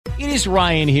It is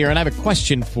Ryan here, and I have a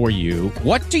question for you.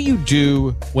 What do you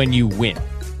do when you win?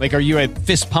 Like, are you a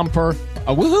fist pumper,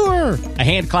 a woohooer, a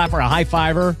hand clapper, a high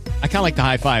fiver? I kind of like the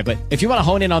high five, but if you want to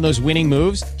hone in on those winning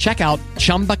moves, check out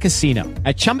Chumba Casino.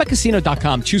 At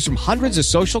ChumbaCasino.com, choose from hundreds of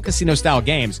social casino-style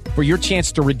games for your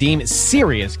chance to redeem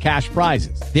serious cash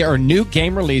prizes. There are new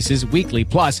game releases weekly,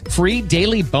 plus free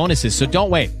daily bonuses. So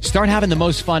don't wait. Start having the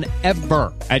most fun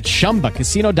ever at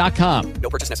ChumbaCasino.com. No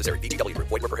purchase necessary. VGW Group.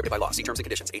 Void where prohibited by law. See terms and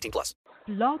conditions. 18+.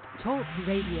 Blog Talk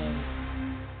Radio.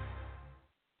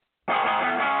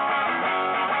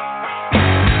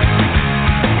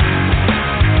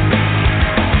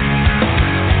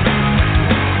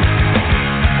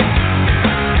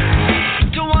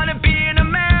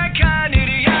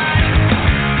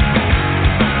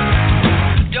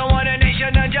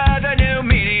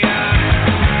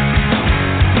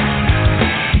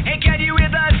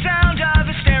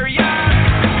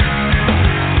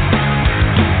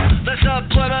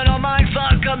 Subliminal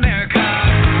mindfuck America.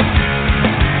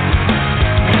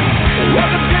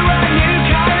 Welcome to a new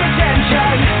kind of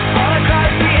tension all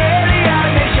across the alien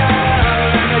nation.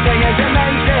 Everything is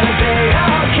meant to be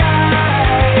okay.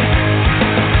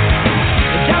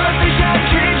 Television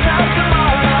dreams of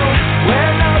tomorrow.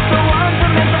 We're not the ones who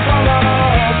meant to follow,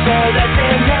 so that's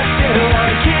enough to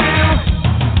argue.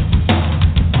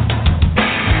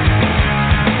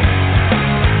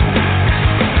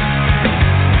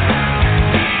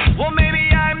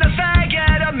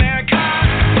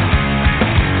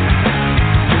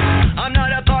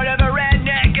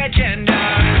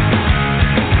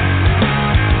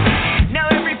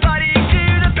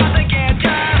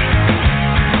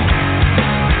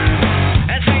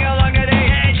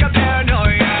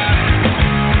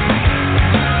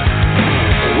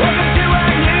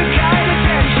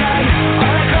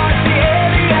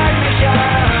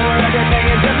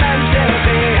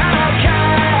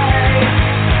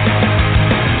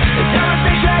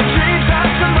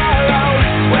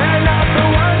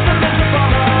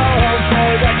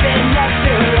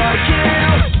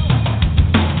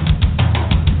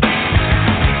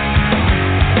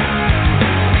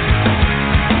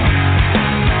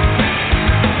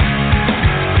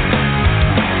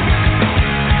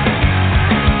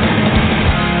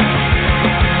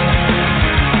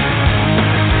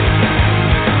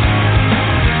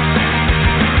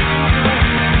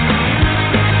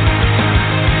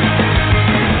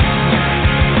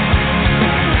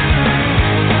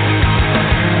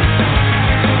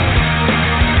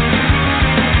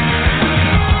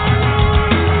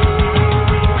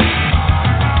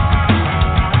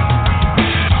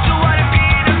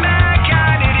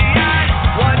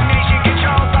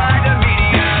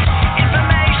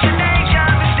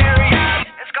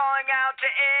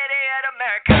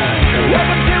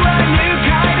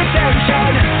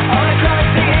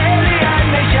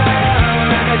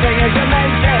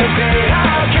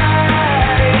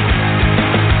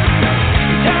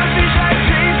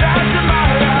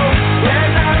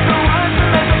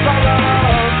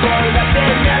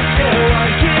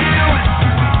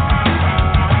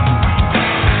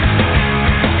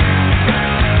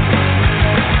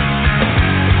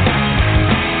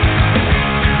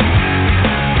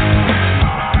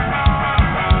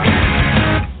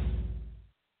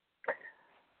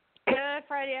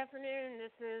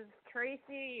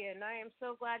 Tracy, and I am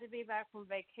so glad to be back from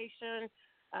vacation.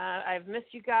 I've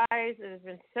missed you guys. It has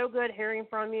been so good hearing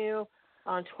from you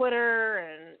on Twitter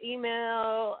and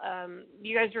email.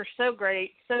 You guys are so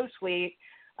great, so sweet.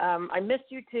 I missed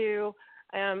you too.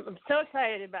 I'm so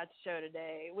excited about the show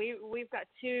today. We've got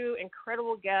two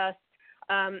incredible guests,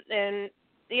 and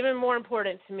even more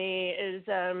important to me is,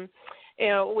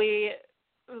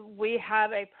 we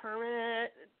have a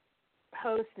permanent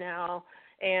host now.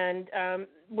 And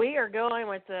we are going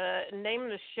with the name of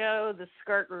the show, The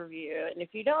Skirt Review. And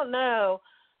if you don't know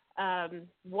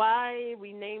why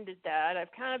we named it that,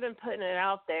 I've kind of been putting it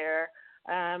out there.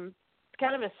 It's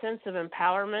kind of a sense of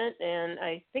empowerment, and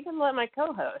I think I'm going to let my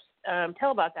co-host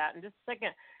tell about that in just a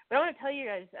second. But I want to tell you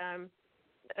guys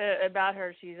about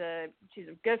her. She's a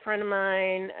good friend of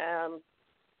mine.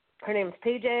 Her name is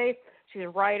PJ. She's a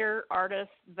writer,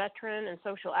 artist, veteran, and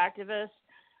social activist.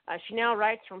 She now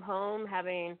writes from home,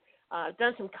 having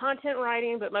done some content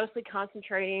writing, but mostly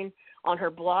concentrating on her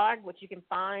blog, which you can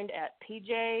find at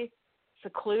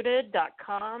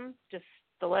pjsecluded.com, just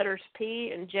the letters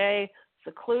P and J,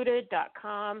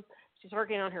 secluded.com. She's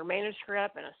working on her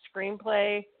manuscript and a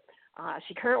screenplay.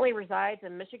 She currently resides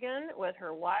in Michigan with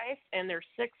her wife and their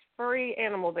 6 furry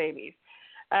animal babies.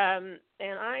 And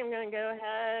I'm going to go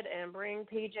ahead and bring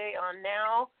PJ on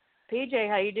now. PJ,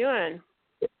 how you doing?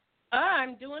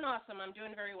 I'm doing awesome. I'm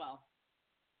doing very well.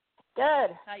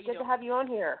 Good. How you Good doing? to have you on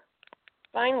here.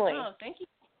 Finally. Oh, thank you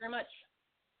very much.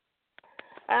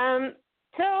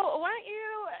 So why don't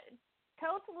you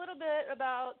tell us a little bit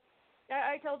about,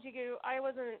 I told you I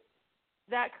wasn't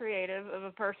that creative of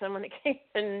a person when it came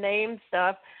to name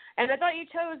stuff, and I thought you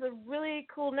chose a really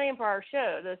cool name for our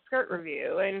show, the Skirt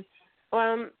Review. And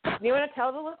do you want to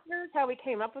tell the listeners how we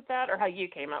came up with that, or how you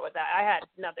came up with that? I had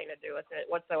nothing to do with it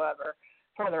whatsoever,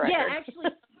 for the record. Yeah,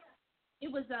 actually,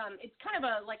 it was it's kind of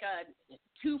a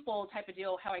twofold type of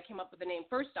deal how I came up with the name.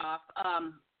 First off,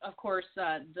 of course,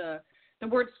 the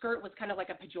word skirt was kind of like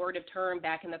a pejorative term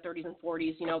back in the 30s and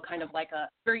 40s, kind of like a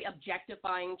very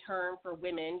objectifying term for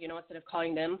women, instead of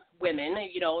calling them women.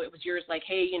 It was yours like,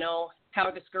 hey, how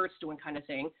are the skirts doing kind of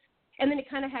thing. And then it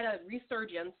kind of had a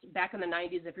resurgence back in the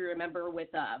 90s, if you remember, with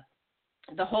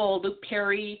the whole Luke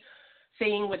Perry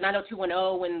thing with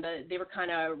 90210 when they were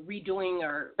kind of redoing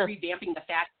or revamping the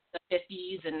fashion of the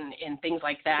 50s and things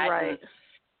like that. Right. And,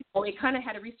 it kind of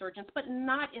had a resurgence, but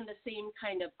not in the same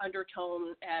kind of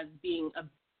undertone as being,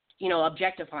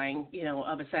 objectifying,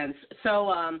 of a sense.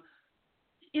 So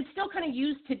it's still kind of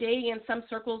used today in some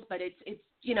circles, but it's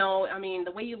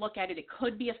the way you look at it, it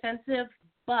could be offensive,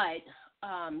 but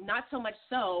not so much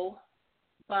so.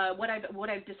 But what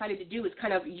I've decided to do is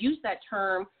kind of use that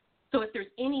term. So if there's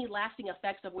any lasting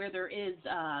effects of where there is,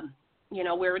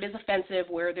 where it is offensive,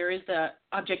 where there is the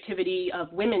objectivity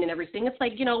of women and everything, it's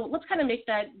like, let's kind of make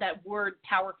that word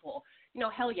powerful.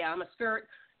 Hell yeah, I'm a skirt.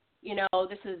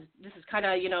 This is kind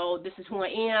of, this is who I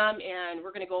am, and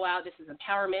we're going to go out. This is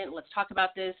empowerment. Let's talk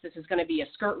about this. This is going to be a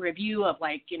skirt review of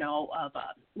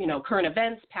current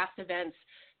events, past events,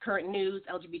 current news,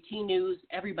 LGBT news,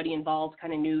 everybody involved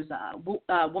kind of news,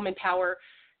 woman power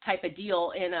type of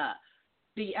deal. And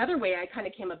the other way I kind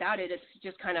of came about it, it's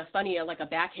just kind of funny, like a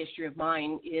back history of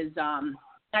mine is,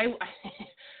 I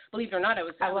believe it or not, I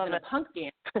was in a punk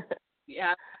band.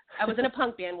 Yeah, I was in a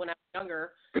punk band when I was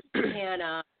younger,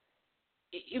 and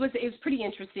it was pretty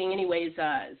interesting. Anyways,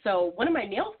 so one of my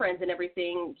male friends and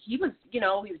everything, he was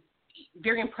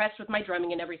very impressed with my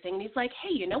drumming and everything, and he's like,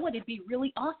 hey, you know what? It'd be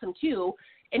really awesome too.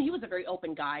 And he was a very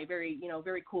open guy, very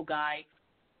cool guy.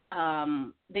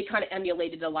 They kind of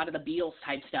emulated a lot of the Beatles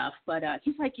type stuff, but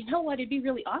he's like, you know what, it'd be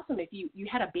really awesome if you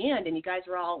had a band and you guys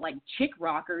were all like chick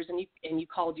rockers and you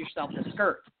called yourself the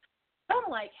Skirts. So I'm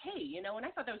like, hey, and I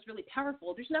thought that was really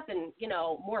powerful. There's nothing,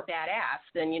 more badass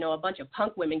than, a bunch of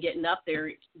punk women getting up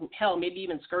there, hell, maybe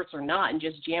even skirts or not, and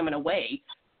just jamming away.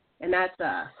 And that's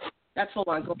full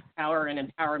on girl power and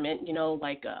empowerment,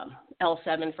 like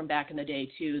L7 from back in the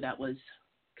day too. That was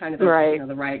kind of the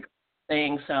right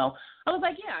thing. So I was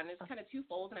like, yeah, and it's kind of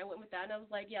twofold, and I went with that, and I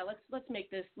was like, yeah, let's make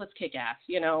this, let's kick ass,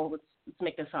 let's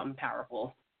make this something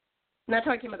powerful. And that's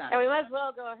how I came about it. And we might as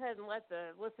well go ahead and let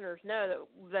the listeners know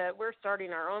that we're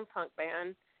starting our own punk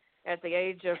band at the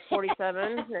age of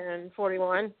 47 and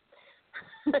 41.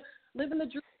 Living the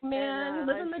dream, man.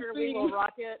 Living I'm the sure dream. we will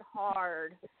rock it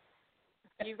hard.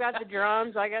 You've got the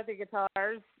drums, I got the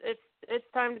guitars. It's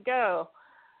time to go.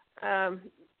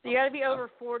 You got to be over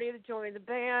 40 to join the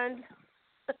band.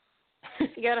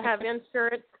 You got to have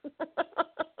insurance.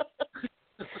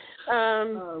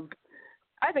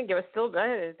 I think it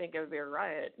would be a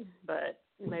riot, but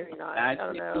maybe not. I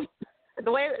don't know.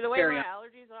 The way my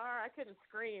allergies are, I couldn't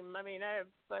scream. I mean, that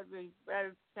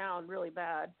would sound really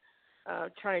bad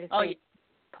trying to sing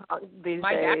these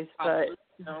days. But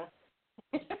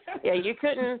yeah, you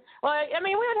couldn't. Well, I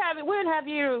mean, we would have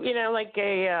you, like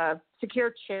a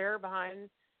secure chair behind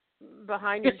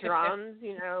your drums,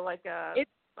 like a.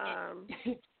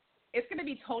 It's going to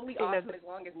be totally awesome as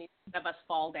long as neither of us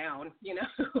fall down,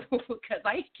 because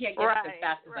I can't get up as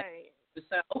fast as I do.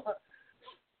 So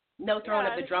no throwing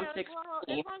of the drumsticks.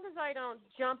 As long as I don't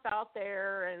jump out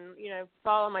there and,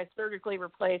 follow my surgically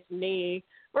replaced knee,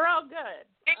 we're all good.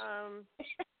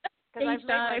 Because I've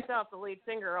made myself the lead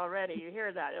singer already. You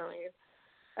hear that, don't you?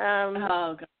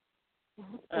 Oh,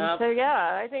 God. So,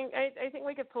 yeah, I think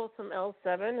we could pull some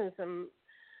L7 and some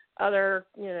other,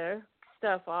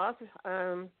 stuff off.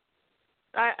 I'm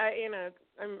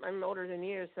older than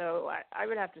you, so I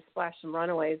would have to splash some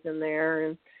Runaways in there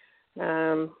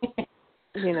and,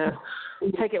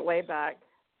 take it way back.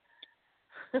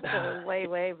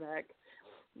 way back.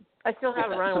 I still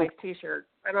have a Runaways T-shirt.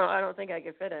 I don't think I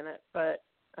could fit in it, but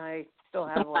I still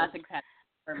have one. Classic hat,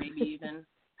 or maybe even.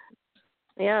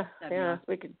 Yeah,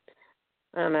 we could.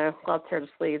 I don't know. I'll tear the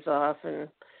sleeves off and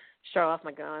show off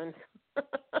my guns.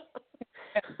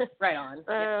 Right on.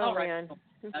 Oh, man.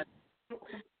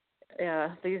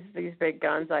 Yeah, these big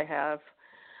guns I have.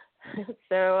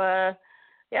 So,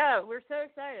 yeah, we're so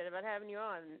excited about having you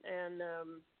on, and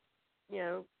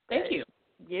thank you.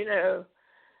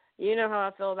 you know how I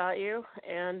feel about you,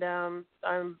 and I'm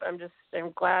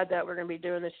glad that we're going to be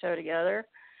doing this show together.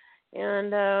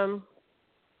 And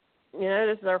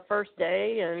this is our first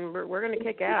day, and we're going to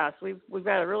kick ass. We've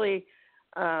got a really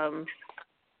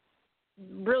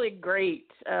really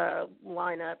great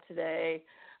lineup today.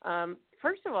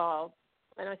 First of all,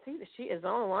 and I see that she is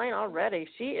on the line already.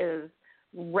 She is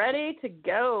ready to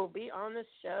go, be on the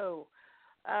show.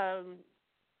 I'm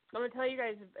going to tell you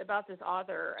guys about this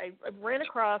author. I ran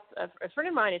across a friend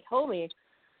of mine who told me,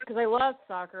 because I love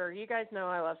soccer. You guys know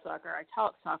I love soccer. I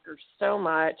talk soccer so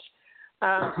much.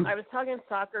 I was talking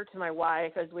soccer to my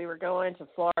wife as we were going to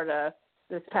Florida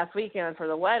this past weekend for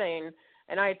the wedding,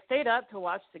 and I had stayed up to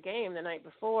watch the game the night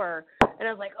before, and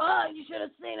I was like, oh, you should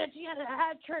have seen it. She had a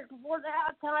hat trick before the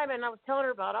halftime, and I was telling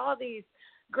her about all these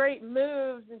great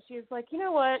moves, and she was like, you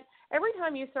know what? Every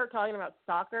time you start talking about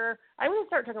soccer, I'm going to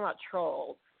start talking about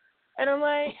trolls. And I'm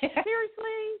like,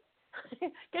 seriously?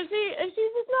 Because she's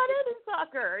just not into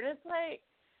soccer. And it's like,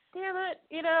 damn it,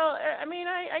 I mean,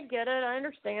 I get it. I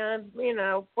understand,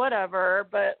 whatever.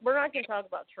 But we're not going to talk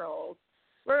about trolls.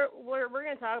 We're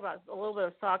going to talk about a little bit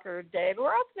of soccer today. But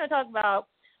we're also going to talk about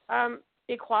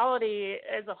equality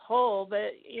as a whole.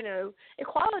 But,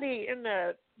 equality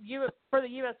for the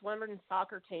U.S. women's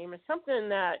soccer team is something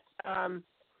that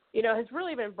has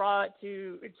really been brought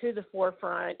to the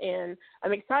forefront, and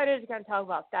I'm excited to kind of talk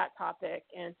about that topic.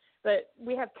 But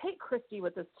we have Kate Christie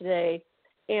with us today,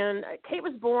 and Kate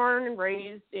was born and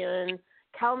raised in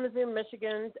Kalamazoo,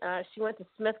 Michigan. She went to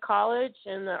Smith College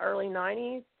in the early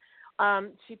 90s.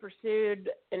 She pursued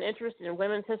an interest in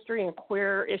women's history and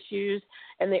queer issues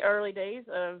in the early days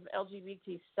of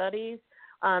LGBT studies.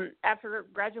 After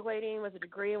graduating with a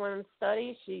degree in women's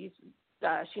studies, she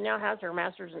now has her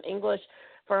master's in English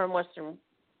from Western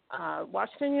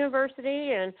Washington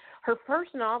University, and her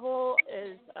first novel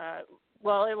is, it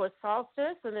was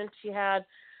Solstice, and then she had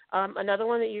another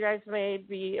one that you guys may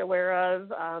be aware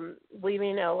of,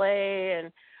 Leaving L.A.,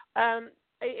 and I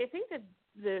think that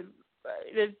the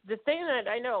thing that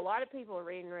I know a lot of people are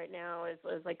reading right now is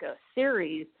like a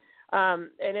series, and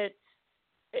it's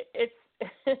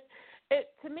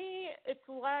to me, it's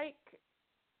like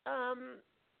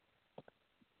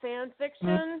fan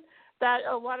fiction that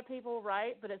a lot of people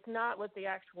write, but it's not with the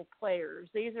actual players.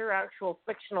 These are actual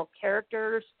fictional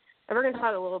characters, and we're going to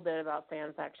talk a little bit about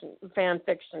fan fiction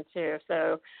too.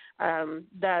 So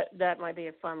that might be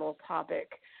a fun little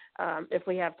topic if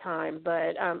we have time.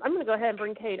 But I'm going to go ahead and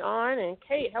bring Kate on. And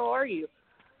Kate, how are you?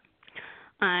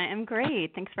 I am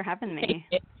great. Thanks for having me.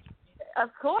 Of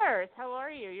course. How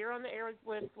are you? You're on the air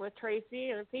with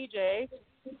Tracy and PJ.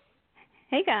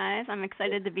 Hey, guys. I'm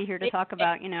excited to be here to talk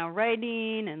about,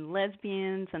 writing and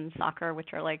lesbians and soccer,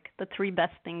 which are like the three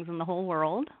best things in the whole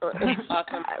world.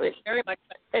 Awesome. Very much.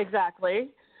 Exactly.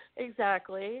 So, I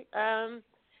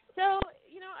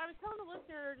was telling the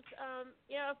listeners,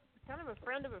 kind of a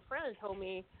friend of a friend told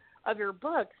me of your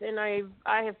books, and I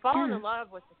have fallen in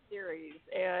love with the series,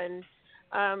 and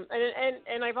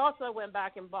I've also went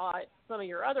back and bought some of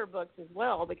your other books as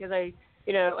well, because I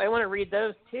want to read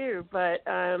those too. But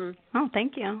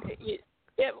thank you.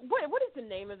 What is the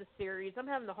name of the series? I'm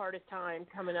having the hardest time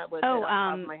coming up with it off the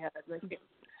top of my head.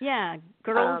 Yeah,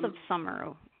 Girls of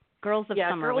Summer. Girls of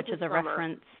Summer, which is a Summer.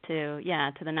 reference to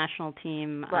the national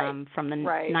team from the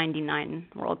Right. 99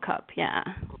 World Cup. Yeah.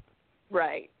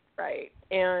 Right.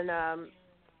 And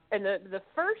the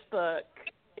first book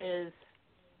is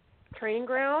Training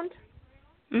Ground.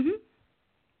 Mhm.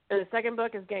 And the second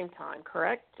book is Game Time,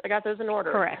 correct? I got those in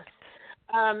order. Correct.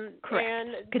 Correct.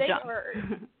 And Good job.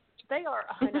 They are.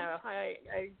 I know.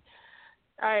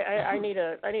 I need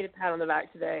a pat on the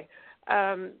back today.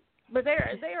 But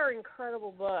they are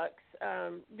incredible books.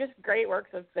 Just great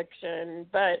works of fiction.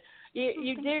 But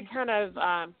you do kind of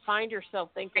find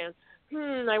yourself thinking,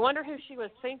 I wonder who she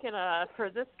was thinking of for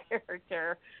this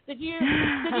character. Did you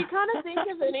kind of think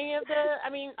of any of the? I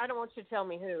mean, I don't want you to tell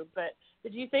me who, but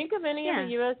did you think of any of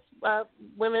the U.S.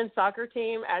 Women's soccer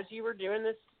team as you were doing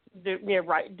this?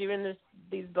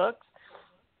 These books?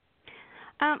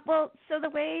 Well, so the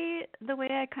way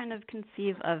I kind of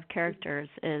conceive of characters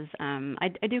is I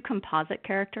do composite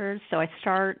characters. So I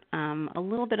start a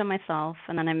little bit of myself,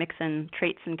 and then I mix in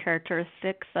traits and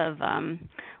characteristics of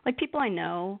like people I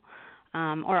know,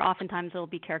 or oftentimes it'll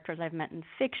be characters I've met in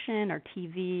fiction or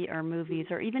TV or movies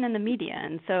or even in the media.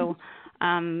 And so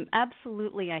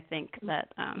absolutely I think that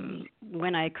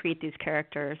when I create these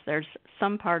characters, there's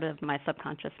some part of my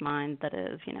subconscious mind that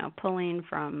is, pulling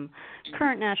from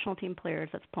current national team players,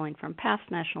 that's pulling from past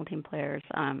national team players.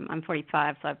 I'm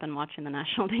 45, so I've been watching the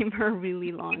national team for a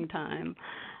really long time.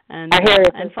 And, I hear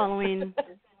it. And following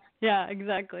Yeah,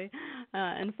 exactly.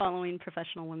 And following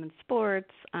professional women's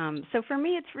sports. So for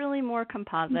me, it's really more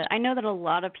composite. I know that a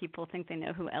lot of people think they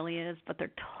know who Ellie is, but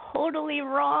they're totally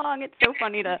wrong. It's so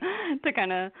funny to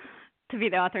kind of to be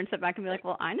the author and sit back and be like,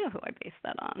 well, I know who I based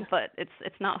that on, but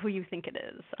it's not who you think it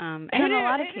is. And in a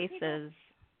lot of cases,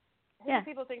 who do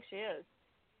people think she is?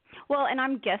 Well, and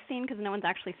I'm guessing because no one's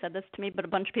actually said this to me, but a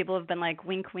bunch of people have been like,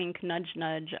 wink, wink, nudge,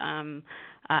 nudge,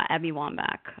 Abby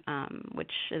Wambach,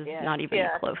 which is not even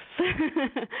close.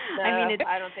 No, I mean,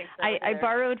 I don't think so. I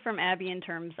borrowed from Abby in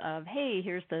terms of, hey,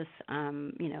 here's this,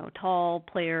 tall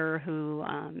player who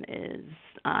is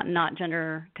not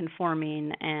gender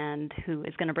conforming and who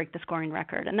is going to break the scoring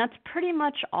record, and that's pretty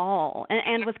much all,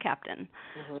 and was captain.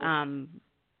 Mm-hmm.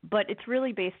 But it's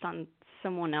really based on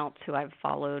someone else who I've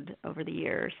followed over the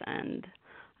years, and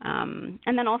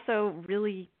then also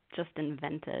really just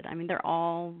invented. I mean, they're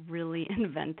all really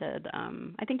invented.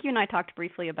 I think you and I talked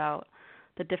briefly about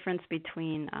the difference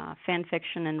between fan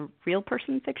fiction and real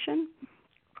person fiction.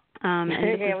 And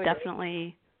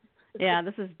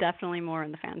this is definitely more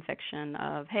in the fan fiction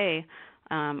of, hey,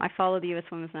 I follow the U.S.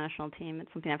 Women's National Team.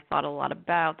 It's something I've thought a lot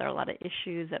about. There are a lot of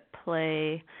issues at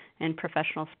play in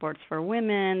professional sports for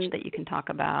women that you can talk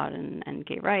about, and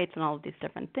gay rights and all of these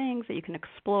different things that you can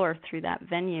explore through that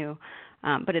venue.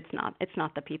 But it's not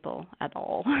the people at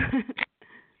all.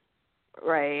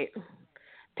 Right.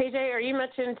 PJ, are you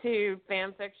much into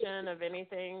fan fiction of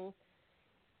anything?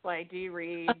 Like, do you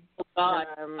read? Oh, God.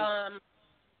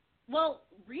 Well,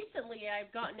 recently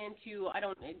I've gotten into,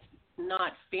 it's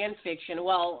not fan fiction.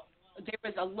 Well, there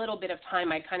was a little bit of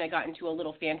time I kind of got into a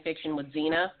little fan fiction with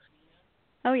Xena.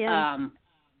 Oh, yeah.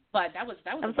 But that was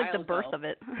like the birth of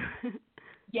it.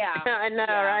 Yeah. I know,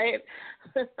 right?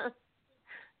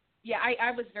 Yeah,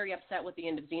 I was very upset with the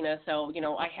end of Xena, so,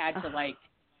 I had to,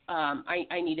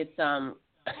 I needed some...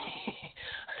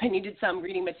 I needed some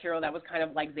reading material that was kind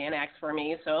of like Xanax for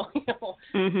me, so I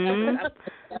was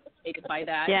devastated by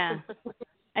that. Yeah,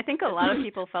 I think a lot of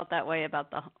people felt that way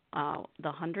about the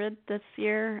 100 this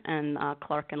year, and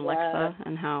Clark and Lexa,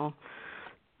 and how.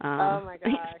 Oh my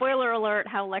gosh! Spoiler alert: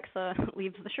 how Lexa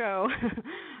leaves the show,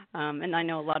 and I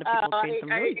know a lot of people treat some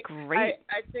really great.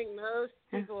 I think most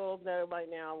people know by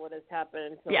now what has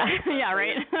happened. So yeah,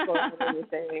 right.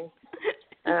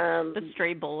 The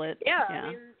stray bullet. Yeah, I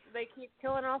mean, they keep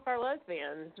killing off our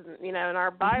lesbians, and our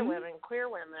bi women, queer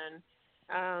women.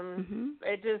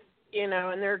 It just, and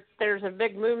there's a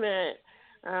big movement.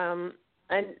 And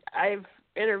I've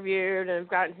interviewed and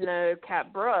gotten to know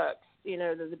Kat Brooks,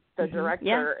 the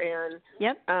director,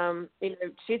 and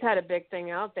she's had a big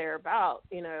thing out there about,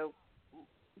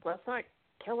 let's not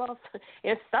kill off,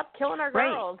 stop killing our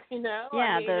girls, Yeah,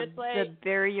 I mean, it's like, the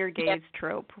bury your gays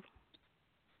trope.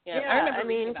 Yeah, I remember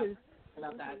reading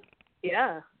about that.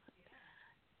 Yeah,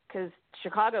 because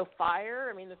Chicago Fire.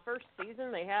 I mean, the first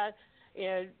season they had,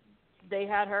 they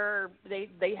had her. They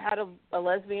had a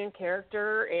lesbian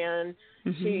character, and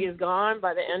she is gone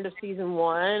by the end of season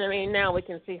 1. I mean, now we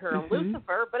can see her on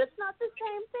Lucifer, but it's not the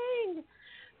same thing.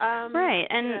 Right,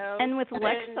 and with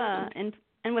Lexa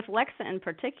and with Lexa in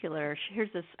particular,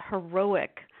 here's this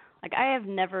heroic. Like, I have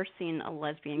never seen a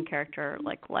lesbian character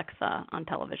like Lexa on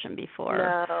television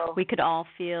before. No. We could all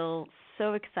feel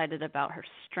so excited about her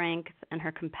strength and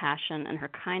her compassion and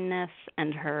her kindness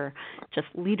and her just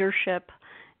leadership.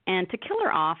 And to kill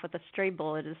her off with a stray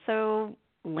bullet is so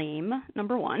lame,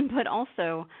 number one, but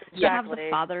also to have the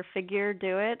father figure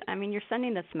do it. I mean, you're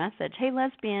sending this message, hey,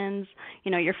 lesbians,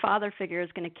 your father figure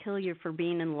is going to kill you for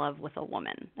being in love with a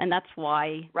woman. And that's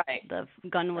why the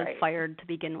gun was fired to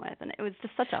begin with. And it was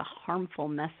just such a harmful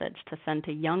message to send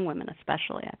to young women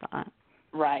especially, I thought.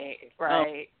 Right.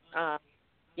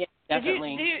 Yeah,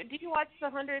 definitely. Did you watch The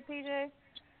 100, PJ?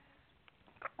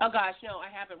 Oh, gosh, no, I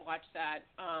haven't watched that.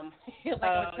 Like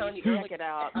I was telling you earlier, check it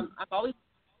out.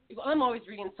 I'm always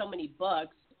reading so many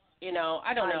books,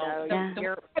 I don't know.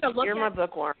 You're my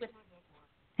bookworm.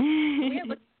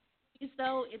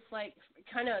 So it's like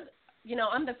kind of,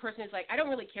 I'm the person who's like, I don't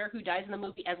really care who dies in the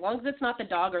movie as long as it's not the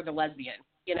dog or the lesbian.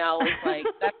 It's like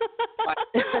that's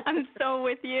I'm so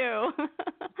with you.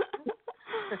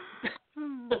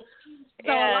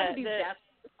 So a lot of these deaths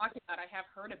we're talking about, I have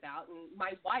heard about, and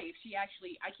my wife, she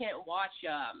actually, I can't watch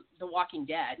The Walking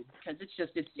Dead because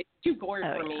it's too gory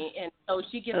for me, and so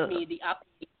she gives me the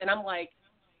updates, and I'm like,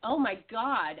 oh my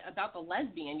God, about the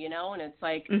lesbian, and it's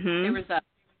like there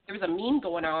was a meme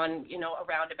going on,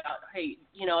 around about, hey,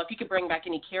 if you could bring back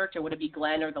any character, would it be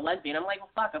Glenn or the lesbian? I'm like,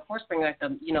 well, fuck, of course, bring back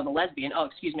the lesbian. Oh,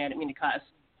 excuse me, I didn't mean to cuss.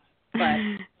 But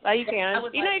you can.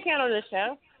 You can on this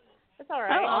show. It's all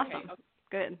right. Oh, awesome. Okay.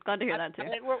 Good. Glad to hear that too.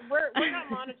 We're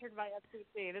not monitored by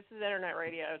FCC. This is internet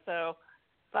radio, so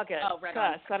Fuck it. Oh, right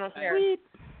cuss. on. I don't care. Sweet.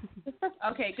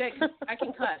 Okay, good. 'Cause I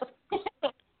can cuss.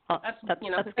 Well, that's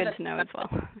good to know as well.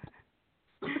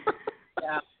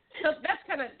 Yeah. So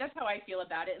that's how I feel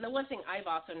about it. And the one thing I've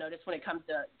also noticed when it comes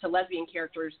to lesbian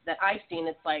characters that I've seen,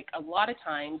 it's like a lot of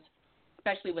times,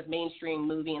 especially with mainstream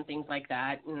movie and things like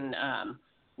that, and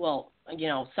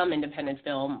some independent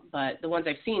film, but the ones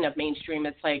I've seen of mainstream,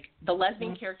 it's like the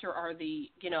lesbian character are the,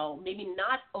 maybe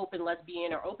not open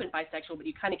lesbian or open bisexual, but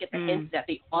you kind of get the hint that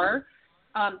they are.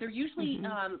 They're usually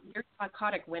very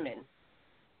psychotic women.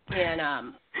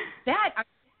 And that I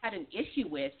had an issue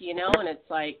with, and it's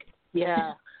like,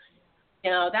 yeah,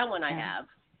 that one I have.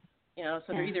 So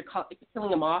they're either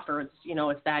killing them off or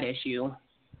it's that issue.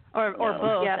 Or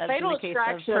both. Yeah, Fatal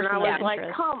Attraction, I was like,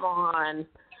 come on.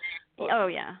 Oh,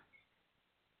 yeah.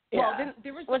 Well, then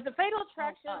there was the Fatal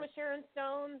Attraction with Sharon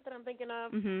Stone that I'm thinking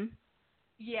of? Mm-hmm.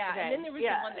 Yeah, okay. and then there was the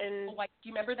one that white. Do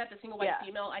you remember that, the single white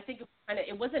female? I think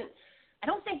it wasn't. I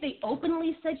don't think they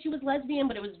openly said she was lesbian,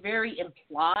 but it was very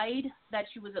implied that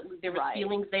she was. There was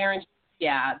feelings there, and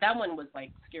that one was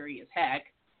like scary as heck.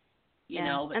 You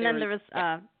know. But and then there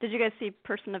was. Did you guys see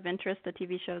Person of Interest, the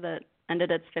TV show that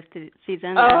ended its 5th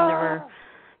season? Oh, and there were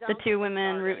the two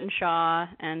women, Root and Shaw,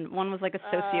 and one was like a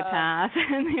sociopath,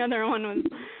 and the other one was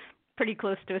pretty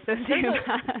close to a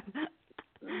sociopath.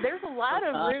 There's a lot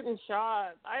of Root and Shaw.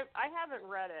 I haven't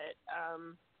read it,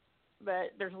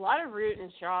 but there's a lot of Root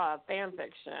and Shaw fan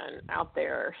fiction out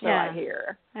there, so I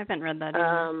hear. I haven't read that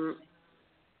either.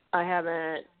 I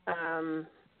haven't.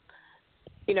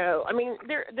 I mean,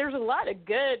 there's a lot of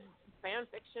good fan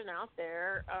fiction out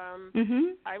there.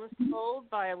 I was told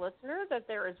by a listener that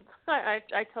there is.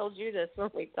 I told you this when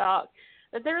we talked,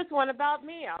 that there is one about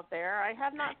me out there. I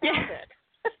have not found it.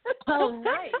 Oh,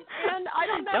 nice. And I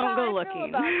don't know don't how go I looking. feel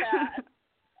about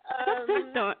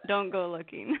that. Don't go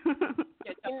looking.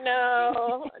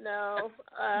 No,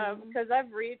 because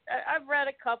I've read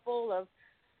a couple of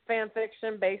fan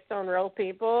fiction based on real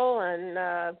people, and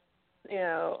I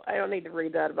don't need to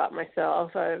read that about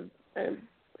myself. I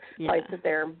sit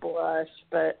there and blush,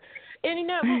 but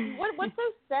what's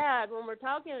so sad when we're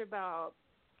talking about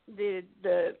the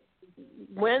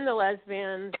when the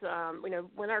lesbians,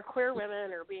 when our queer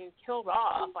women are being killed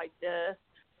off like this.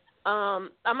 I'm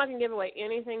not gonna give away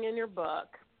anything in your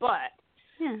book, but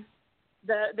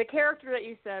the character that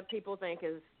you said people think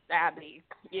is Abby.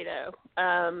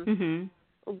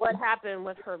 What happened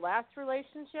with her last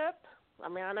relationship? I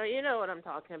mean, I know you know what I'm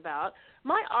talking about.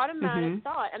 My automatic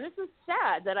thought, and this is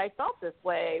sad that I felt this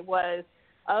way, was,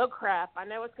 oh crap, I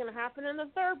know what's going to happen in the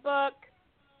 3rd book.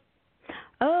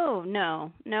 Oh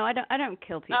no, I don't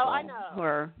kill people. Oh, I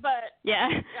know. But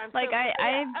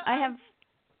I have.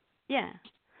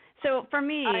 So for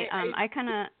me, I kind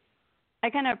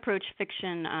of approach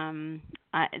fiction.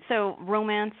 So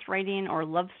romance writing or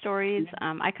love stories,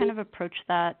 I kind of approach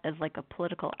that as like a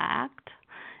political act.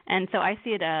 And so I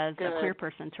see it as a queer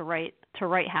person to write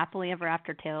happily ever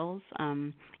after tales.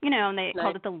 And they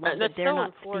called it the love that dare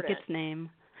not speak its name.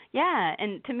 Yeah,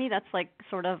 and to me that's like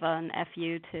sort of an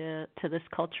FU to this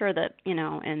culture that,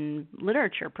 in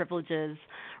literature privileges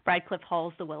Radcliffe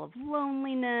Hall's The Well of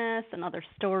Loneliness and other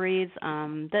stories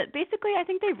that basically I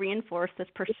think they reinforce this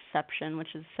perception,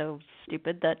 which is so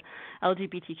stupid, that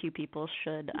LGBTQ people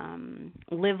should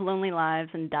live lonely lives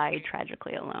and die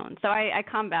tragically alone. So I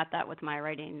combat that with my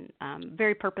writing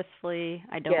very purposefully.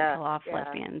 I don't kill off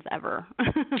lesbians ever.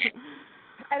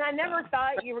 And I never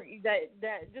thought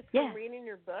that just from reading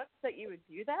your books that you would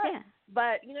do that. Yeah.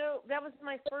 But, that was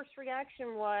my first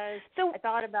reaction was I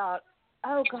thought about,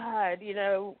 oh, God,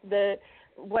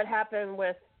 what happened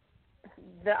with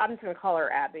I'm just going to call her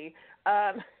Abby,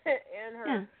 and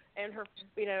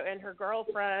her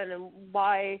girlfriend and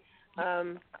why,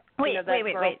 wait.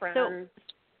 girlfriend.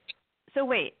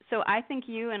 So I think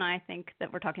you and I think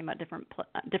that we're talking about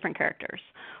different characters.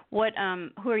 What,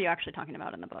 who are you actually talking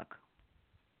about in the book?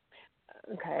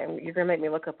 Okay, you're gonna make me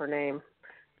look up her name.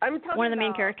 I'm talking one of the main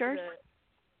about characters.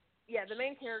 The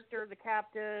main character, the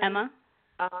captain. Emma.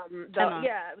 Emma.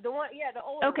 Yeah, the one. Yeah, the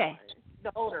older one.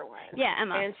 The older one. Yeah,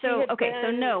 Emma. And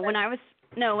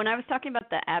when I was talking about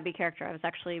the Abby character, I was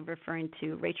actually referring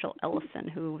to Rachel Ellison,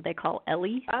 who they call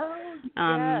Ellie.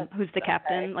 Oh, who's the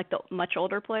captain, like the much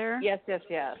older player. Yes. So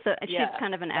she's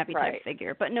kind of an Abby type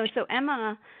figure. But no, so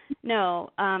Emma,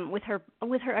 with her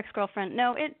ex-girlfriend,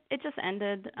 it just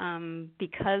ended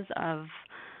because of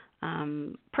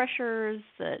pressures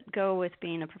that go with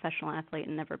being a professional athlete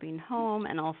and never being home,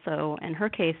 and also in her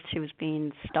case she was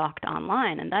being stalked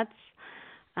online, and that's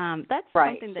That's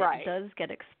something that does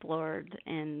get explored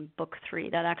in book 3.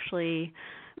 That actually,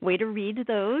 way to read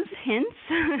those hints,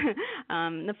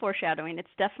 the foreshadowing. It's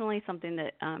definitely something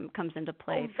that comes into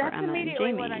play for Emma and Jamie. That's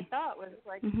immediately what I thought was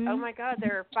like, oh my God,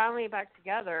 they're finally back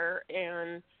together,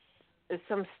 and is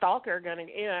some stalker gonna,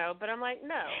 but I'm like,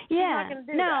 no, she's not gonna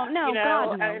do that. No,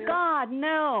 God,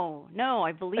 no.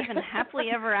 I believe in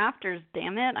happily ever afters.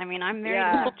 Damn it! I mean, I'm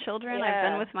married with children. Yeah. I've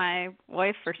been with my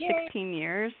wife for 16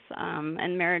 years,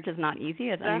 and marriage is not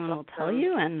easy, as anyone will tell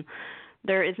you. And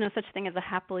there is no such thing as a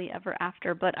happily ever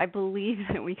after. But I believe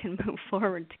that we can move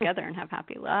forward together and have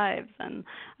happy lives. And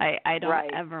I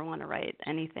don't ever want to write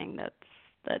anything that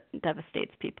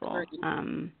devastates people.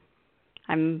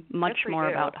 I'm much more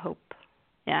about hope.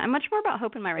 Yeah, I'm much more about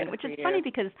hope in my writing, which is funny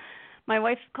because my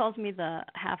wife calls me the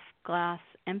half glass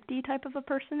empty type of a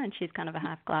person, and she's kind of a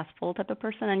half glass full type of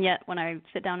person. And yet, when I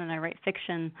sit down and I write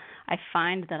fiction, I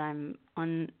find that I'm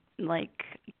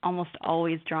almost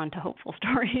always drawn to hopeful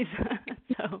stories.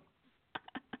 So,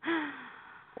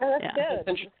 that's good.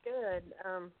 That's good.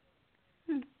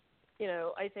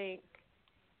 I think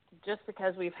just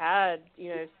because we've had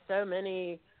so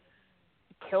many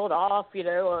killed off,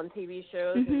 on TV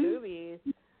shows and movies.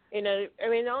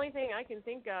 The only thing I can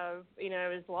think of,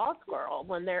 is Lost Girl,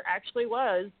 when there actually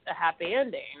was a happy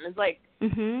ending. It's like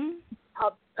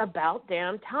about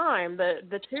damn time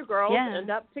the two girls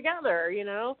end up together,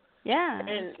 Yeah.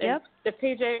 And if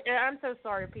PJ, I'm so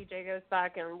sorry, PJ goes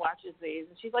back and watches these,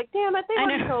 and she's like, damn it, they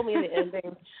already told me the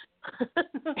ending.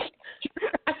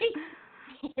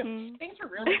 Things are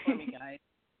really funny, guys.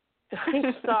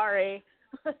 I'm sorry.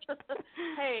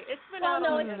 Hey, it's been out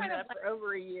on the internet for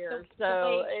over a year,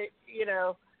 so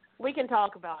we can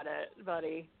talk about it,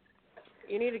 buddy.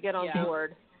 You need to get on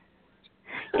board.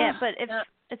 Yeah, but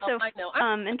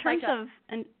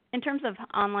in terms of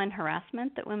online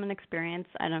harassment that women experience,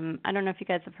 I don't know if you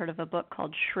guys have heard of a book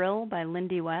called Shrill by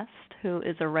Lindy West, who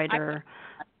is a writer.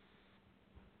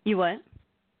 You what?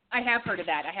 I have heard of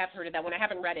that. One. I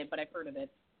haven't read it, but I've heard of it.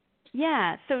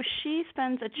 Yeah, so she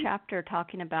spends a chapter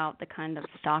talking about the kind of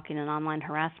stalking and online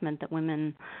harassment that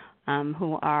women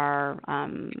who are,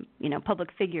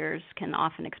 public figures can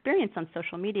often experience on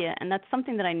social media, and that's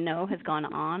something that I know has gone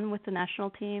on with the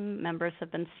national team. Members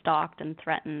have been stalked and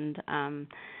threatened,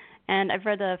 and I've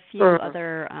read a few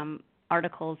other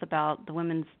articles about the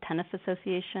Women's Tennis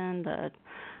Association,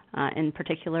 in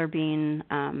particular being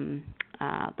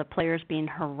the players being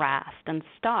harassed and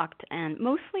stalked, and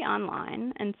mostly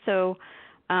online. And so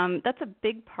that's a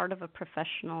big part of a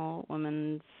professional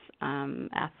woman's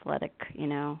athletic,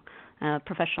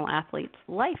 professional athlete's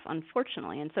life,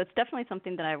 unfortunately. And so it's definitely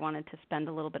something that I wanted to spend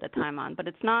a little bit of time on. But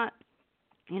it's not,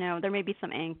 there may be some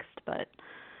angst, but,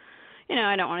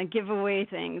 I don't want to give away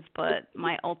things, but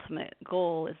my ultimate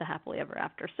goal is a happily ever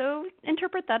after. So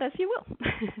interpret that as you will.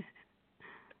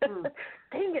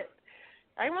 Dang it.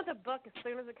 I want the book as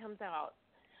soon as it comes out.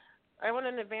 I want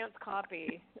an advance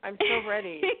copy. I'm so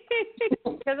ready.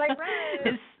 Because I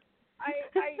read,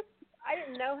 I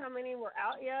didn't know how many were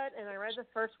out yet, and I read the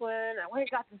first one. I went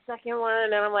and got the second one,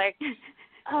 and I'm like,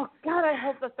 oh, God, I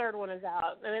hope the third one is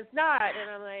out. And it's not, and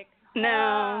I'm like,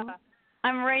 no.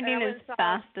 I'm writing as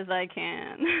fast as I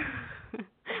can.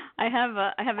 I have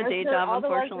a day job, unfortunately. All the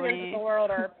lesbians in the world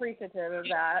are appreciative of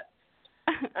that.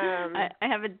 I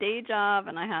have a day job,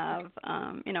 and I have,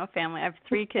 a family. I have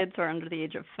 3 kids who are under the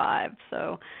age of 5,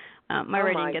 so my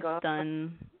writing gets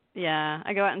done. Yeah,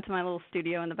 I go out into my little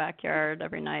studio in the backyard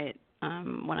every night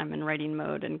when I'm in writing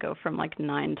mode, and go from like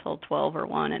 9 till 12 or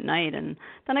 1 at night, and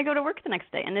then I go to work the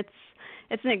next day, and it's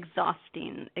an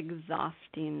exhausting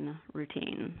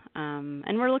routine.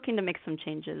 And we're looking to make some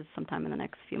changes sometime in the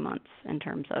next few months in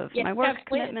terms of my work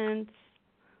commitments.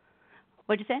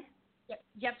 What'd you say?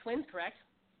 You have twins, correct?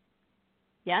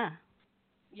 Yeah.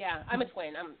 Yeah, I'm a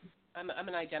twin. I'm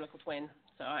an identical twin.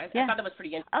 So I thought that was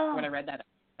pretty interesting when I read that.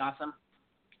 Awesome.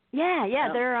 Yeah,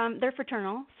 they're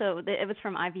fraternal. So it was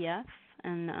from IVF,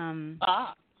 and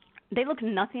they look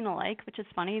nothing alike, which is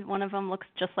funny. One of them looks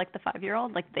just like the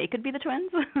 5-year-old, like they could be the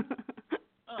twins.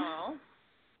 Oh.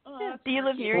 Yeah. Do you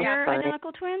live near your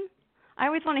identical twin? I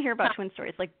always want to hear about twin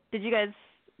stories. Like, do you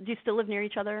still live near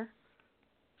each other?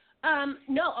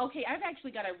 No, okay. I've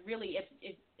actually got a really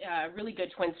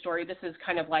good twin story. This is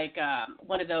kind of like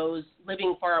one of those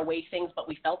living far away things, but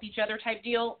we felt each other type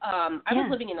deal. I was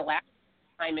living in Alaska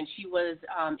at the time, and she was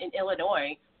in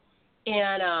Illinois.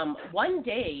 And one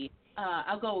day,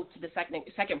 I'll go to the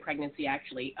second pregnancy,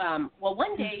 actually.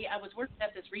 One day I was working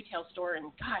at this retail store,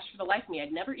 and gosh, for the life of me,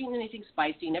 I'd never eaten anything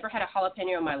spicy, never had a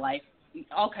jalapeno in my life,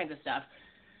 all kinds of stuff.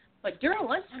 But during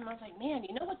lunchtime, I was like, man,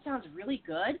 you know what sounds really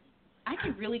good? I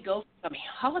could really go for some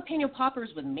jalapeno poppers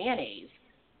with mayonnaise.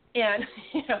 And,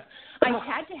 I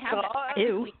had to have that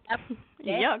Ew. every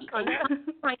day. Yuck. Come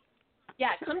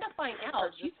to find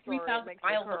out, she's 3,000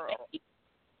 miles away.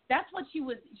 That's what she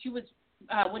was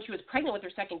when she was pregnant with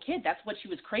her second kid, that's what she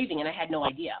was craving, and I had no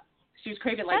idea. She was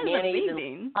craving like mayonnaise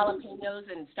and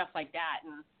jalapenos and stuff like that.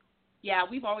 And yeah,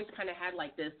 we've always kind of had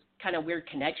like this kind of weird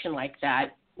connection like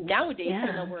that. Nowadays,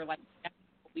 even though we're like,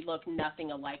 we look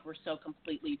nothing alike, we're so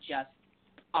completely just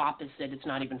opposite. It's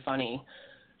not even funny.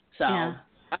 So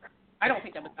I don't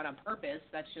think that was done on purpose.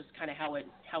 That's just kind of how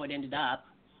it ended up.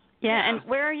 Yeah, and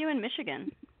where are you in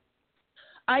Michigan?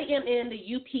 I am in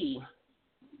the UP.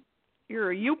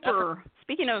 You're a Youper.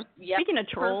 Speaking of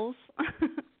trolls.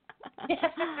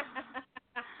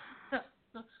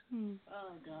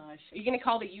 Oh gosh, are you gonna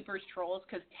call the Youpers trolls?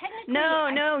 Because technically,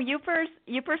 no,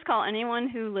 Youpers call anyone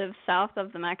who lives south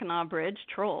of the Mackinac Bridge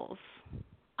trolls.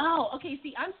 Oh, okay.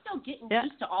 See, I'm still getting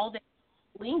used to all the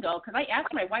lingo because I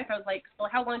asked my wife. I was like, "So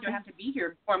how long do I have to be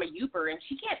here before I'm a Youper?" And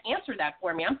she can't answer that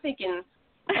for me. I'm thinking,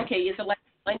 okay, is it like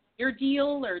a 1-year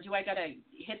deal or do I gotta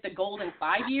hit the golden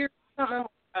 5 years?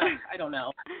 I don't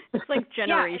know. It's like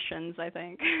generations, I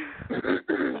think.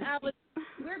 It was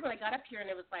weird when I got up here and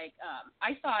it was like,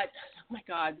 I thought, oh my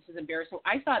God, this is embarrassing.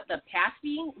 I thought the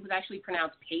pasty was actually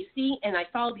pronounced pasty, and I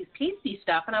saw all these pasty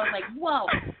stuff, and I was like, whoa,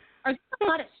 are there a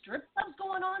lot of strip clubs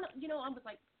going on? I was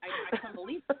like, I couldn't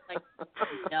believe it. Like,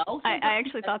 no. I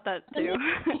actually thought that too,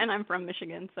 and I'm from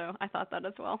Michigan, so I thought that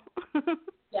as well.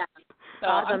 Yeah. So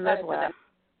I'm Midwest.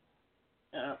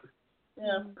 Yeah,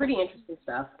 pretty interesting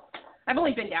stuff. I've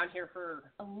only been down here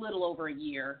for a little over a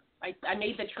year. I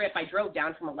made the trip. I drove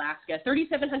down from Alaska,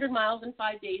 3,700 miles in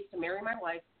 5 days to marry my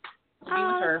wife. To be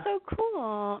with her. So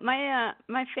cool.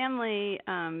 My family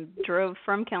drove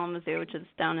from Kalamazoo, which is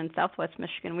down in southwest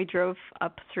Michigan. We drove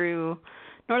up through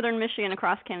northern Michigan,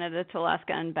 across Canada to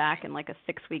Alaska and back in like a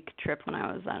 6-week trip when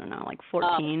I was, I don't know, like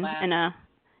 14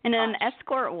 in an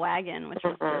escort wagon, which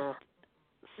was just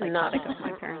psychotic of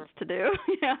my parents to do.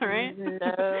 Yeah, right?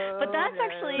 No. But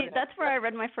that's where I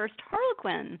read my first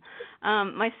Harlequin.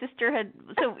 My sister had,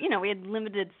 we had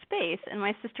limited space, and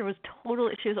my sister was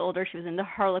she was older, she was into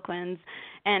Harlequins,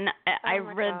 and I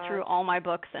read through all my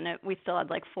books, and we still had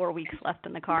like 4 weeks left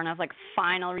in the car, and I was like,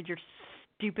 fine, I'll read your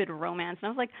stupid romance. And I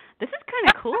was like, this is kind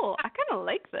of cool. I kind of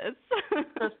like this.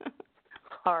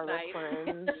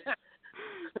 Harlequins.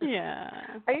 Yeah.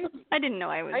 I didn't know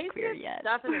I was queer yet. I used to get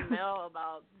stuff in the mail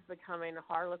about becoming a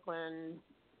Harlequin,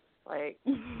 like,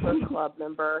 book club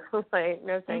member. Like,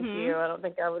 no thank you. I don't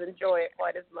think I would enjoy it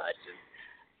quite as much as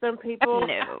some people.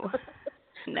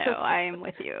 No, I am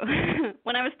with you.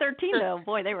 When I was 13, though,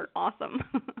 boy, they were awesome.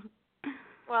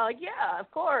 Well, yeah, of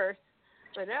course.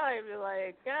 But now I'd be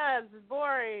like, God, this is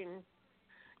boring.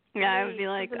 Yeah, I would be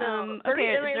like, okay,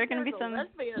 is there going to be some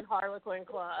lesbian Harlequin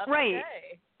club? Right,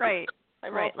 okay. Right.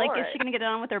 Right. Like, is it. she going to get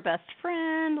on with her best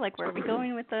friend? Like, where are we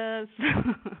going with this?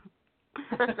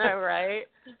 Right.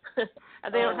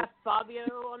 And they don't have Fabio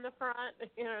on the front.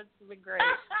 It's going to be great.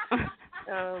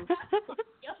 Wasn't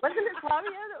it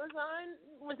Fabio that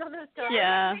was on this cover?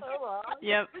 Yeah. So long?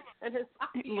 Yep. And his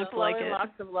looked like it.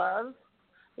 Locks of love.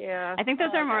 Yeah. I think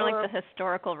those are more like the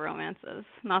historical romances,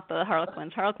 not the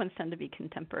Harlequins. Harlequins tend to be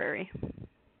contemporary.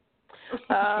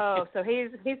 Oh, so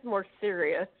he's more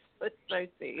serious. I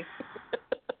see.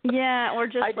 Yeah, or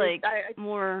just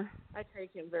more. I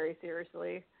take him very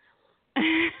seriously.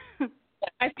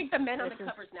 I think the men on the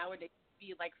covers nowadays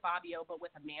be like Fabio, but with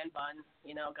a man bun.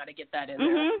 Got to get that in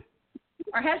there.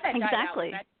 Or has that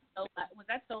died out? Was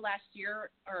that so last year,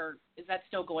 or is that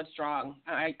still going strong?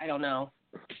 I don't know.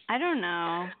 I don't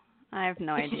know. I have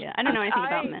no idea. I don't know anything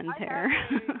about men's hair.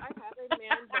 I have a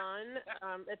man bun.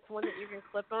 It's one that you can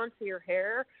clip onto your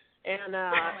hair. And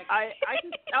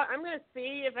I'm going to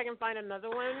see if I can find another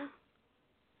one,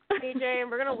 PJ,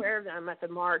 and we're going to wear them at the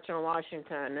march in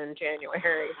Washington in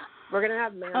January. We're going to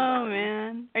have man buns.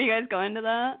 Man. Are you guys going to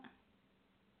that?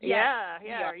 Yeah.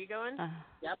 Are you going?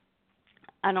 Yep.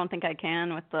 I don't think I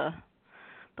can with the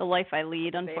life I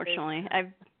lead, unfortunately.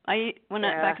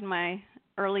 Back in my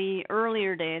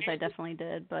earlier days, I definitely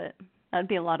did, but that'd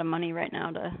be a lot of money right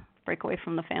now to break away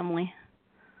from the family.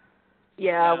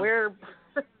 Yeah. We're...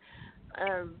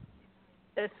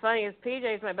 it's funny, is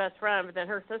PJ's my best friend, but then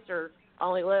her sister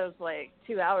only lives like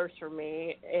 2 hours from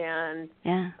me, and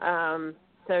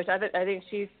so I think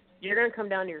you're gonna come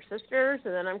down to your sister's,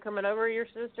 and then I'm coming over to your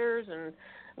sister's, and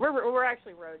we're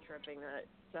actually road tripping it.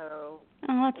 So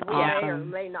that's we awesome. may or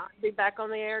may not be back on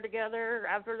the air together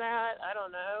after that. I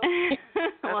don't know.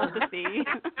 We'll have to see.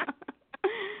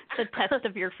 The test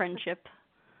of your friendship.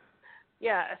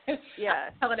 Yes.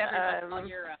 Telling everybody all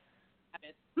your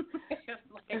habits.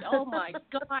 Oh my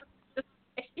God.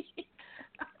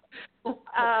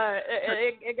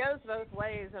 It goes both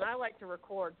ways, and I like to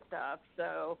record stuff,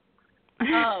 so.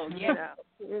 Oh yeah.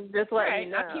 Just let right,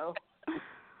 me know.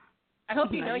 I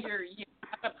hope you know you're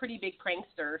a pretty big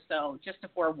prankster, so just to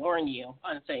forewarn you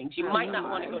on things, you might not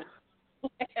want to go.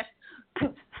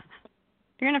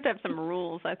 You're gonna have some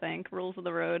rules, I think, rules of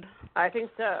the road. I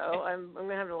think so. I'm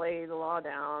gonna have to lay the law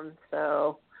down.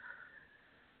 So.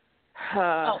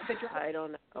 I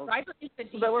don't know. Driver is the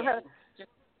DJ. But we're having.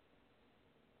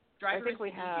 I think we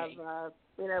have.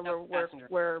 passenger.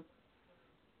 We're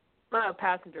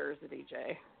passengers the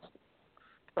DJ.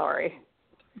 Sorry.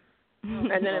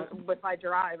 And then if I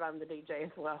drive, I'm the DJ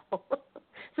as well. So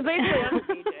basically, I'm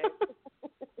the DJ.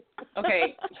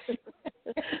 Okay.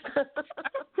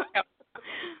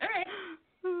 All right.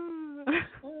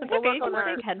 It's okay. You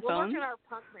can take headphones. We'll work on our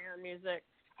punk band music.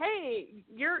 Hey,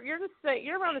 you're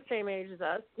around the same age as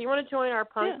us. Do you want to join our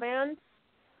punk band?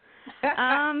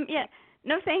 Yeah.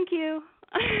 No, thank you.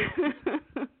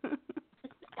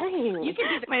 You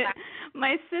can do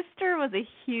my sister was a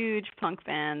huge punk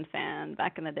band fan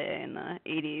back in the day in the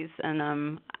 80s,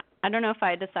 and I don't know if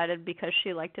I decided because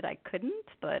she liked it I couldn't,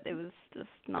 but it was just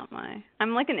not my.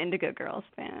 I'm like an Indigo Girls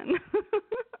fan.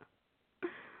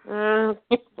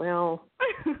 Well,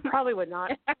 probably would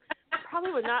not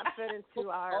fit into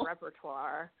our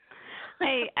repertoire.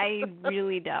 I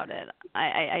really doubt it.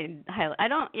 I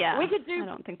don't. Yeah. We could do. I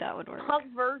don't think that would work. Punk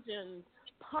versions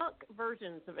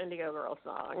of Indigo Girl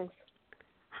songs.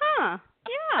 Huh.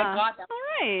 Yeah. I got that. All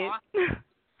right.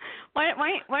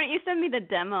 Why don't you send me the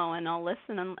demo and I'll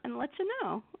listen and let you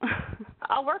know.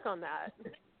 I'll work on that.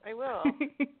 I will.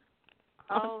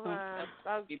 I'll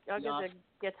get the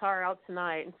guitar out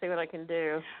tonight and see what I can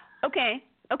do. Okay.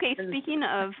 Speaking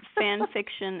of fan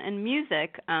fiction and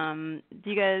music, do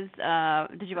you guys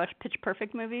did you watch Pitch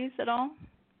Perfect movies at all?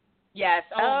 Yes.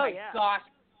 Oh my yeah. gosh.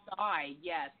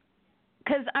 Yes.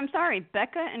 Because I'm sorry,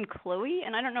 Becca and Chloe,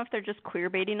 and I don't know if they're just queer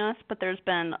baiting us, but there's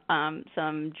been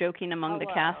some joking among the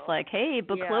cast like, hey,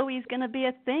 but Chloe's going to be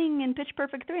a thing in Pitch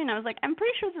Perfect 3. And I was like, I'm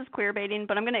pretty sure this is queer baiting,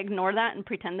 but I'm going to ignore that and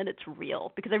pretend that it's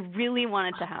real because I really want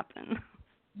it to happen.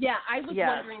 Yeah, I was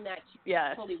wondering that too.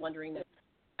 Yes. Totally wondering that.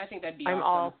 I think that'd be I'm awesome.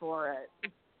 all for it.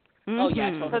 Mm-hmm. Oh,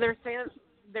 yeah, totally. So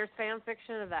there's fan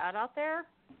fiction of that out there?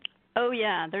 Oh,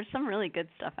 yeah. There's some really good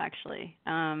stuff, actually.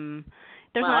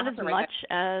 There's not as much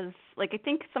as, like, I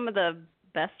think some of the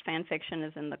best fan fiction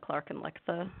is in the Clark and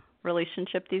Lexa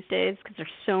relationship these days because there's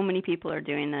so many people are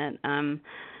doing it,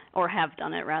 or have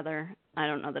done it, rather. I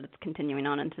don't know that it's continuing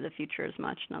on into the future as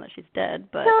much now that she's dead,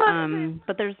 but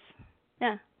there's,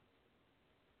 yeah.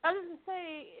 I was going to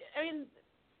say, I mean,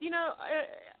 you know,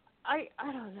 I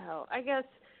don't know. I guess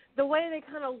the way they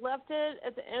kind of left it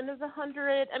at the end of the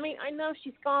 100, I mean, I know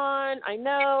she's gone, I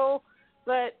know,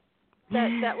 but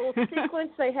that little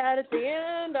sequence they had at the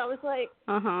end, I was like,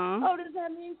 oh, does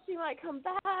that mean she might come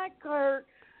back? Or,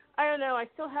 I don't know, I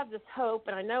still have this hope,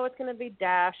 and I know it's going to be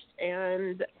dashed,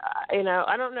 and, you know,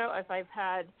 I don't know if I've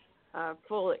had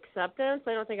full acceptance.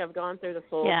 I don't think I've gone through the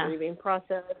full grieving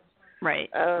process. Right,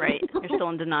 right. You're still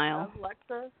in denial.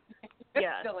 Alexa?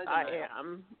 Yes, I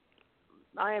am.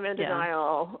 I am in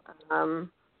denial. PJ,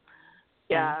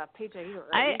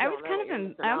 I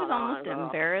was almost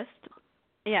embarrassed.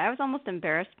 Yeah, I was almost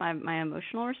embarrassed by my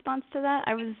emotional response to that.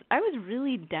 I was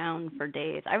really down for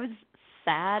days. I was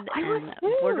sad and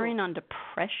bordering on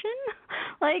depression.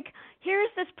 Like,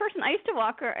 here's this person. I used to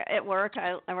walk at work.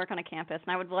 I work on a campus,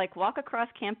 and I would like walk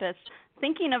across campus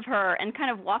thinking of her and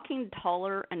kind of walking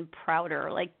taller and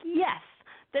prouder. Like, yes,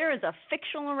 there is a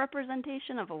fictional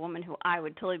representation of a woman who I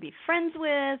would totally be friends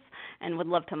with and would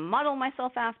love to model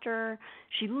myself after.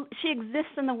 She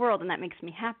exists in the world, and that makes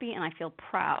me happy, and I feel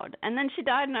proud. And then she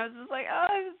died, and I was just like,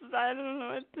 oh, I don't know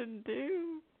what to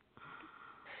do.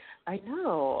 I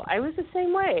know. I was the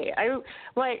same way. I mean,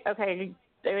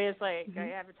 it's like I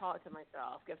have to talk to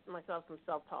myself, give myself some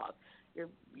self-talk.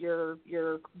 You're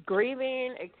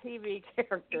grieving a TV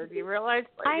character. Do you realize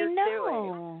what you're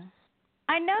doing?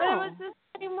 I know. But it was the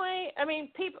same way. I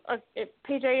mean, people.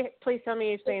 PJ, please tell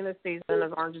me you've seen this season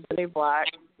of Orange Is the New Black.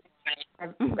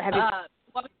 Have you?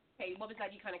 What was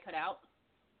that you kind of cut out?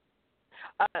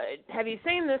 Have you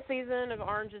seen this season of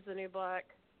Orange Is the New Black?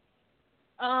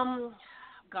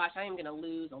 Gosh, I am going to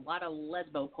lose a lot of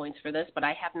lesbo points for this, but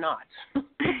I have not.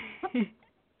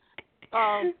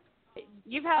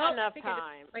 You've had enough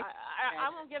time. I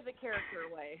won't give the character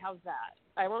away. How's that?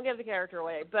 I won't give the character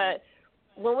away. But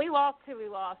when we lost who we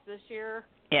lost this year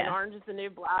in Orange Is the New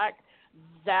Black,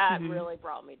 that really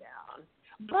brought me down.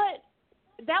 But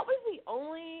that was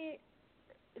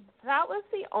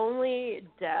the only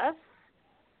death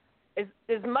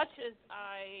as much as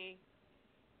I,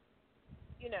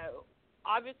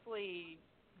 obviously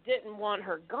didn't want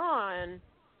her gone,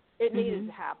 it needed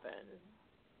to happen.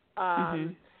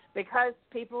 Because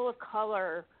people of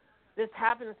color, this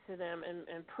happens to them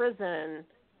in prison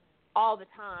all the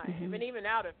time, and even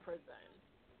out of prison.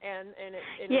 And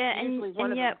it's usually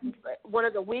one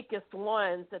of the weakest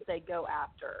ones that they go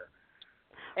after.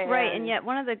 Right, and yet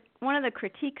one of the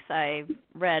critiques I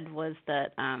read was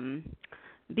that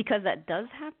because that does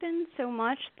happen so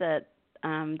much, that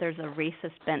there's a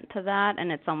racist bent to that,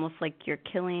 and it's almost like you're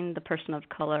killing the person of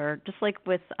color. Just like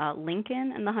with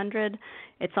Lincoln in The 100,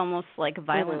 it's almost like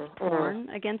violent porn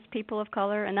against people of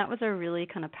color, and that was a really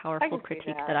kind of powerful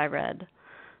critique that I read.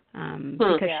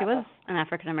 Because she was an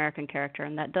African American character,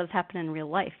 and that does happen in real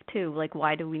life too. Like,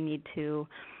 why do we need to,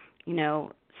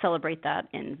 celebrate that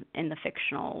in the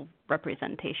fictional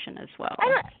representation as well?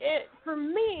 For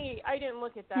me, I didn't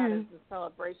look at that as a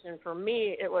celebration. For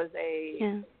me, it was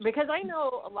because I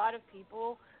know a lot of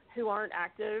people who aren't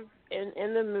active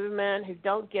in the movement, who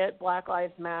don't get Black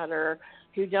Lives Matter,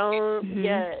 who don't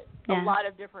get a lot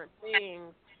of different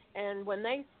things, and when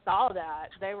they saw that,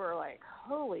 they were like,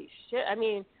 "Holy shit!" I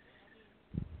mean,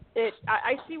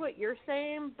 I see what you're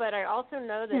saying, but I also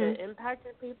know that it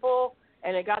impacted people,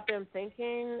 and it got them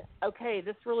thinking, okay,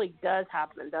 this really does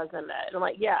happen, doesn't it? And I'm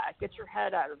like, yeah, get your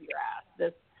head out of your ass.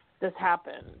 This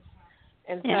happens.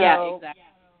 And so, exactly.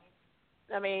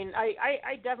 I mean,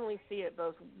 I definitely see it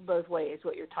both ways,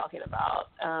 what you're talking about.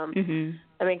 I mean,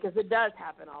 because it does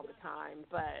happen all the time,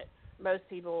 but most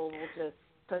people will just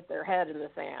put their head in the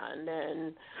sand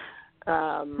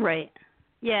and right.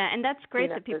 Yeah, and that's great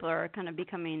that people are kind of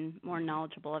becoming more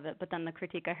knowledgeable of it. But then the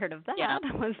critique I heard of that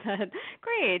was that,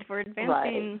 great, we're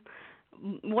advancing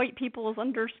white people's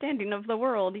understanding of the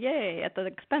world, yay, at the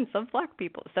expense of Black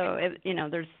people. So,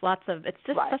 there's lots of, it's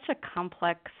just such a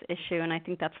complex issue, and I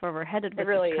think that's where we're headed with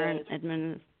this current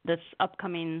this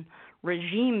upcoming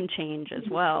regime change as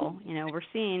well. We're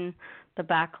seeing the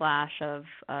backlash of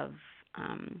a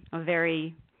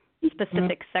very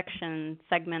specific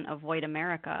segment of white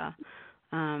America.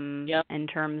 In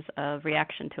terms of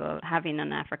reaction to having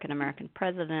an African American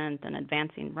president and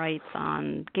advancing rights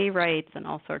on gay rights and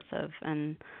all sorts of,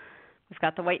 and we've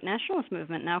got the white nationalist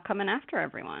movement now coming after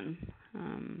everyone.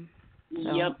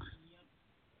 Yeah,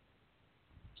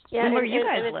 and where you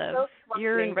guys live,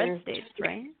 you're in red states,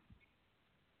 right?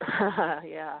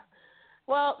 Yeah.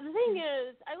 Well, the thing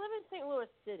is, I live in St. Louis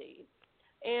City,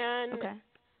 and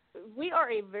we are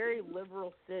a very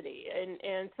liberal city,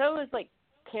 and so is like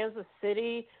Kansas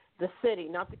City, the city,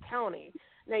 not the county.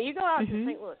 Now, you go out to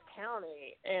St. Louis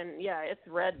County, and, it's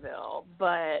Redville,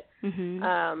 but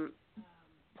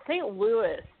St.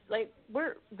 Louis, like,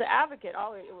 we're the Advocate,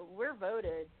 we're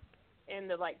voted in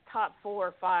the, top 4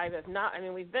 or 5, if not, I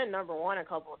mean, we've been number 1 a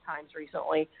couple of times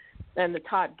recently in the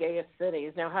top gayest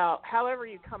cities. Now, however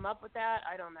you come up with that,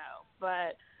 I don't know,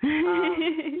 but,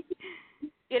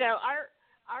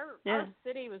 our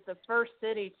city was the first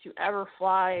city to ever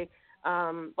fly.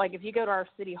 If you go to our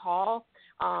city hall,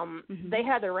 they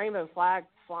had the rainbow flag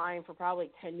flying for probably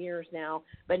 10 years now,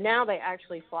 but now they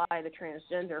actually fly the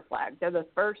transgender flag. They're the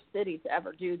first city to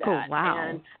ever do that. Oh, wow.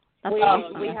 And that's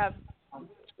awesome.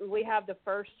 we have the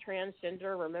first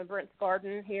transgender remembrance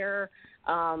garden here.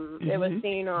 It was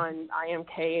seen on I Am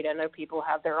Kate. I know people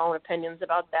have their own opinions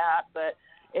about that, but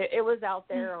it was out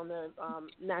there on the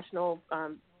National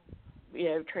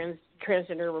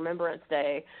Transgender Remembrance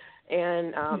Day.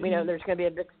 And there's going to be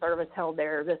a big service held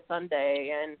there this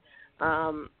Sunday,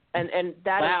 and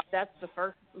that's the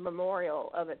first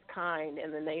memorial of its kind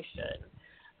in the nation.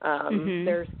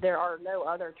 There are no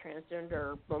other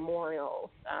transgender memorials,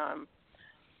 and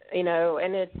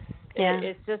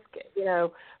it's just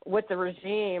with the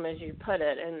regime, as you put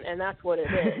it, and that's what it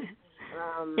is.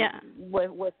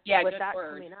 With that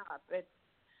coming up,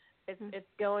 it's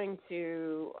going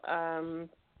to.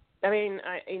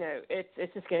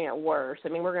 It's just going to get worse. I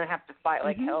mean, we're going to have to fight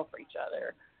like hell for each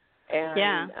other. And,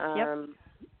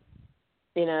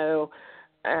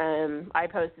 I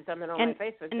posted something on my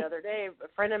Facebook the other day. A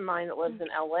friend of mine that lives in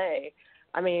L.A.,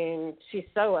 I mean, she's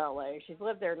so L.A. She's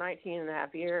lived there 19 and a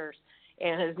half years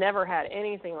and has never had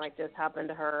anything like this happen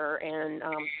to her. And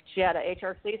she had a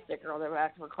HRC sticker on the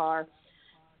back of her car.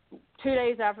 2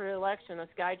 days after the election, this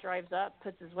guy drives up,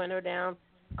 puts his window down,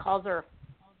 calls her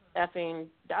effing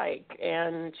dyke,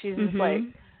 and she's just like,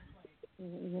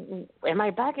 am I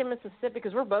back in Mississippi?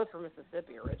 Because we're both from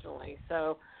Mississippi originally,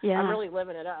 so I'm really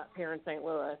living it up here in St.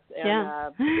 Louis.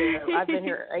 And I've been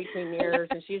here 18 years,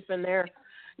 and she's been there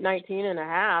 19 and a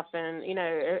half. And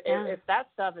if that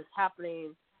stuff is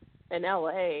happening in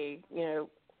LA,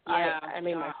 I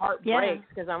mean, my heart breaks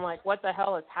because I'm like, what the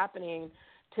hell is happening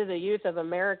to the youth of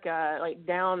America, like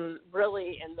down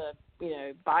really in the,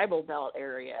 Bible Belt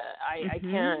area. I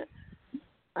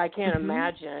can't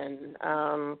imagine,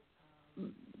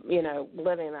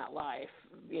 living that life,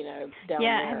 down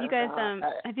there.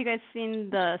 Have you guys seen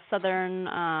the Southern?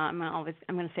 I'm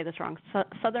going to say this wrong.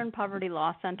 Southern Poverty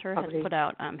Law Center has put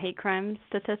out hate crime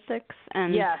statistics,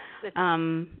 and yes,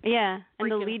 and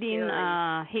the leading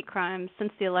hate crimes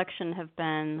since the election have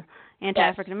been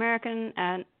anti-African American,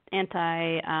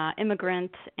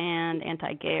 anti-immigrant, and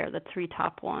anti-gay are the three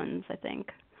top ones, I think.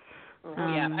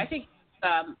 I think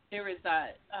there was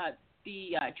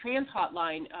the trans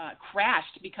hotline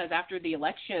crashed because after the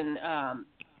election,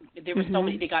 there was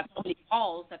they got so many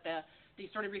calls that they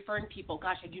started referring people.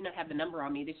 Gosh, I do not have the number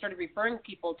on me. They started referring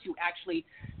people to actually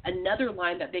another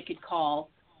line that they could call.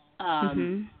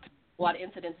 A lot of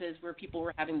incidences where people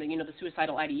were having the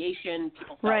suicidal ideation.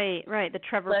 People felt right. The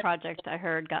Trevor Project, I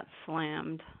heard, got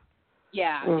slammed.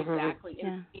 Yeah, exactly.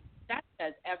 And that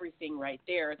says everything right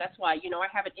there. That's why, I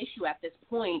have an issue at this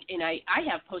point, and I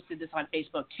have posted this on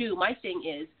Facebook too. My thing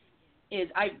is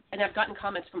I've gotten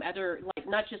comments from other, like,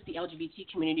 not just the LGBT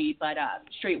community, but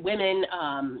straight women,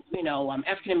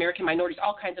 African American minorities,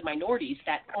 all kinds of minorities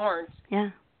that aren't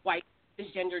white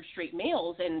cisgendered straight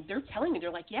males, and they're telling me,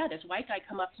 they're like, this white guy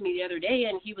come up to me the other day,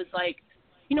 and he was like,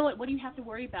 you know what do you have to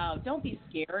worry about? Don't be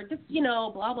scared. Just,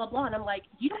 blah, blah, blah. And I'm like,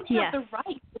 you don't have the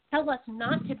right to tell us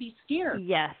not to be scared.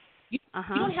 Yes. You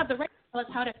don't have the right to tell us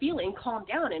how to feel and calm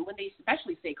down. And when they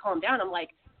especially say calm down, I'm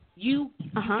like, you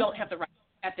don't have the right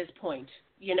at this point,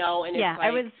 and it's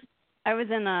like. I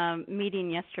was in a meeting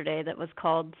yesterday that was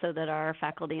called so that our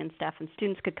faculty and staff and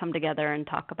students could come together and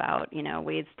talk about,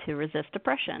 ways to resist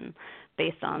oppression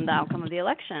based on the outcome of the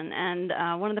election.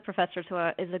 And one of the professors, who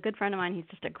is a good friend of mine, he's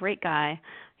just a great guy,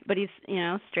 but he's,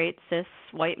 straight, cis,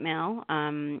 white male.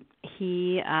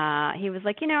 He was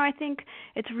like, I think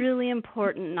it's really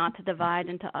important not to divide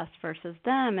into us versus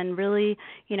them, and really,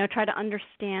 try to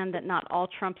understand that not all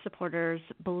Trump supporters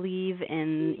believe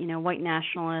in, white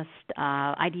nationalist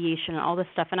ideation and all this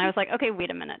stuff. And I was like, okay,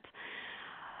 wait a minute.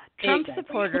 Trump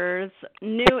supporters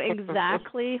knew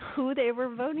exactly who they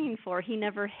were voting for. He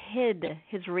never hid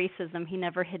his racism. He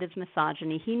never hid his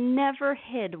misogyny. He never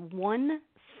hid one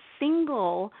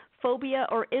single phobia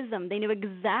or ism. They knew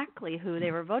exactly who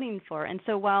they were voting for. And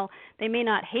so while they may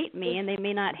not hate me, and they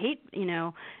may not hate,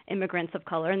 immigrants of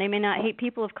color, and they may not hate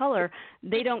people of color,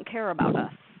 they don't care about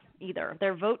us either.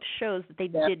 Their vote shows that they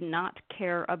did not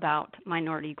care about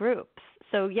minority groups.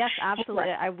 So yes,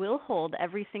 absolutely, I will hold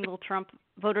every single Trump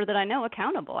voter that I know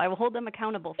accountable. I will hold them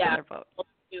accountable for their vote.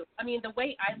 I mean, the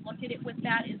way I look at it with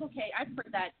that is, okay, I've heard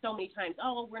that so many times.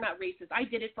 Oh, we're not racist. I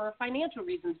did it for financial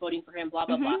reasons, voting for him, blah,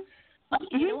 blah, blah. But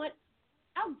you know what?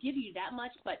 I'll give you that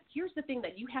much, but here's the thing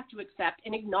that you have to accept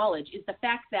and acknowledge is the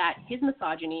fact that his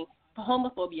misogyny,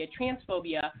 homophobia,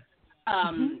 transphobia,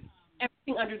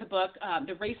 everything under the book,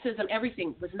 the racism,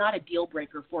 everything was not a deal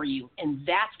breaker for you, and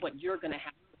that's what you're going to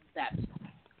have to accept.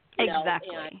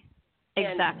 Exactly.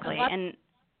 Exactly. And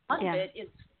a lot of it is,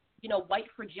 white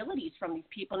fragilities from these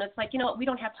people, and it's like, we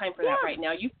don't have time for that right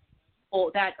now. You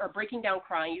people that are breaking down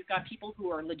crying. You've got people who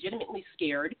are legitimately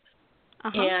scared,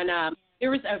 and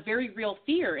there was a very real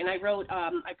fear. And I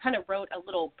kind of wrote a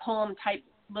little poem type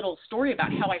little story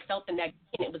about how I felt the next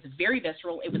day, and it was very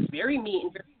visceral. It was very me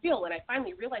and very real. And I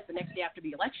finally realized the next day after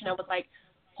the election, I was like,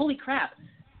 holy crap.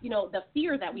 The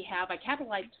fear that we have, I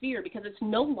capitalized fear because it's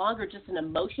no longer just an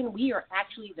emotion. We are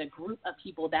actually the group of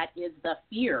people that is the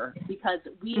fear because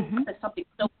we have something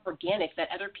so organic that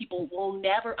other people will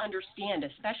never understand,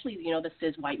 especially, the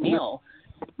cis white male,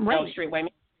 straight white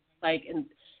male.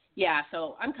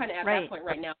 So I'm kind of at that point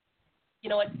right now.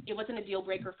 It wasn't a deal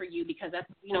breaker for you because that's,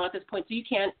 at this point, so you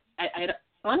can't,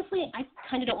 honestly, I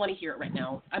kind of don't want to hear it right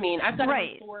now. I mean, I've got to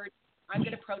move forward. I'm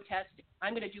going to protest.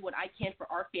 I'm going to do what I can for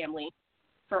our family.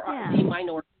 For the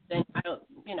minorities,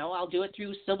 and I'll do it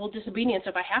through civil disobedience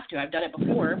if I have to. I've done it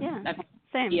before. Yeah,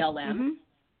 same. BLM.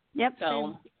 Yep. So.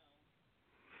 Same.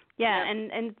 Yeah,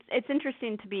 and it's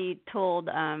interesting to be told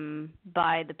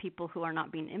by the people who are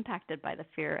not being impacted by the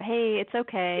fear. Hey, it's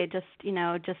okay. Just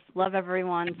love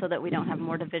everyone so that we don't have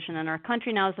more division in our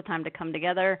country. Now is the time to come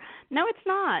together. No, it's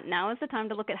not. Now is the time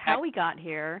to look at how we got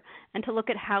here and to look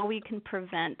at how we can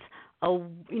prevent a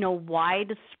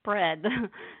widespread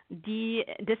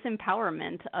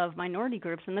disempowerment of minority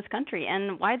groups in this country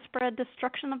and widespread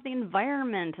destruction of the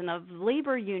environment and of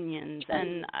labor unions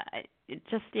and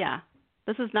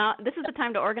This is the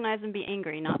time to organize and be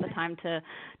angry, not the time to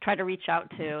try to reach out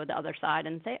to the other side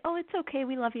and say, "Oh, it's okay,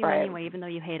 we love you anyway, even though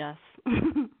you hate us."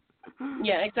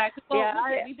 Yeah, exactly. Well,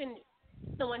 we've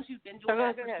the ones who've been doing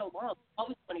that for so long,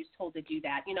 always the one who's told to do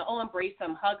that. Embrace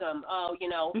them, hug them.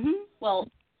 Well,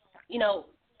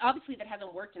 obviously that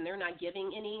hasn't worked and they're not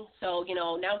giving any. So,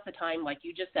 now's the time, like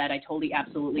you just said. I totally,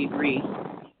 absolutely agree.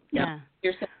 Yeah.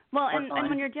 Well, and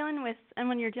when you're dealing with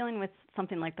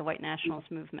something like the white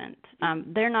nationalist movement,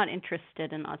 they're not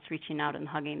interested in us reaching out and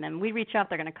hugging them. We reach out,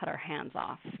 they're going to cut our hands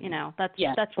off.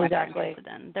 That's what they're interested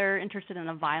in. They're interested in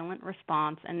a violent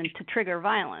response and to trigger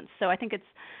violence. So I think it's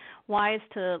wise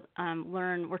to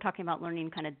learn. We're talking about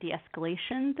learning kind of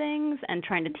de-escalation things and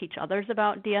trying to teach others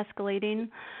about de-escalating,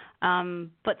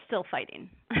 but still fighting.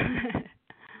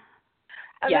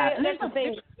 That's the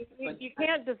thing.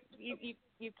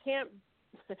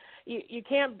 You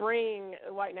can't bring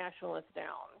white nationalists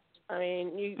down. I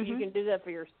mean, you can do that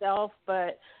for yourself,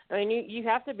 but I mean, you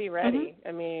have to be ready.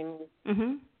 I mean,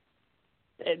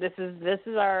 this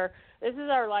is our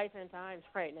life and times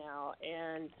right now,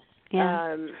 and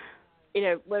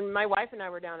when my wife and I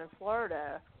were down in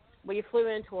Florida, we flew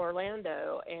into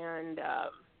Orlando, and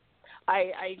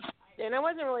I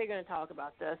wasn't really going to talk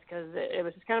about this because it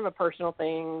was just kind of a personal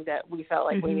thing that we felt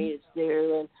like we needed to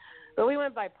do, but we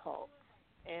went by Pulse.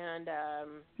 And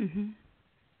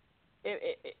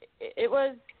it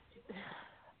was,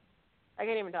 I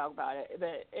can't even talk about it,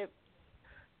 but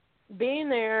being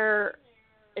there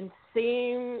and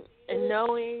seeing and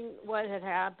knowing what had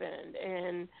happened,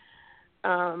 and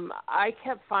I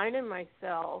kept finding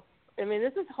myself, I mean,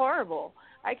 this is horrible.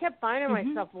 I kept finding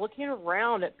myself looking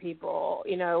around at people,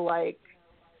 are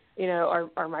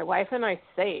my wife and I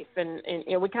safe? And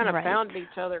we kind of found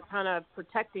each other kind of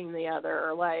protecting the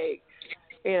other, like,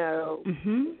 is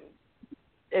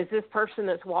this person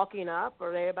that's walking up,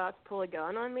 are they about to pull a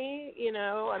gun on me?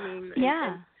 I mean,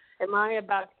 am I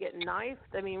about to get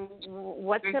knifed? I mean,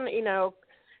 what's going to,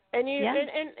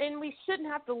 and we shouldn't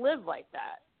have to live like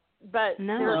that. But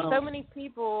there are so many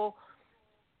people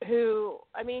who,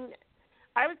 I mean,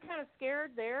 I was kind of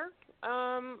scared there,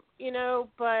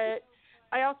 but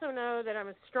I also know that I'm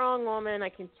a strong woman. I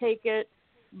can take it,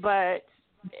 but,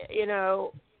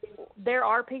 there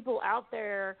are people out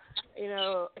there,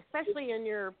 especially in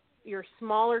your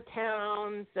smaller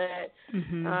towns that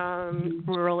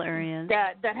rural areas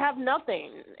that have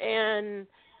nothing, and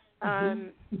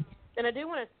and I do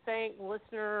want to thank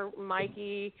listener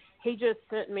Mikey. He just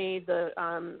sent me the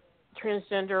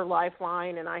Transgender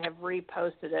Lifeline, and I have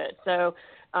reposted it. So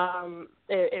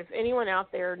if anyone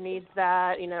out there needs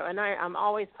that, and I'm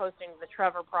always posting the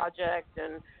Trevor Project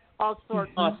and all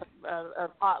sorts of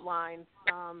hotlines.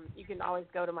 You can always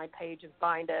go to my page and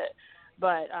find it.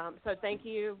 But so thank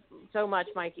you so much,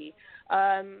 Mikey.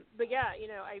 But yeah,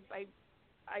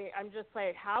 I'm just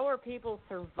like, how are people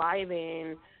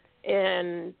surviving?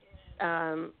 And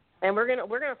we're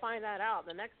gonna find that out in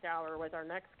the next hour with our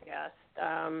next guest,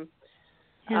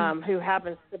 who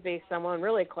happens to be someone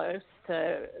really close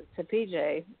to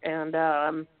PJ, and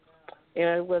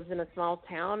lives in a small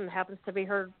town and happens to be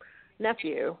her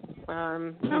nephew. He's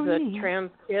a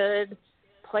trans kid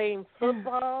playing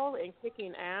football and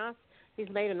kicking ass. He's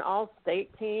made an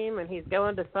all-state team, and he's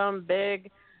going to some big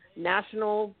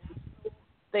national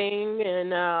thing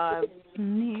in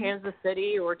Kansas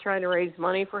City. We're trying to raise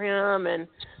money for him, and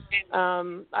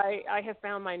I have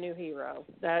found my new hero.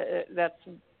 That's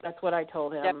what I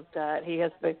told him, that he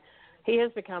has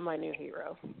become my new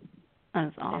hero.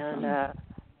 That's awesome. And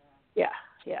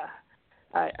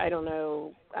I don't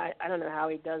know. I don't know how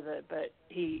he does it, but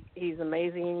he's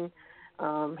amazing.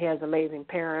 He has amazing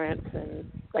parents, and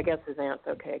I guess his aunt's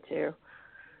okay too.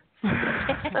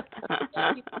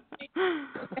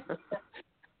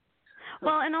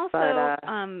 Well, and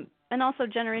also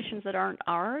generations that aren't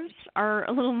ours are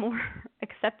a little more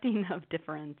accepting of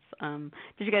difference. Did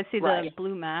you guys see the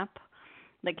blue map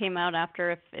that came out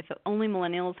after? If only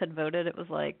millennials had voted, it was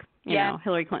like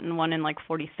Hillary Clinton won in like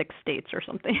 46 states or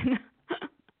something.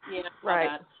 Yeah,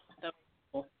 right. That was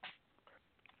cool.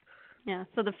 Yeah,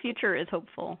 so the future is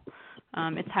hopeful.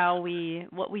 It's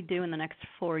what we do in the next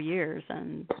 4 years,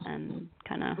 and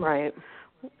kind of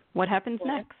what happens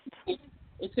next.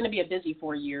 It's going to be a busy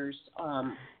 4 years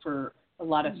for a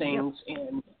lot of things,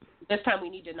 and this time we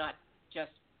need to not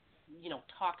just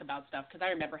talk about stuff, because I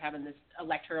remember having this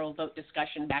electoral vote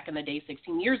discussion back in the day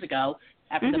 16 years ago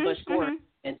after the Bush Gore.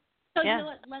 And so you know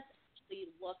what? Let's actually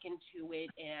look into it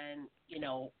and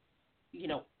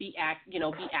be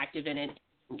active in it.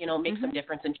 Make some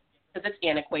difference, because it's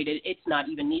antiquated. It's not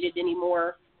even needed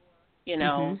anymore.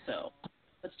 So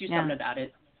let's do something about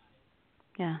it.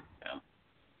 Yeah.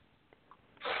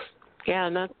 Yeah,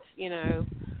 and that's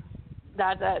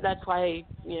that's why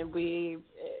we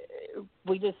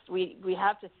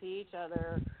have to see each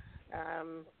other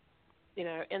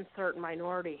insert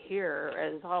minority here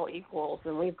as all equals,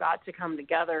 and we've got to come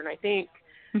together. And I think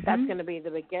that's going to be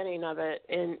the beginning of it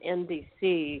in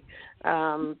D.C.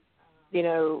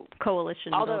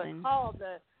 Coalition although building. It's called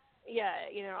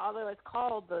although it's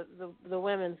called the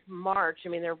Women's March, I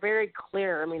mean, they're very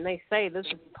clear. I mean, they say this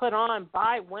is put on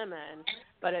by women,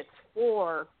 but it's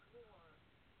for,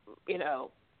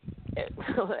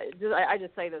 I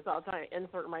just say this all the time,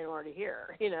 insert minority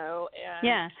here, And,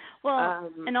 yeah. Well,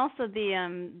 and also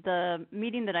the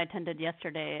meeting that I attended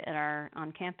yesterday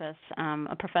on campus,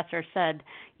 a professor said,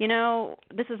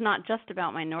 this is not just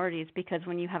about minorities, because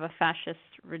when you have a fascist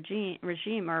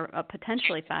regime or a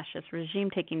potentially fascist regime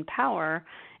taking power,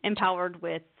 empowered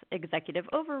with executive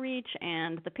overreach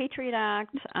and the Patriot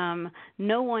Act,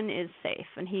 no one is safe.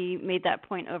 And he made that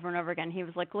point over and over again. He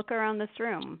was like, look around this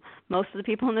room. Most of the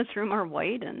people in this room are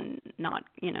white and not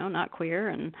queer,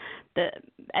 and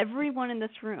everyone in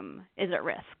this room is at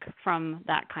risk from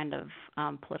that kind of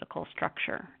political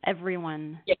structure.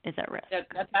 Everyone is at risk.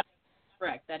 That's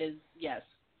correct. That is, yes,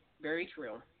 very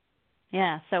true.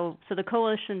 Yeah, so the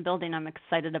coalition building, I'm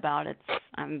excited about.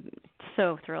 I'm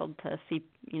so thrilled to see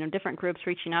different groups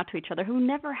reaching out to each other who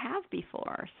never have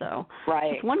before. So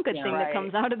it's one good thing that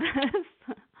comes out of this.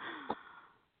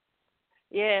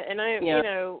 Yeah, and I've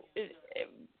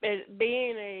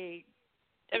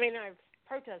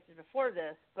protested before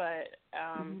this, but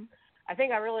I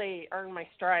think I really earned my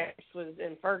stripes was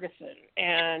in Ferguson,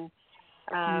 and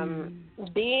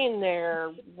being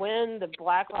there when the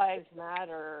Black Lives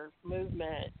Matter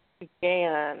movement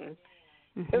began,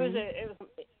 it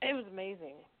was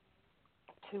amazing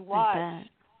to watch.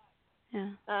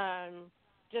 Yeah.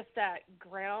 Just that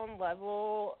ground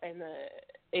level and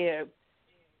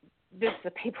just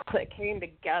the people that came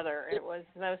together. It was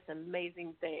the most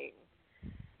amazing thing.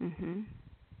 Mhm.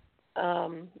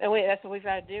 And that's what we've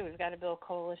got to do. We've got to build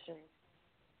coalitions.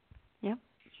 Yep.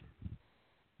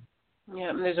 Yeah,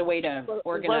 and there's a way to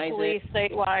organize locally, it.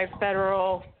 Statewide,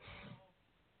 federal.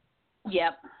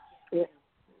 Yep. Yeah.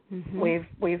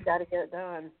 We've got to get it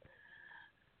done.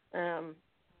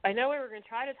 I know we were going to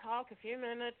try to talk a few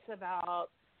minutes about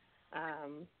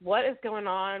what is going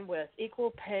on with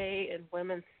equal pay in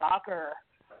women's soccer.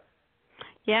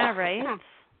 Yeah, right.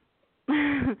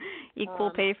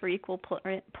 Equal pay for equal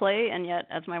play, and yet,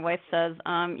 as my wife says,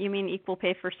 you mean equal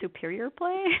pay for superior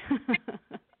play?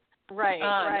 Right.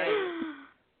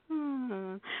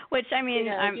 Which, I mean,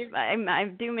 I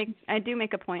do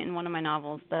make a point in one of my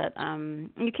novels that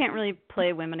you can't really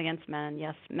play women against men.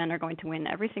 Yes, men are going to win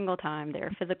every single time.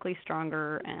 They're physically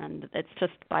stronger, and it's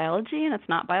just biology, and it's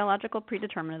not biological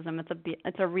predeterminism.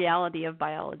 It's a reality of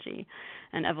biology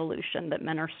and evolution that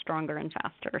men are stronger and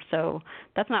faster. So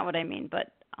that's not what I mean,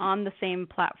 but on the same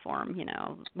platform,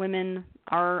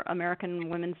 our American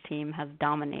women's team has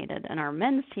dominated and our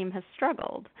men's team has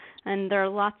struggled. And there are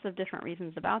lots of different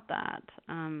reasons about that,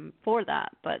 for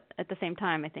that. But at the same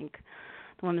time, I think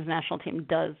the women's national team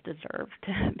does deserve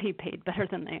to be paid better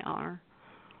than they are.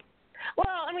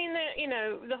 Well, I mean,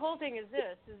 the whole thing is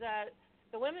that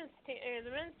the women's team,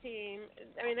 the men's team,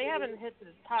 I mean, they haven't hit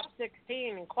the top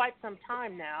 16 in quite some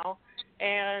time now.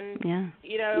 And,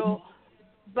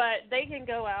 but they can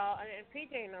go out, and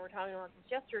PJ and I were talking about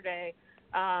this yesterday,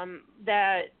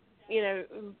 that,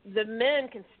 the men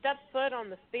can step foot on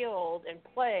the field and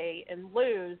play and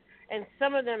lose, and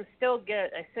some of them still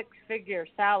get a six-figure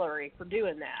salary for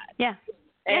doing that. Yeah.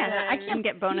 And I can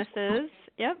get bonuses.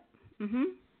 Yep.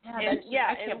 Mhm.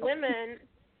 And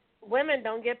women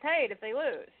don't get paid if they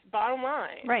lose. Bottom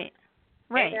line. Right.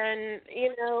 And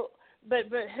but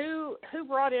who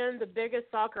brought in the biggest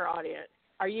soccer audience?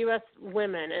 Our U.S.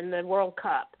 women in the World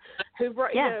Cup. Who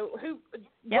brought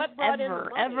what brought in the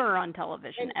money? Ever on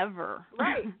television, ever.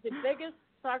 Right, the biggest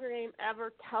soccer game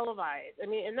ever televised. I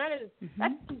mean, and that's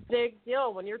a big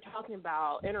deal when you're talking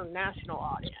about international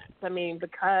audience. I mean,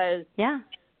 because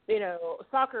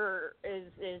soccer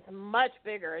is much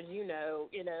bigger, as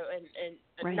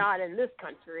and not in this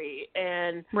country.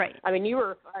 And I mean,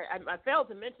 I failed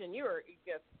to mention you were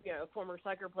a former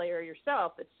soccer player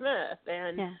yourself at Smith,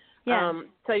 and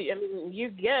so I mean, you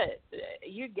get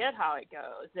how it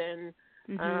goes, and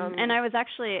and I was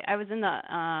in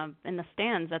the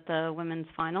stands at the women's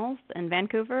finals in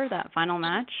Vancouver, that final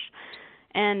match,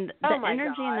 and the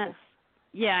energy in that.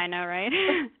 Yeah, I know, right?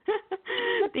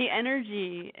 The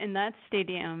energy in that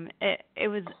stadium, it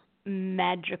was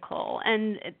magical.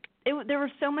 And there were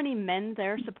so many men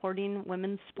there supporting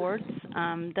women's sports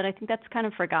that I think that's kind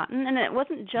of forgotten. And it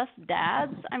wasn't just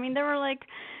dads. I mean, there were like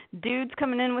dudes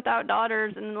coming in without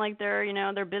daughters and like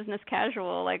they're business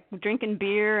casual, like drinking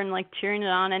beer and like cheering it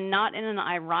on, and not in an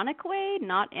ironic way,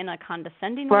 not in a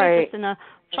condescending way, just in a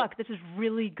fuck, this is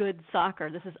really good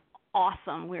soccer. This is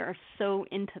awesome. We are so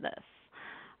into this.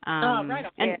 Right on.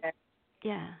 And,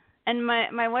 yeah. And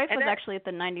my wife was actually at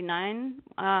the '99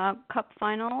 Cup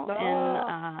final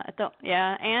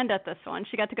and at this one.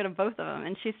 She got to go to both of them,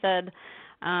 and she said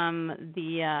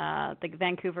the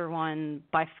Vancouver one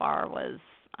by far was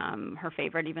her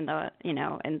favorite, even though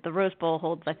and the Rose Bowl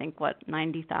holds I think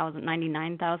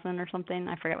 99,000 or something.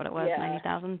 I forget what it was,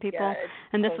 90,000 people,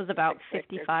 and this was about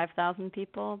 55,000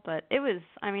 people. But it was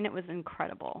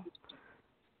incredible.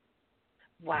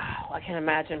 Wow, I can't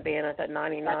imagine being at that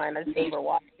 99. I just remember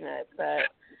watching it, but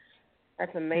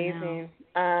that's amazing.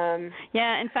 In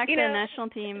fact, the national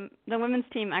team, the women's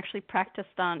team actually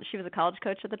practiced on, she was a college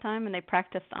coach at the time, and they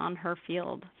practiced on her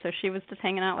field. So she was just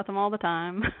hanging out with them all the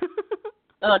time.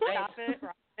 Oh, stop it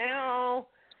right now.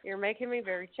 You're making me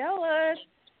very jealous.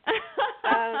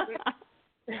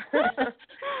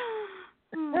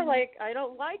 They're like, I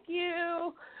don't like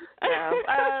you.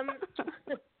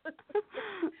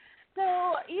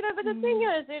 So, but the thing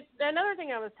is, another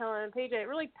thing I was telling PJ, it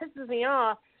really pisses me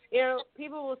off.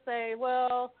 People will say,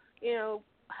 well,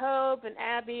 Hope and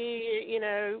Abby,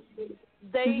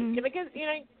 they, because,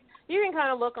 you can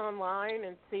kind of look online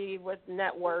and see what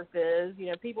net worth is.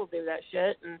 People do that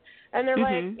shit. And they're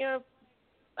like,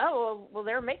 oh, well,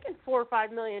 they're making $4 or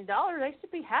 $5 million. They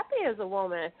should be happy as a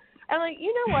woman. And, like,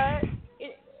 you know what?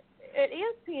 At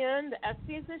ESPN, the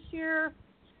ESPYs this year,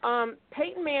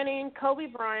 Peyton Manning, Kobe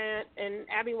Bryant, and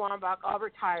Abby Wambach all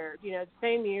retired, the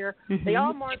same year. They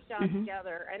all marched out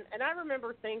together. And I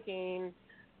remember thinking,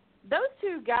 those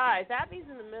two guys, Abby's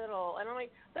in the middle, and I'm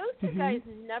like, those two guys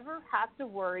never have to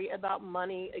worry about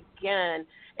money again.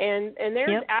 And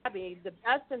there's Abby, the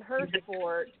best in her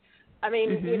sport. I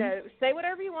mean, say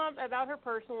whatever you want about her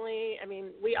personally. I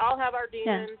mean, we all have our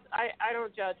demons. I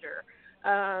don't judge her.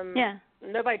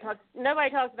 Nobody talks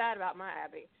bad about my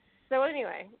Abby. So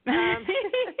anyway, I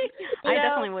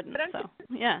definitely wouldn't. I'm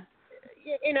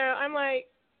like,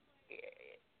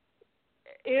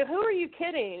 who are you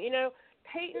kidding?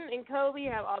 Peyton and Kobe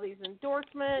have all these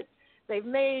endorsements. They've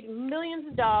made millions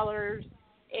of dollars,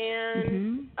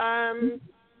 and and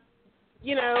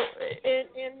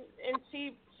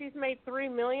she's made $3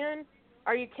 million.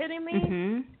 Are you kidding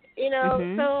me?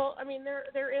 So I mean,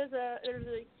 there's a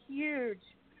huge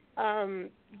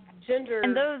gender.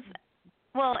 And those.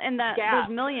 Well, and those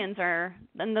millions are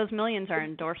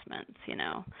endorsements.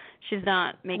 She's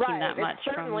not making that much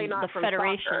from the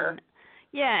federation. Soccer.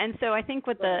 Yeah, and so I think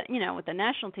what the what the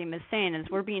national team is saying is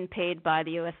we're being paid by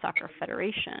the U.S. Soccer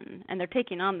Federation, and they're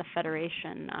taking on the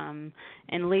federation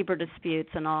in labor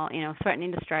disputes and all,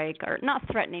 threatening to strike, or not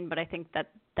threatening, but I think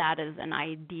that is an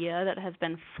idea that has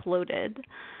been floated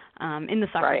in the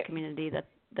soccer community that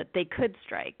they could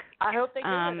strike. I hope they do.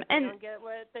 And don't get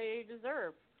what they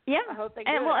deserve. Yeah, I hope they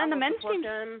and the men's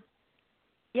team.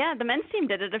 Yeah, the men's team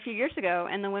did it a few years ago,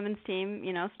 and the women's team,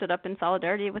 stood up in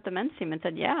solidarity with the men's team and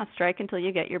said, "Yeah, strike until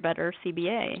you get your better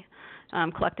CBA,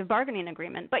 collective bargaining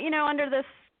agreement." But under this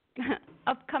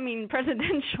upcoming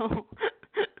presidential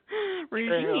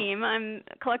regime,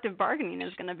 collective bargaining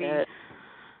is going to be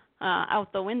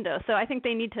out the window. So I think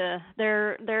they need to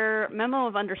their memo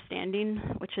of understanding,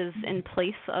 which is in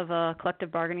place of a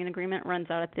collective bargaining agreement,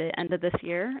 runs out at the end of this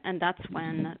year, and that's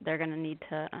when they're going to need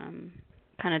to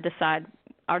kind of decide,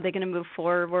 are they going to move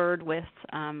forward with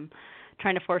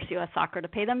trying to force U.S. Soccer to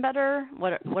pay them better?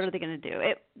 What are they going to do?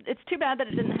 It's too bad that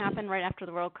it didn't happen right after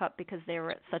the World Cup, because they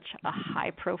were at such a high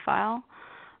profile.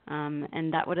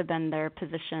 And that would have been their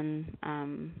position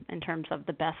in terms of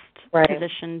the best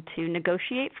position to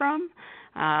negotiate from.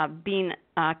 Being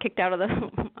kicked out of the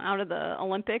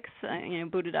Olympics,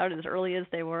 booted out as early as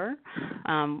they were,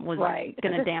 was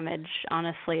going to damage,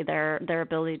 honestly, their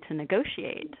ability to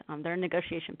negotiate, their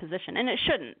negotiation position. And it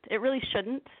shouldn't. It really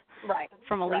shouldn't,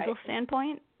 from a legal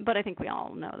standpoint. But I think we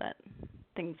all know that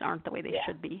things aren't the way they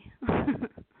should be.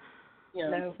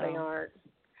 No, they aren't.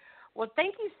 Well,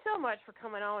 thank you so much for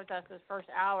coming on with us this first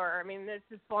hour. I mean, this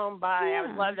has flown by. Yeah. I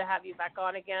would love to have you back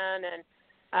on again, and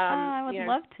I would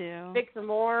love to speak some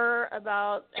more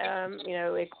about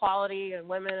equality and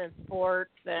women in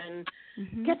sports, and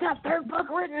get that third book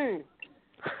written.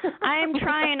 I'm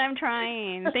trying.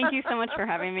 Thank you so much for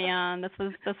having me on. This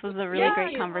was a really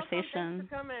great conversation. Thanks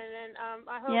for coming, and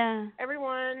I hope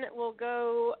everyone will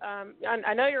go.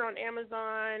 I know you're on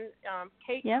Amazon.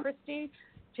 Kate Christie.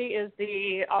 She is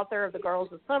the author of the Girls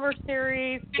of Summer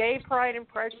series, Gay Pride and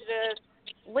Prejudice,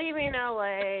 Leaving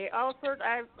LA, all sorts.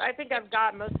 I think I've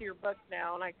got most of your books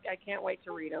now, and I can't wait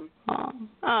to read them.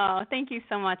 Oh, thank you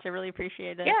so much. I really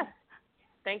appreciate it. Yeah.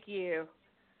 Thank you.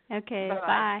 Okay,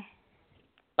 Bye-bye.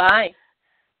 bye. Bye.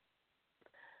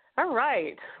 All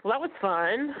right. Well, that was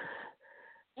fun.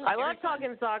 Oh, I very love fun.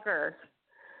 talking soccer.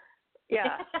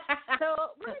 Yeah.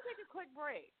 So we're going to take a quick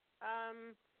break.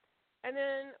 And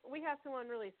then we have someone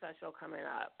really special coming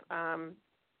up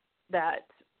that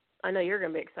I know you're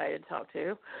going to be excited to talk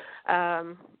to,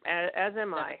 as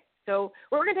am I. So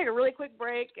we're going to take a really quick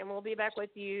break, and we'll be back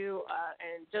with you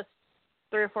in just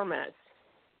 3 or 4 minutes.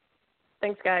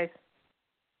 Thanks, guys.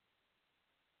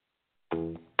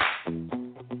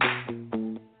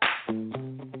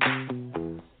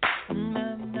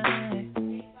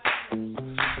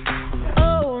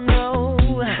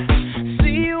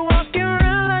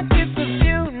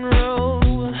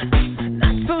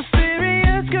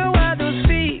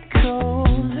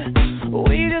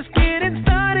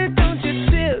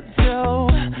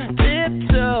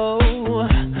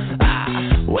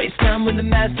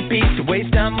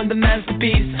 Waste time with the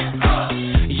masterpiece.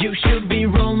 You should be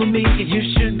rolling me. You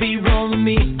should be rolling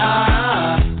me.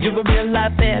 You're a real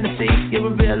life fantasy. You're a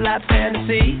real life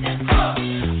fantasy.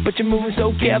 But you're moving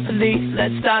so carefully.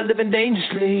 Let's start living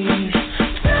dangerously.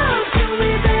 Talk to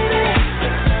me, baby.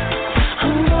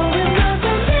 I'm rolling up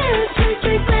on this.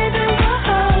 Sweet, baby.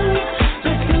 Whoa.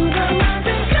 Let's do the lines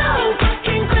and go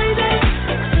fucking crazy.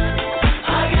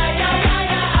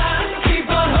 Keep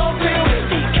on hoping we'll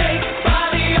be cake by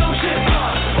the ocean.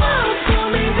 Walk for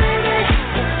me, baby.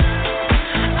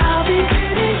 I'll be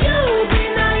pretty, you'll be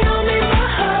Naomi.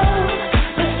 Whoa.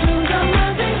 Let's do the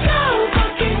lines and go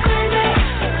fucking crazy.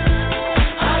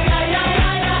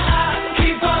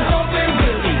 Keep on hoping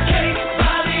we'll be cake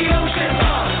by the ocean.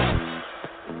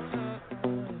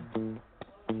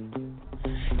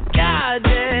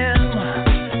 Goddamn.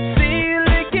 See you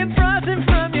licking frosting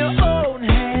from your own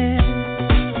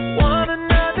hand. Want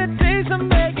another taste? I'm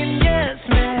begging, yes,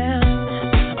 man.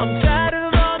 I'm tired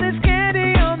of all this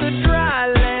candy on the dry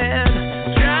land.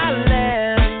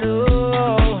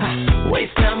 Oh,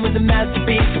 waste time with the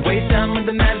masterpiece. Waste time with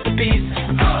the masterpiece.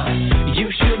 You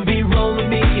should be rolling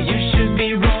me. You should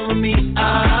be rolling me.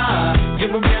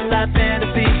 You're a real life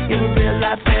fantasy. You're a real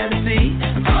life fantasy.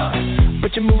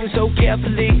 But you're moving so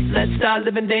carefully. Let's start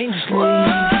living dangerously. Whoa,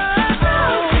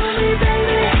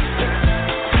 baby.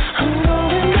 I'm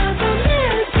rolling up on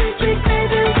this. Sweet,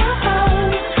 baby. Whoa.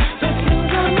 Let's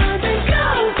move on up and go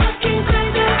fucking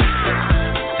crazy.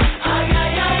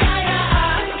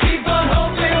 Keep on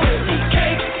hoping we'll be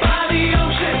cake by the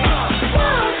ocean.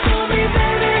 Walk for me,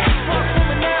 baby. Walk for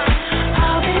me now.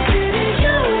 I'll be pretty,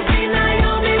 you'll be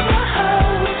Naomi.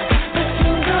 Whoa. Let's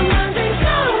move on up and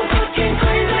go fucking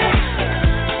crazy.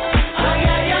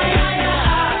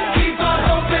 Keep on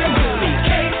hoping we'll be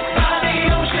cake by the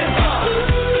ocean.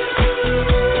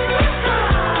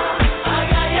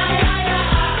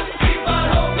 Keep on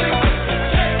hoping we'll be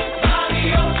cake by the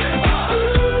ocean.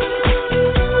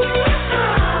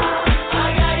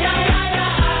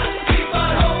 Keep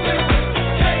on hoping we'll be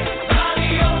cake by the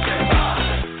ocean.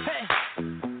 Hey,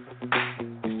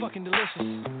 you're fucking delicious.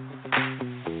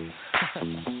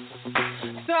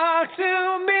 Talk to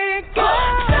me, girl.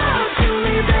 Talk to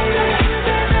me, baby.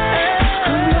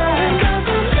 I'm rolling up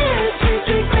on this,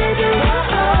 sweet baby.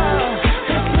 Whoa.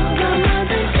 Let's move on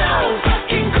up and go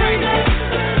fucking crazy.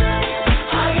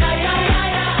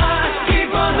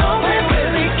 Keep on hoping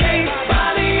we'll be cake by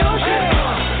the ocean.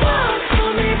 Walk for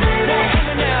me, baby.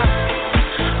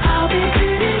 I'll be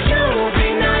pretty, you'll be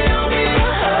Naomi.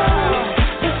 Whoa.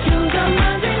 Let's move on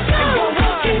up and go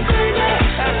fucking crazy.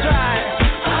 That's right.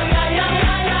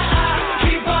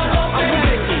 Keep on hoping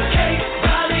we'll be cake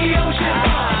by the ocean.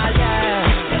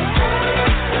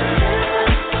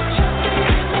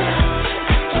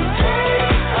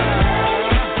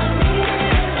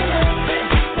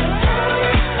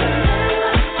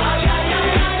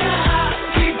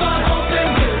 Keep on hoping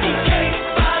we'll be cake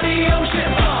by the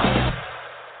ocean.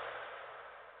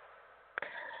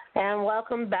 And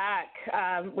welcome back.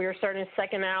 We are starting the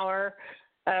second hour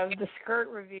of the skirt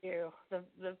review,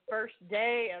 the first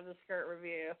day of the skirt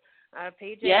review.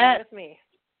 PJ Yes. with me.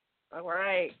 All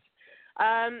right.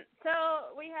 So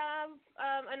we have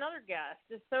another guest.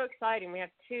 It's so exciting. We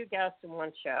have 2 guests in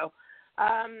one show.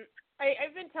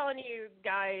 I've been telling you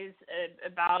guys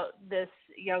about this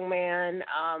young man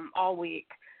all week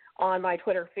on my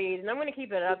Twitter feed, and I'm going to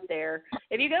keep it up there.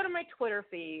 If you go to my Twitter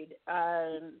feed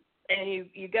and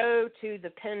you go to the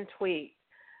pinned tweet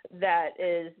that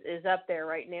is up there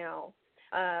right now,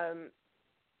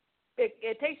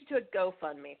 it takes you to a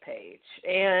GoFundMe page.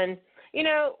 And, you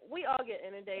know, we all get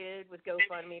inundated with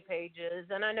GoFundMe pages,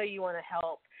 and I know you want to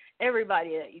help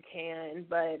everybody that you can,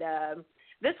 but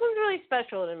this one's really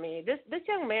special to me. This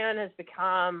young man has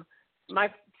become my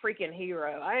freaking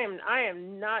hero. I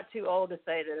am not too old to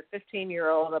say that a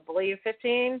 15-year-old, I believe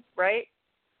 15, right?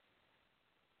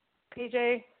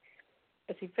 PJ,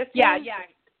 is he 15? Yeah.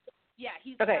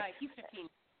 He's okay. He's 15.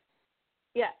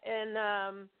 Yeah,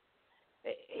 and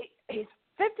he's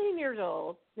 15 years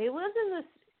old. He lives in this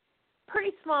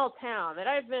pretty small town that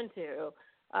I've been to,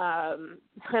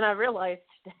 and I realized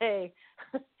today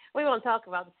we won't talk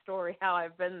about the story how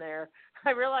I've been there.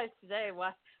 I realized today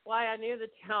why I knew the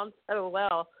town so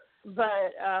well,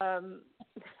 but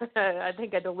I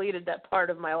think I deleted that part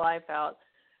of my life out.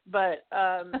 But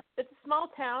it's a small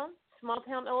town,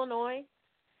 Illinois,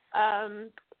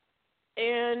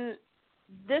 and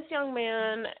this young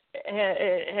man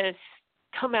has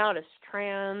come out as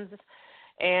trans,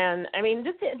 and I mean,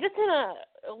 just in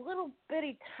a little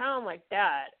bitty town like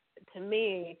that, to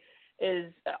me,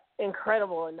 is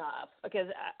incredible enough, because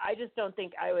I just don't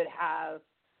think I would have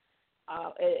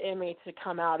in me to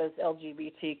come out as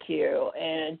LGBTQ.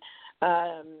 And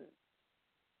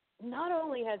not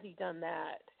only has he done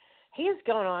that, he has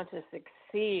gone on to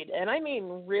succeed, and I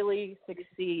mean really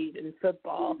succeed in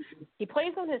football. He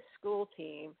plays on his school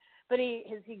team, but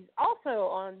he's also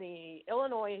on the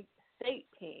Illinois state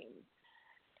team.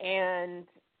 And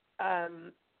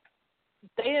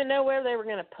they didn't know where they were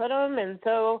going to put him, and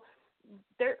so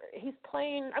he's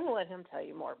playing. I'm going to let him tell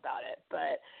you more about it,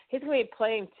 but he's going to be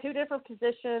playing two different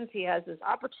positions. He has this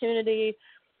opportunity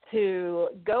to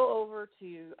go over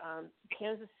to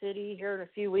Kansas City here in a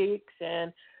few weeks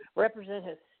and represent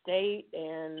his state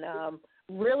and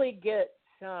really get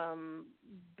some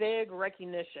big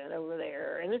recognition over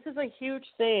there. And this is a huge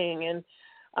thing, and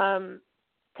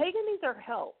Tegan needs our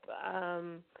help.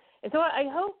 And so I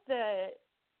hope that,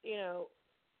 you know,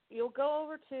 you'll go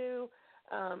over to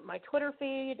my Twitter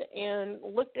feed and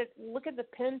look at the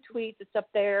pinned tweet that's up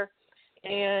there,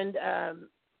 and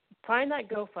find that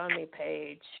GoFundMe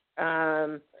page.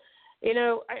 You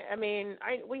know, I mean,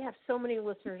 we have so many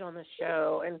listeners on the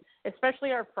show, and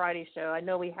especially our Friday show. I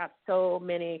know we have so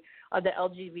many of the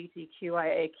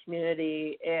LGBTQIA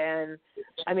community, and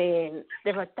I mean,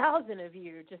 if 1,000 of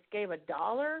you just gave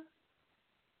 $1,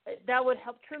 that would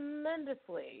help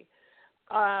tremendously.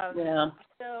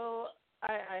 So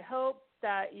I hope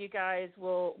that you guys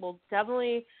will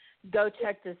definitely go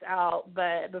check this out.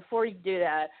 But before you do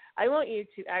that, I want you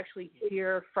to actually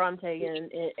hear from Tegan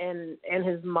and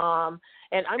his mom.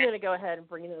 And I'm going to go ahead and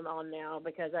bring them on now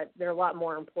because they're a lot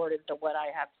more important than what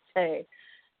I have to say.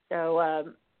 So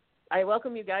I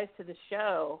welcome you guys to the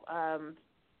show.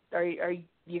 Are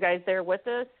you guys there with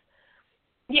us?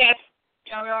 Yes,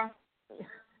 we are.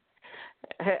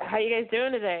 How you guys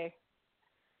doing today?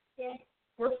 Yeah,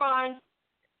 we're fine.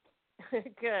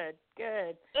 Good.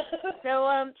 So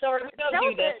we're going to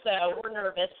do this, so we're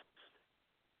nervous.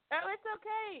 Oh, it's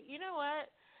okay. You know what?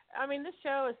 I mean, this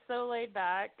show is so laid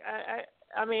back.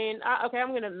 I mean, okay, I'm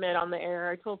going to admit on the air,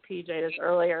 I told PJ this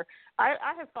earlier,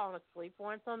 I have fallen asleep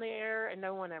once on the air, and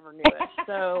no one ever knew it.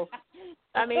 So,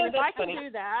 I mean, if I can do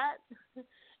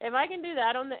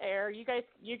that on the air, you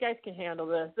guys can handle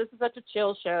this. This is such a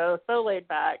chill show, so laid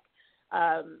back.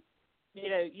 You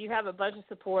know, you have a bunch of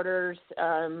supporters.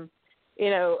 You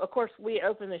know, of course, we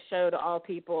open the show to all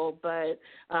people, but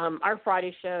our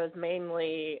Friday show is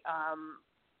mainly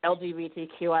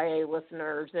LGBTQIA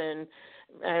listeners, and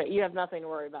you have nothing to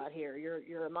worry about here.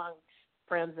 You're among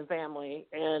friends and family,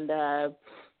 and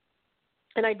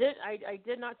I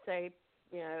did not say,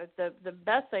 you know, the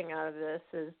best thing out of this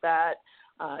is that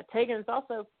Tegan's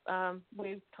also,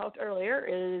 we talked earlier,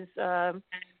 is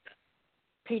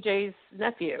PJ's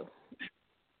nephew,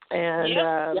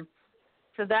 and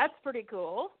so that's pretty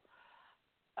cool.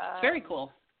 Very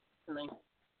cool.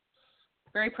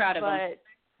 Very proud of him.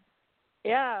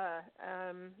 Yeah.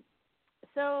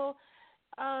 So,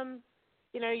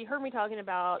 you know, you heard me talking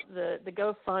about the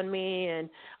GoFundMe, and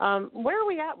where are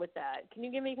we at with that? Can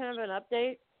you give me kind of an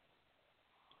update?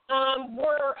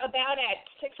 We're about at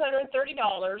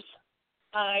 $630.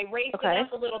 I raised it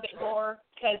up a little bit more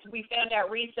because we found out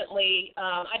recently,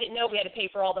 I didn't know we had to pay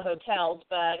for all the hotels,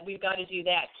 but we've got to do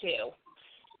that too.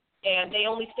 And they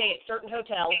only stay at certain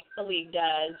hotels, the league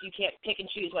does. You can't pick and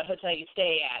choose what hotel you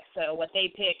stay at. So what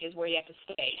they pick is where you have to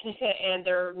stay, and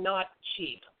they're not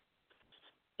cheap.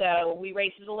 So we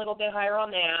raised it a little bit higher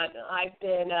on that. I've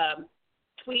been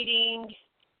tweeting,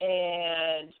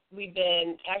 and we've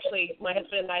been, actually, my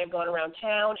husband and I have gone around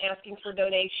town asking for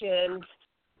donations,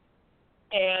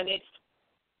 and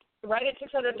right at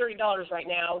 $630 right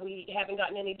now. We haven't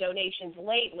gotten any donations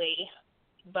lately,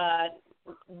 but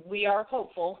we are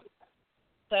hopeful,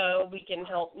 so we can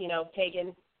help,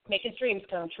 making dreams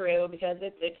come true, because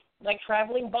it's like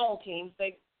traveling ball teams.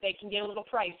 They can get a little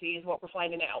pricey, is what we're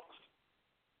finding out.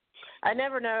 I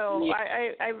never know.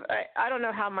 Yeah. I don't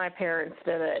know how my parents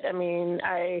did it. I mean,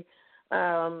 I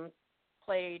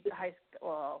played high school.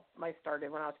 Well, I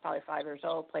started when I was probably 5 years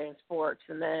old playing sports,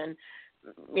 and then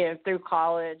through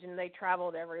college, and they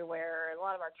traveled everywhere. And a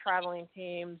lot of our traveling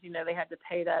teams, they had to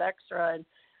pay that extra,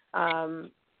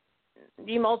 and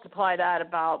you multiply that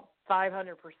about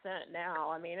 500% now.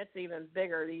 I mean, it's even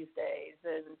bigger these days.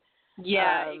 And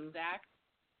exactly.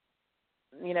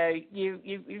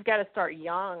 You've got to start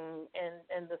young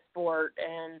in the sport,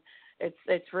 and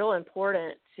it's real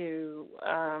important to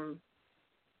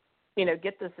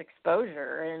get this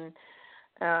exposure. And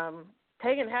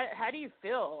Tegan, how do you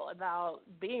feel about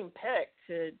being picked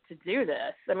to do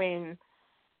this? I mean,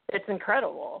 it's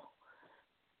incredible.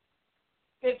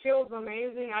 It feels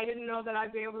amazing. I didn't know that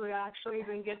I'd be able to actually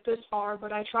even get this far,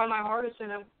 but I tried my hardest,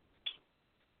 and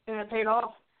it paid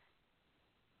off.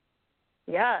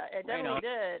 Yeah, it definitely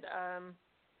did.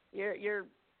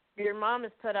 Your mom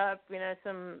has put up,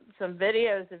 some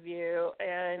videos of you,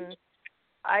 and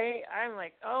I'm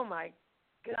like, oh my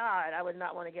God, I would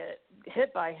not want to get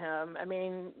hit by him. I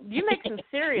mean, you make some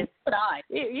serious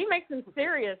you make some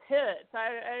serious hits.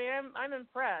 I'm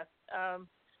impressed. And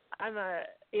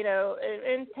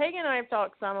Tegan and I have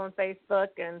talked some on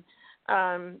Facebook, and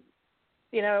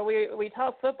we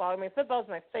talk football. I mean, football is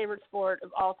my favorite sport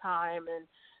of all time,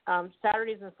 and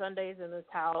Saturdays and Sundays in this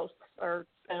house are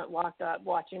spent locked up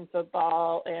watching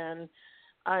football, and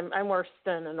I'm worse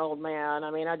than an old man.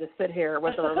 I mean, I just sit here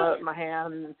with a remote in my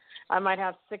hand, and I might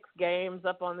have 6 games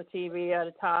up on the TV at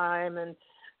a time, and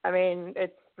I mean,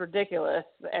 it's ridiculous.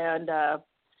 And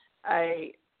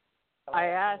I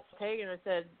asked Tegan, I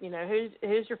said,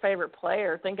 who's your favorite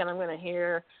player? Thinking I'm going to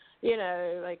hear,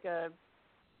 like a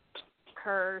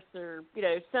curse or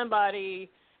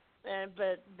somebody. And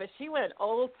but she went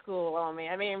old school on me.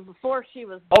 I mean, before she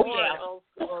was born, old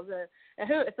school.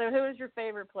 Who is your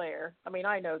favorite player? I mean,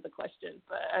 I know the question,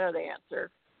 but I know the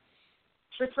answer.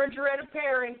 Refrigerator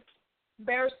pairing.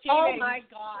 Bears team. Oh my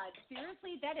God!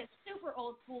 Seriously, that is super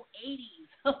old school 80s.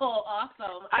 Oh,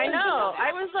 awesome! I know.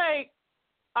 I was like,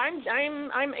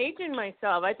 I'm aging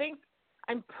myself. I think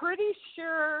I'm pretty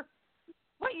sure.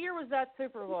 What year was that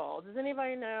Super Bowl? Does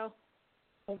anybody know?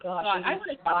 Oh gosh, I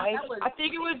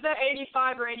think it was the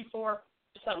 85 or 84,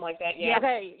 something like that. Yeah.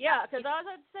 Okay, yeah, because I was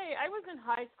about to say I was in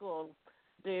high school,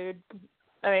 dude.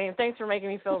 I mean, thanks for making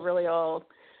me feel really old.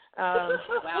 Wow.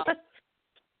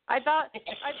 I thought I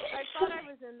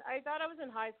was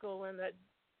in high school when that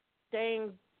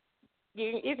dang.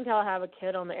 You can tell I have a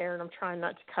kid on the air, and I'm trying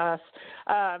not to cuss.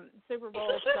 Super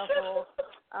Bowl shuffle.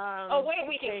 Oh wait,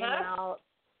 we can cuss. Out.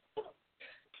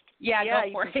 Yeah,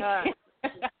 go for it.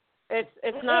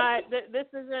 It's not. This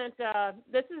isn't.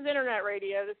 This is internet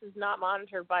radio. This is not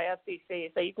monitored by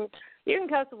FCC, so you can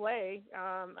cuss away.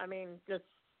 I mean, just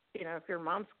if your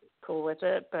mom's cool with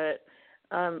it, but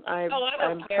I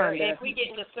don't care. If we get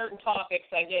into certain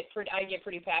topics, I get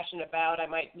pretty passionate about. I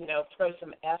might throw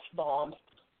some F-bombs.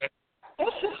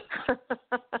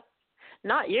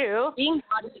 Not you. Being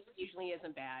modest usually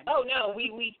isn't bad. Oh no,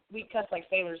 we cuss like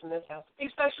sailors in this house.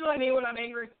 Especially me when I'm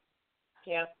angry.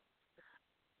 Yeah.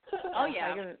 Oh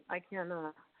yeah. I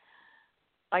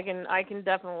can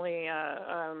definitely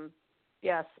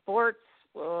sports.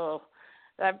 Oh,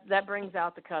 that brings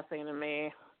out the cussing in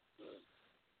me.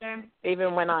 Yeah.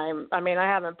 Even when I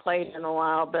haven't played in a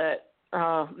while, but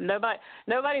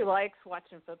nobody likes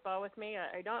watching football with me.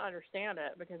 I don't understand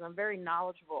it because I'm very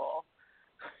knowledgeable,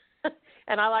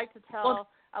 and I like to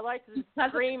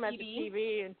scream at the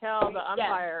TV and tell the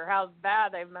umpire how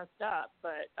bad they've messed up.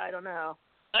 But I don't know.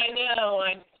 I know.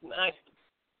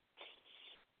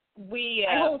 We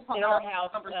in our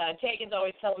house, Tegan's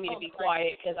always telling me to be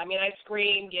quiet because I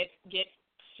scream, get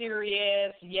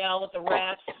serious, yell at the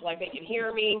refs like they can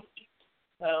hear me.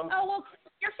 Oh well,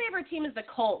 your favorite team is the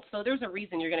Colts, so there's a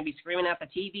reason you're going to be screaming at the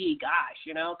TV. Gosh,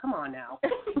 come on now.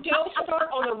 Don't start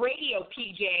on the radio,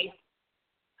 PJ.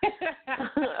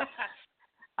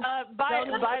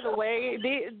 By the way,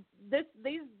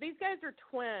 these guys are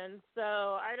twins, so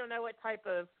I don't know what type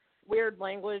of weird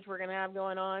language we're gonna have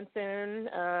going on soon.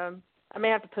 I may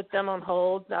have to put them on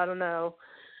hold. I don't know.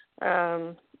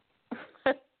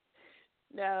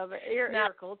 No, but you're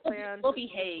a Colts fan. We'll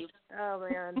behave. Oh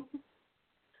man,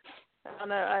 I don't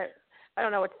know. I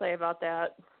don't know what to say about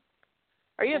that.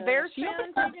 Are you a Bears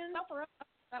fan, Tegan?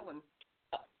 That one.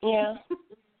 Yeah.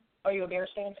 Are you a Bears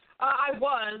fan? I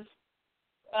was.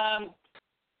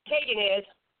 Kagan is.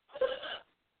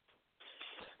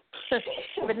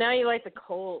 But now you like the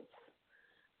Colts.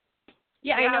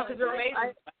 Yeah, I know. They're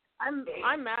amazing.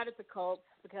 I'm mad at the Colts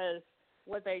because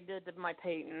what they did to my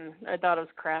Peyton, I thought it was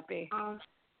crappy.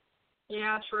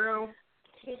 Yeah, true.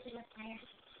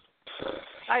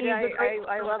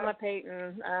 I love my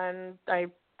Peyton, and I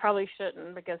probably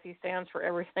shouldn't because he stands for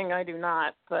everything I do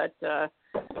not. But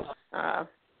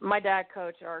my dad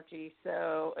coached Archie,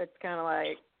 so it's kind of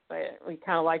like we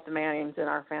kind of like the Mannings in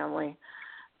our family.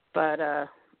 But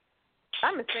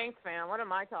I'm a Saints fan. What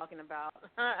am I talking about?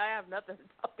 I have nothing to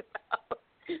talk about.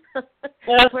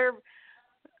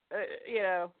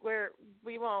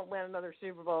 We won't win another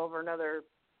Super Bowl for another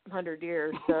 100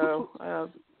 years, so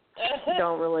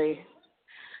don't really.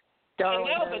 I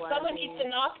know, but someone needs to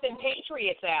knock them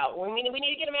Patriots out. We need to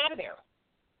get them out of there.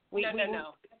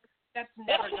 No. That's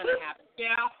never going to happen.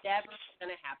 Yeah. Never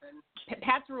going to happen.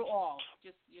 Pat through all.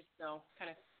 Just kind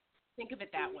of think of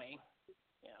it that way.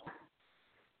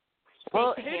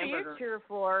 Well, who do you cheer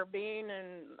for, being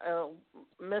in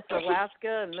Miss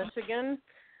Alaska and Michigan?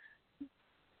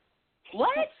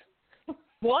 What?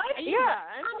 What?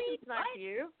 Yeah, it's not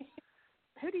you.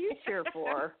 Who do you cheer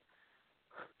for?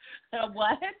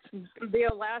 What? The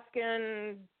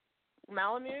Alaskan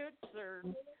Malamutes or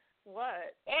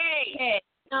what? Hey.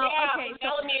 Okay.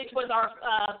 Malamutes was our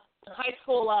high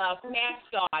school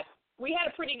mascot. We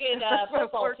had a pretty good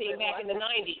football team back in the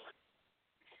 90s.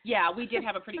 Yeah, we did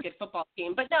have a pretty good football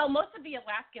team. But no, most of the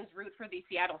Alaskans root for the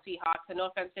Seattle Seahawks, and no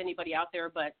offense to anybody out there,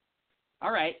 but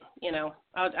all right,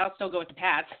 I'll still go with the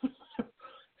Pats.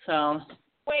 So.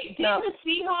 Wait, didn't the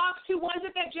Seahawks, who was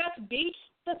it that just beat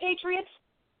the Patriots?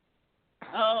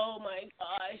 Oh, my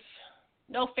gosh.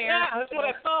 No fair. Yeah, that's what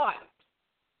I thought.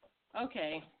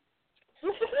 Okay.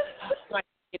 Let's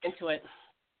get into it.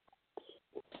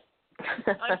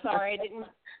 I'm sorry. I didn't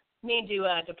mean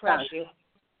to depress you.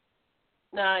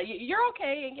 No, you're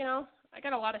okay. I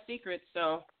got a lot of secrets,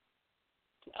 so.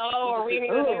 Oh, are we going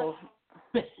to go there?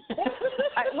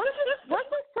 Let's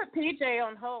just put PJ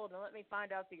on hold and let me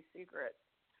find out these secrets.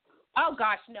 Oh,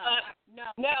 gosh, no.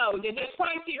 No, there's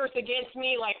crime secrets against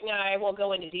me. I won't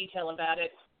go into detail about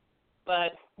it.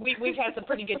 But we've had some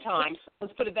pretty good times.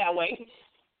 Let's put it that way.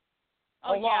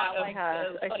 I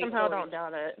somehow don't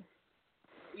doubt it.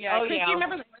 Yeah. Do you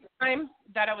remember the one time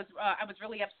that I was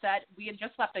really upset? We had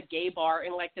just left a gay bar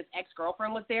and this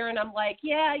ex-girlfriend was there, and I'm like,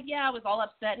 yeah, I was all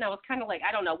upset, and I was kind of like,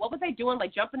 I don't know, what was I doing?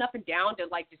 Jumping up and down to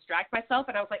distract myself,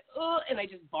 and I was like, and I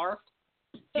just barfed.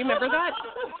 Do you remember that?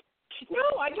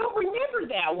 No, I don't remember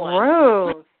that one.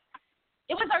 Gross.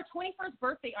 It was our 21st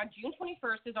birthday. On June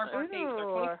 21st is our birthday.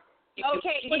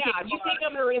 Okay, yeah. You think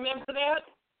I'm going to remember that?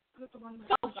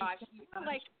 Oh, gosh.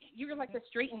 You're like the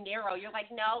straight and narrow. You're like,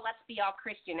 no, let's be all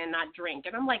Christian and not drink.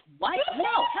 And I'm like, what?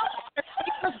 No, hell, it's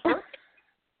 21st birthday.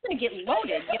 I'm going to get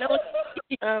loaded,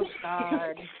 Oh,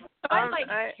 God.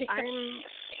 I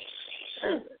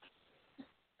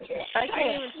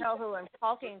can't even tell who I'm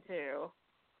talking to.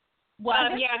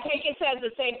 Yeah, Kagan says the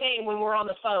same thing when we're on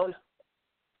the phone.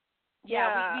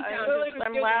 Yeah,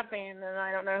 I'm laughing, and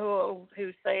I don't know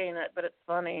who's saying it, but it's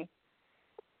funny.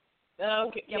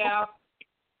 Okay, yeah.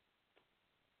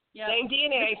 Same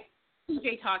DNA.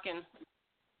 PJ talking.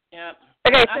 Yeah.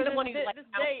 Okay, I'm so the one this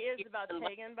day is about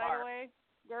Tegan, by the way,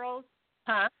 girls.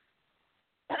 Huh?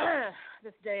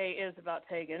 This day is about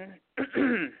Tegan.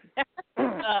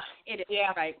 It is.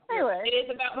 Yeah. Right. Anyway. It is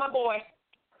about my boy.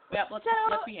 Yeah, let's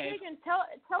behave. Tegan, tell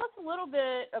us a little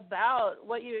bit about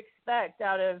what you expect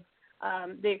out of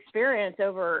the experience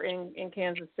over in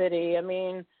Kansas City. I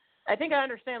mean, I think I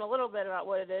understand a little bit about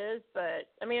what it is, but,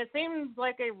 I mean, it seems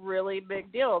like a really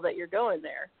big deal that you're going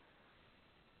there.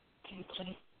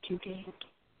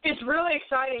 It's really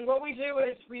exciting. What we do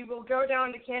is we will go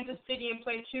down to Kansas City and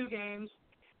play 2 games.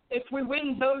 If we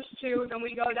win those 2, then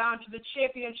we go down to the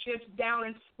championships down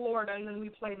in Florida, and then we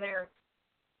play there.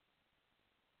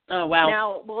 Oh, wow.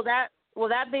 Now, will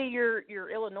that be your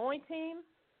Illinois team?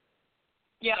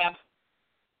 Yeah.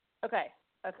 Okay.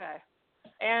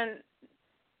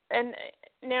 And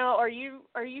now, are you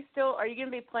going to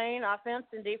be playing offense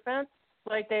and defense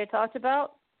like they talked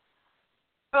about?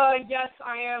 Yes,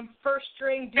 I am first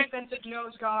string defensive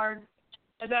nose guard,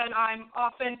 and then I'm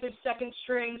offensive second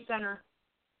string center.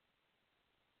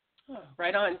 Oh,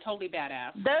 right on, totally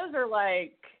badass. Those are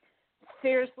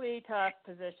seriously tough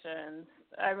positions.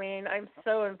 I mean, I'm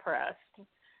so impressed.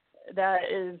 That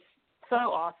is so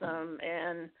awesome,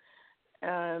 and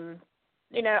I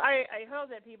hope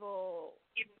that people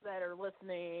that are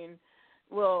listening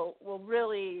will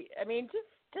really. I mean,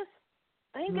 just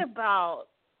think about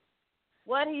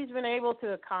what he's been able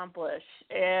to accomplish,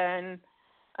 and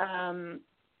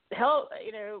help.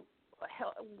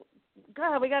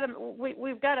 God,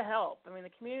 we've got to help. I mean, the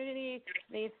community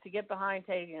needs to get behind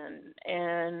Tegan,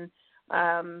 and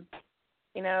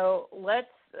let's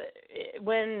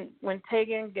when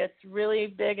Tegan gets really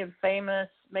big and famous,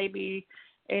 maybe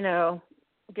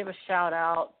give a shout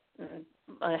out and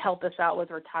help us out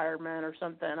with retirement or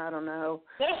something. I don't know,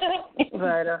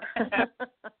 but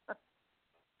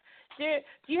do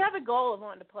you have a goal of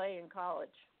wanting to play in college?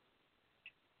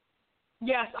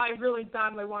 Yes, I really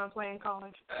badly want to play in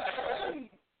college.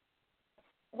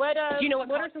 What Do you know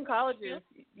what are some colleges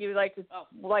you like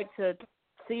to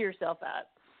see yourself at?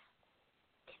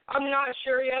 I'm not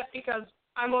sure yet because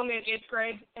I'm only in 8th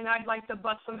grade, and I'd like to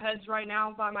bust some heads right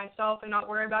now by myself and not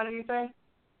worry about anything.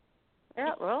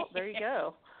 Yeah, well, there you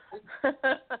go.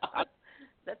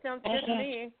 That sounds good to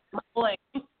me.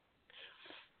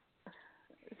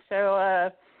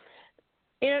 So,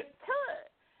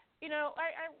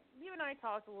 you and I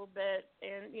talked a little bit,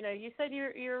 and you said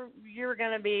you're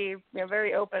going to be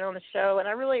very open on the show, and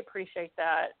I really appreciate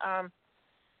that.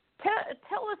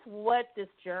 Tell us what this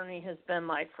journey has been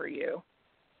like for you.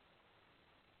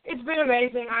 It's been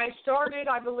amazing. I started,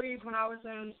 I believe, when I was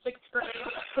in 6th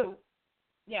grade.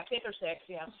 Yeah, 5th or 6th,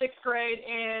 yeah. 6th grade,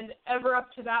 and ever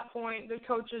up to that point, the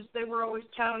coaches, they were always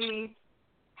telling me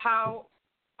how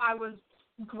I was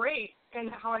great and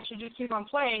how I should just keep on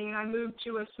playing. And I moved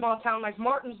to a small town like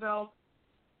Martinsville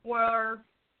where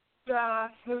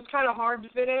it was kind of hard to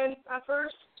fit in at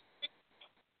first,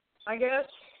 I guess.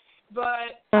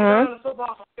 But I got on the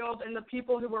football field, and the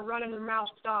people who were running their mouth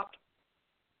stopped.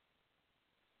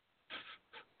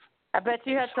 I bet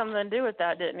you had something to do with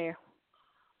that, didn't you?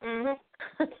 Mhm.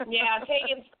 Yeah,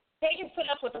 Tegan's put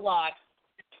up with a lot,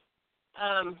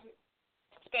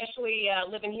 especially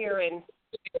living here in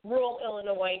rural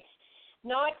Illinois.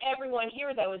 Not everyone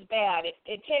here, though, is bad.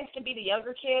 It tends to be the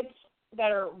younger kids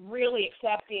that are really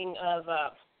accepting of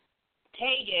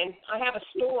Tegan. I have a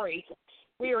story.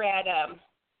 We were at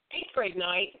 8th grade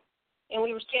night, and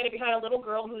we were standing behind a little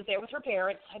girl who was there with her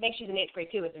parents. I think she's in 8th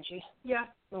grade, too, isn't she? Yeah.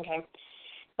 Okay.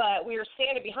 But we were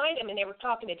standing behind them, and they were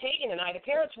talking to Tegan and I. The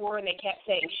parents were, and they kept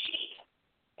saying she.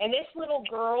 And this little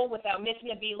girl, without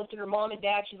missing a beat, looked at her mom and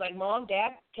dad. She's like, Mom,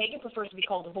 Dad, Tegan prefers to be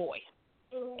called a boy.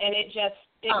 And it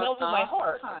melted my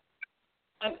heart.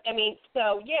 I mean,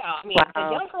 so, yeah. I mean,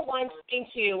 the younger ones seem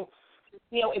to,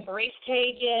 embrace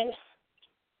Tegan.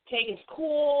 Tegan's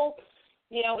cool.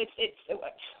 We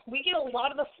get a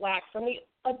lot of the flack from the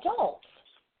adults.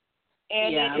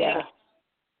 And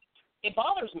it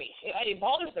bothers me. It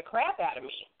bothers the crap out of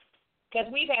me.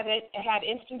 Because we've had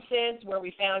instances where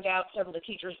we found out several of the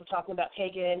teachers were talking about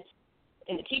Tegan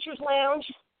in the teacher's lounge,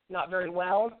 not very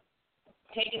well.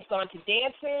 Tegan's gone to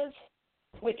dances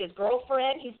with his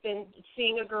girlfriend. He's been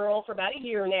seeing a girl for about a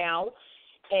year now.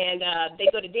 And they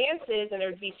go to dances, and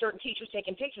there'd be certain teachers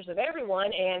taking pictures of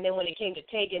everyone. And then when it came to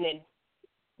Tegan and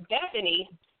Bethany,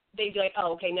 they'd be like,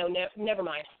 oh, okay, no, never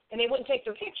mind. And they wouldn't take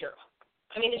their picture.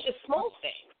 I mean, it's just small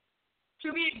things.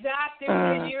 To be exact, it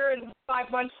was a year and 5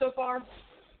 months so far.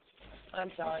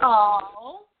 I'm sorry.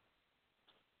 Oh.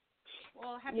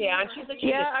 Well, and she's the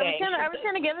cutest thing. I was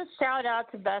gonna give a shout out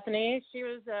to Bethany. She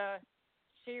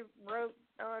wrote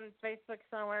on Facebook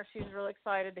somewhere she's really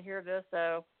excited to hear this.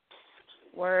 So,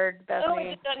 word, Bethany. Oh, I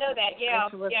did not know that. Yeah,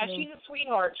 she's a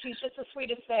sweetheart. She's just the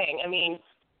sweetest thing. I mean,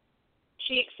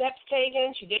 she accepts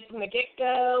Tegan. She did from the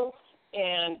get-go,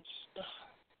 and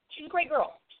she's a great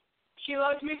girl. She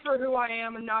loves me for who I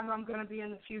am and not who I'm going to be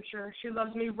in the future. She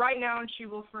loves me right now, and she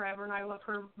will forever, and I love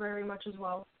her very much as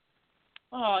well.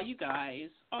 Oh, you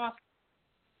guys. Awesome.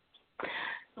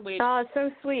 Oh, so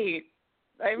sweet.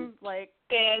 I'm like...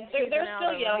 they're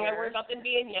still young. I worry about them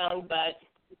being young, but...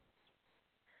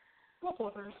 Well,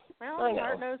 the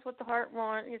heart knows what the heart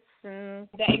wants.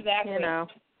 Exactly. I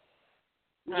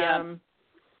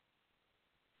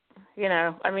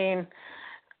mean...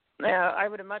 I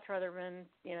would have much rather been,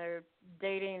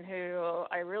 dating who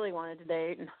I really wanted to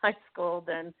date in high school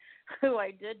than who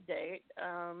I did date.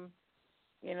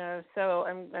 So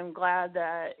I'm glad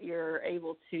that you're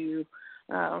able to,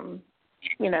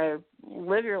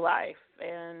 live your life,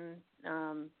 and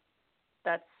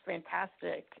that's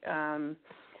fantastic.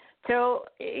 So,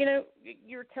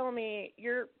 you're telling me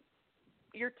your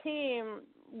team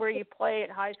where you play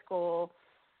at high school,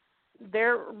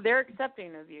 they're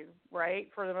accepting of you, right?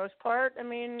 For the most part. I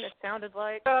mean, it sounded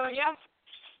like. Yeah.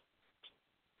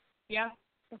 Yeah.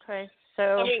 Okay.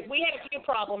 So. I mean, we had a few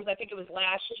problems. I think it was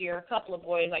last year. A couple of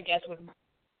boys, I guess, would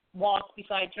walk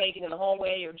beside Tegan in the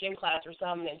hallway or gym class or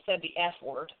something and said the F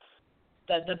word,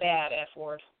 the bad F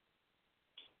word.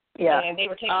 Yeah. And they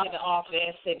were taken to the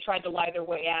office and tried to lie their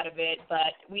way out of it,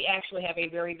 but we actually have a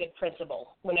very good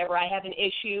principal. Whenever I have an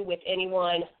issue with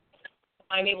anyone,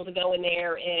 I'm able to go in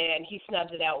there and he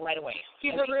snubs it out right away.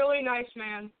 He's a really nice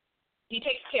man. He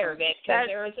takes care of it because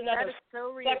there is another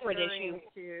so separate issue.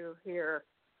 To hear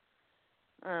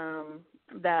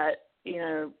that,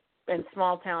 in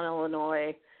small town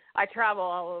Illinois, I travel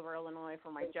all over Illinois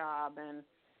for my job, and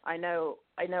I know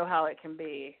how it can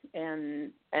be,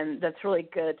 and that's really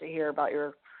good to hear about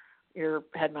your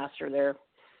headmaster there.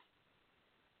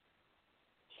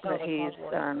 That he's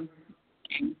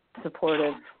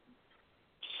supportive.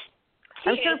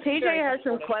 I'm sure PJ has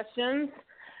some questions.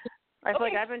 I feel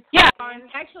like I've been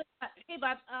actually, hey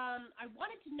Bob, I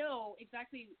wanted to know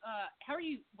exactly how are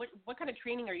you? What kind of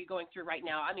training are you going through right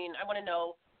now? I mean, I want to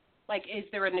know, like, is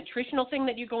there a nutritional thing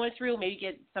that you're going through? Maybe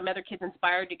get some other kids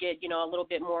inspired to get a little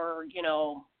bit more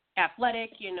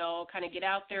athletic. Kind of get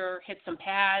out there, hit some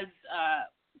pads.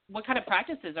 What kind of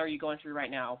practices are you going through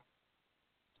right now?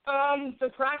 The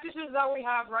practices that we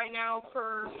have right now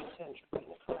for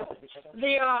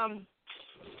the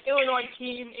Illinois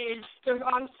team is they're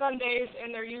on Sundays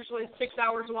and they're usually 6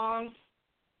 hours long.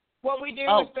 What we do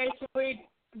is basically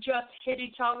just hit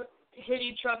each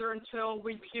other until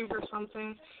we puke or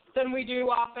something. Then we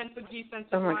do offensive,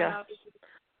 defensive lineups.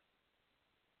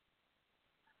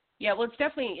 Yeah, well,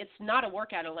 it's not a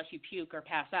workout unless you puke or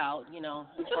pass out, as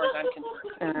far as I'm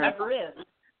concerned. It never is.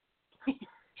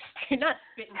 You're not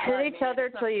spitting hit each other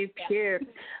till you puke.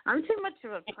 I'm too much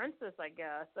of a princess, I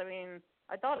guess. I mean,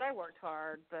 I thought I worked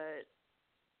hard, but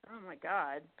oh my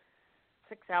God,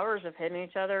 6 hours of hitting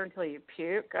each other until you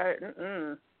puke. I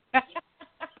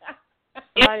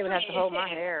might even have to hold my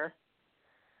hair.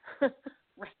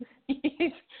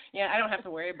 Yeah, I don't have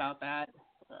to worry about that.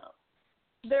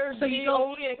 There's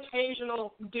only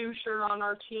occasional doucher on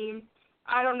our team.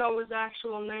 I don't know his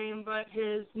actual name, but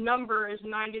his number is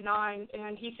 99,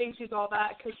 and he thinks he's all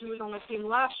that because he was on the team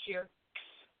last year.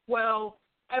 Well,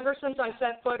 ever since I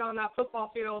set foot on that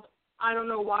football field, I don't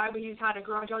know why, but he's had a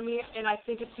grudge on me, and I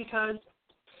think it's because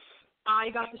I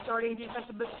got the starting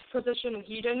defensive position and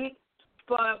he didn't.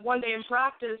 But one day in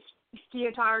practice, the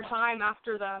entire time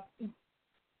after the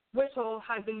whistle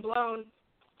had been blown,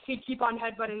 he'd keep on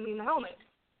headbutting me in the helmet.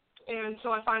 And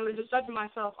so I finally just said to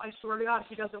myself, I swear to God, if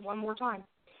he does it one more time.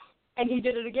 And he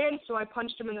did it again, so I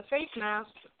punched him in the face mask,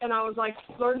 and I was like,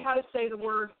 learn how to say the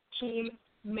word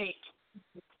teammate.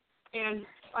 And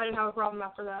I didn't have a problem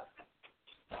after that.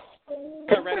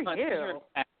 Good for you.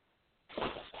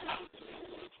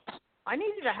 I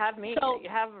need you to have me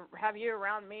have you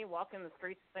around me walking the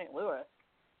streets of St. Louis.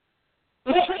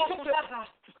 I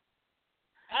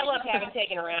love having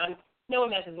taken around. No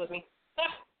one messes with me.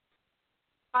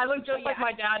 I look just like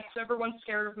my dad, so everyone's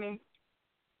scared of me.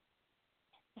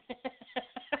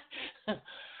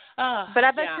 But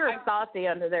I bet you're saucy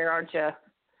under there, aren't you?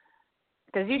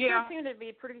 Because you sure seem to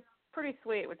be pretty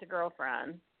sweet with your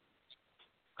girlfriend.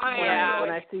 I am.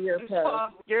 When I see your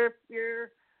post, you're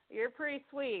pretty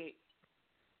sweet.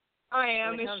 I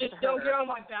am. It's just don't get on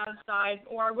my bad side,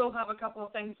 or I will have a couple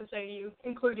of things to say to you,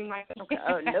 including my face. Okay.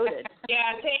 Oh, noted.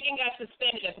 Yeah, Kagan got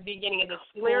suspended at the beginning of the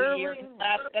school year.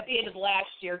 At the end of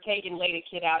last year, Kagan laid a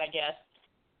kid out, I guess,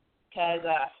 because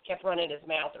kept running his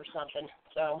mouth or something.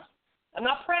 So I'm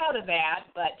not proud of that,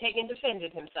 but Kagan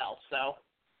defended himself. So.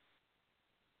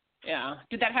 Yeah.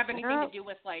 Did that have anything to do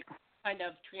with like kind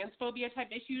of transphobia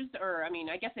type issues, or I mean,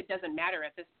 I guess it doesn't matter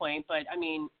at this point, but I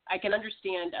mean, I can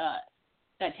understand.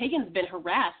 That Tegan's been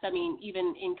harassed, I mean,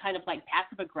 even in kind of like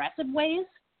passive-aggressive ways.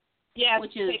 Yeah,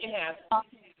 which is, Tegan has.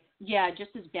 Yeah,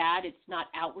 just as bad. It's not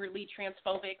outwardly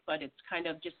transphobic, but it's kind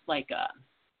of just like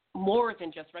more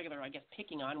than just regular, I guess,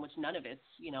 picking on, which none of it's,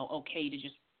 okay to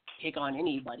just pick on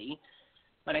anybody.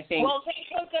 But I think... Well,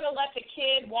 Tegan's going to let the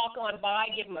kid walk on by,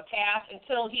 give him a pass,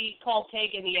 until he called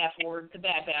Tegan the F word, the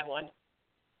bad one.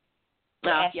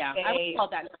 Yeah, I would call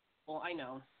that well, I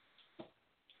know.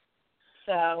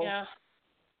 So... Yeah.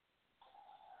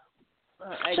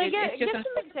 So give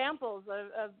some examples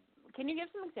of. Can you give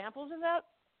some examples of that?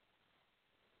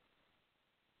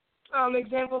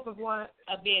 Examples of what?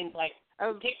 Of being like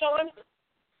picked on.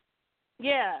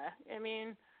 Yeah, I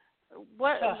mean,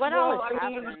 what all has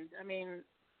happened? I mean,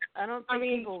 I don't think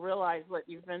people realize what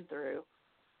you've been through.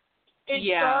 It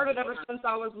started ever since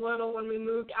I was little when we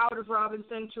moved out of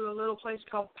Robinson to a little place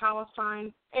called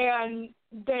Palestine, and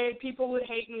people would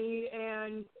hate me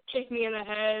and kick me in the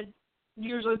head.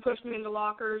 Usually pushed me into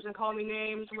lockers and called me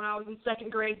names. When I was in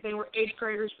second grade, they were 8th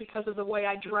graders because of the way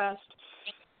I dressed.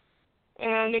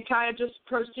 And it kind of just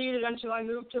proceeded until I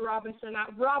moved to Robinson.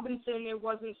 At Robinson, it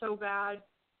wasn't so bad.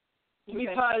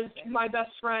 because my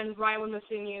best friend, Rylan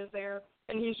Massini, is there,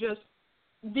 and he's just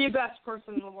the best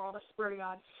person in the world, I swear to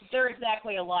God. They're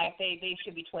exactly alike. They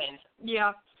should be twins.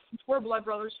 Yeah, we're blood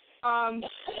brothers. And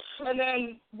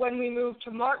then when we moved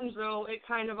to Martinsville, it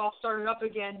kind of all started up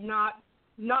again, not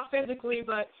physically,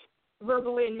 but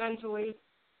verbally and mentally.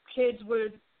 Kids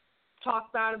would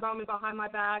talk bad about me behind my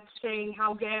back, saying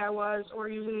how gay I was, or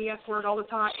using the F word all the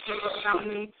time about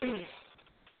me.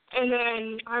 And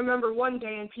then I remember one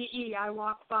day in PE, I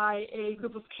walked by a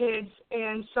group of kids,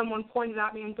 and someone pointed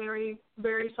at me and very,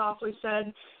 very softly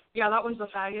said, "Yeah, that one's a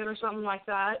faggot," or something like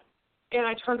that. And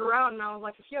I turned around, and I was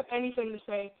like, if you have anything to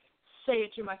say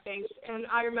it to my face. And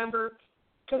I remember,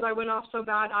 because I went off so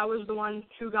bad, I was the one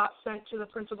who got sent to the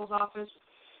principal's office.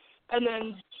 And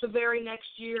then the very next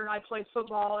year, I played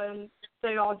football, and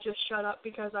they all just shut up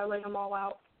because I laid them all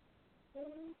out.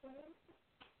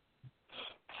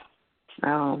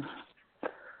 Oh.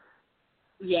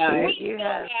 Yeah, we still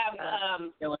have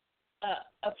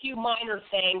a few minor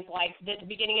things, like at the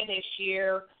beginning of this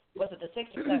year, was it the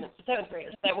 6th or 7th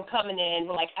graders that were coming in,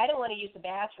 were like, I don't want to use the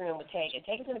bathroom with Tegan.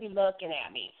 Tegan's going to be looking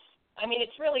at me. I mean,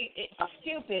 it's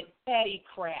stupid, petty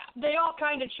crap. They all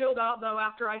kind of chilled out, though,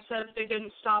 after I said if they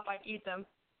didn't stop, I'd eat them.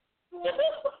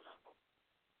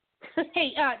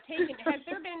 Hey, Tegan, has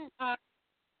there been,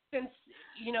 since,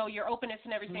 your openness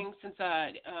and everything, since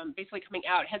basically coming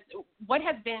out, has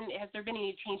there been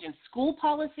any change in school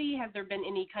policy? Has there been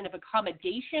any kind of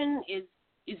accommodation?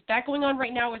 Is that going on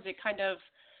right now? Is it kind of,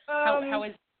 how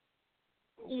is?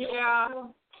 Yeah,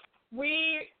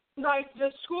 the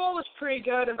school was pretty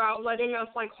good about letting us,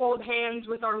 hold hands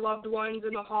with our loved ones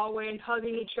in the hallway and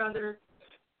hugging each other.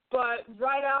 But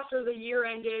right after the year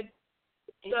ended,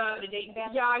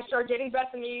 I started dating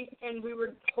Bethany, and we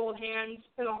would hold hands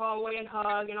in the hallway and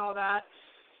hug and all that.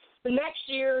 The next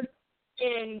year,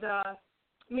 in the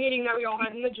meeting that we all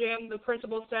had in the gym, the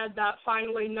principal said that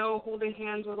finally no holding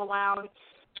hands was allowed,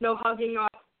 no hugging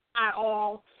up at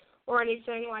all, or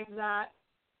anything like that.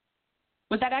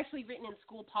 Was that actually written in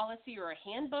school policy or a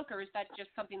handbook, or is that just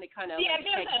something that kind of... Yeah,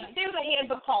 there's a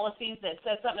handbook policies that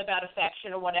says something about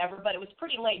affection or whatever, but it was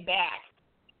pretty laid back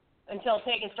until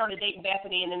Tegan started dating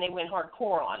Bethany, and then they went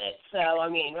hardcore on it. So, I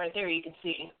mean, right there you can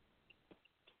see.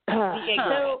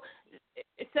 So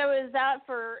is that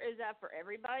for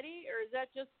everybody, or is it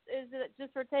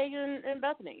just for Tegan and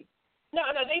Bethany? No,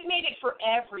 they've made it for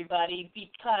everybody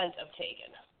because of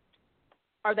Tegan.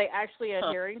 Are they actually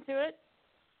adhering to it?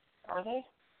 Are they?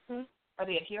 Are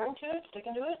they adhering to it,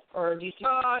 sticking to it, or do you see?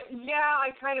 Yeah, I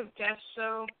kind of guess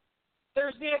so.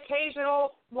 There's the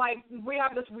occasional, we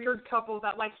have this weird couple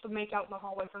that likes to make out in the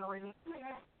hallway for no reason.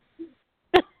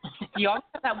 You always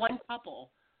have that one couple.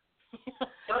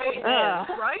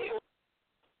 Right?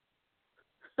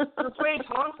 They're playing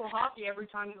tonsil hockey every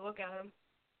time you look at them.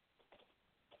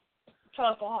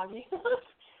 Tonsil hockey.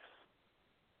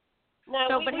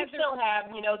 No, we still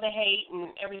have, the hate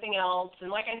and everything else.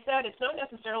 And like I said, it's not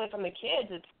necessarily from the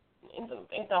kids.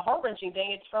 It's a heart-wrenching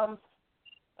thing. It's from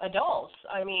adults.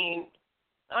 I mean,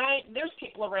 there's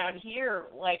people around here,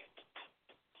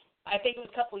 I think it was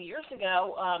a couple of years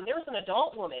ago, there was an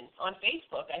adult woman on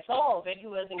Facebook, I saw all of it,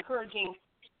 who was encouraging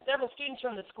several students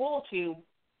from the school to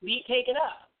be taken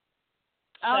up.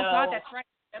 Oh, God, that's right.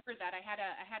 I remember that. I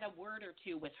had a word or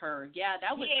two with her. Yeah,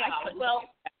 that was... Yeah, well...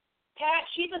 Pat,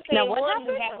 she's the same one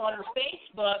who has on her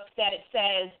Facebook that it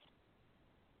says,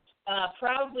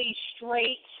 proudly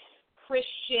straight,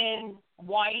 Christian,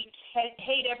 white,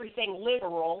 hate everything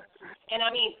liberal. And, I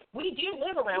mean, we do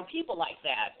live around people like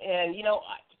that. And,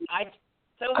 I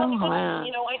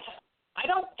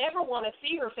don't ever want to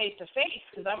see her face-to-face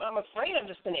because I'm afraid I'm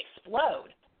just going to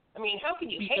explode. I mean, how can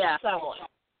you hate someone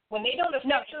when they don't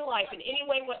affect your life in any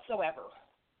way whatsoever?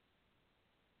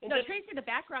 No, Tracy, the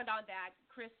background on that,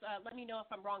 Chris, let me know if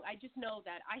I'm wrong. I just know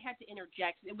that I had to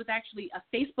interject. It was actually a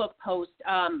Facebook post.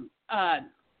 I'm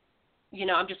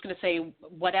just going to say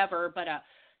whatever, but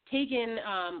Tegan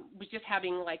was just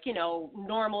having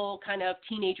normal kind of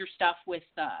teenager stuff with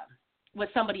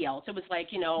somebody else. It was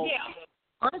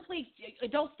honestly,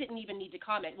 adults didn't even need to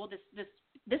comment. Well,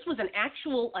 this was an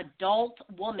actual adult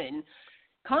woman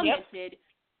commented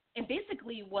and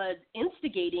basically was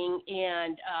instigating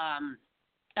and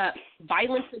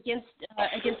violence against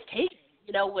Tegan,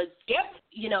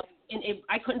 and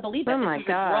I couldn't believe that. Oh my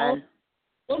God.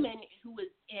 Woman who was,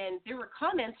 and there were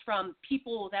comments from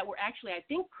people that were actually, I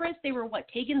think, Chris, they were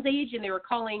Tegan's age, and they were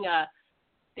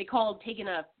they called Tegan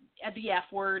the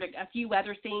F word, a few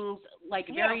other things,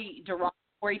 very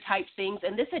derogatory type things,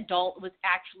 and this adult was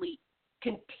actually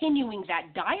continuing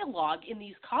that dialogue in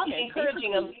these comments.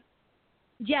 Encouraging them.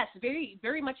 Yes, very,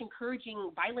 very much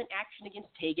encouraging violent action against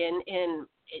Tegan, and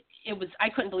it was, I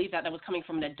couldn't believe that was coming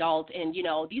from an adult. And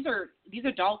these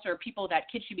adults are people that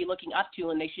kids should be looking up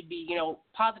to, and they should be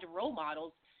positive role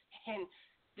models. And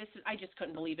I just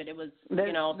couldn't believe it. It was this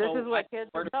is what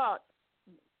kids are taught.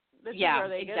 This is where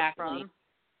they exactly. get it from.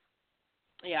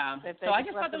 Yeah. If they so I just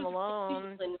just left thought them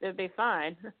alone, it'd be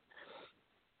fine.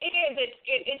 It is.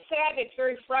 It's sad. It's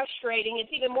very frustrating.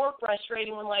 It's even more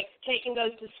frustrating when, like, Taken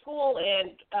goes to school,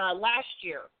 and last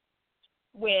year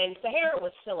when Sahara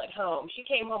was still at home, she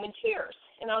came home in tears.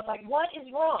 And I was like, what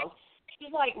is wrong?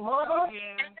 She's like, Mama,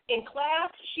 in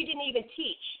class, she didn't even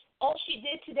teach. All she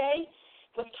did today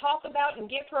was talk about and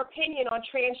give her opinion on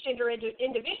transgender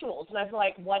individuals. And I was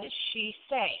like, what did she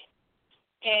say?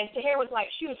 And Sahara was like,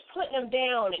 she was putting them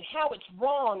down and how it's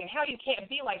wrong and how you can't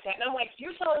be like that. And I'm like,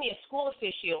 you're telling me a school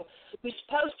official who's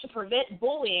supposed to prevent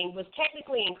bullying was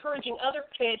technically encouraging other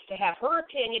kids to have her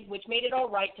opinion, which made it all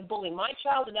right to bully my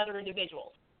child and other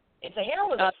individuals. And Sahara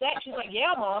was upset. She's like,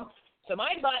 yeah, Mom. So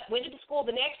my butt went to school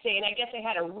the next day, and I guess they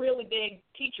had a really big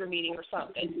teacher meeting or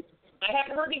something. I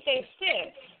haven't heard anything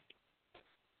since.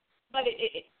 But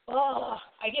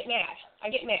I get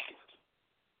mad.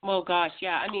 Oh gosh,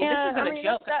 yeah. I mean, this isn't a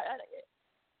joke.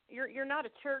 You're not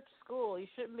a church school. You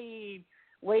shouldn't be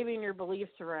waving your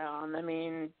beliefs around. I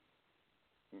mean,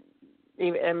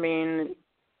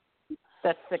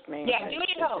 that's sickening. Yeah, do it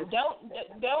at home.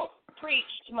 Don't preach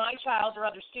to my child or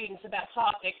other students about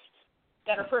topics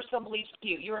that are personal beliefs to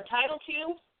you. You're entitled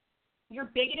to your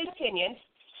bigoted opinions,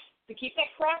 to keep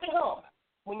that crap at home.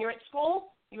 When you're at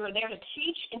school, you are there to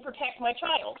teach and protect my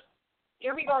child,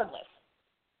 irregardless.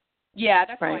 Yeah,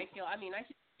 that's how I feel. I mean, I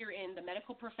think you're in the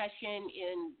medical profession,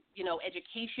 in,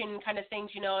 education kind of things,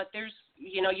 there's,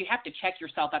 you have to check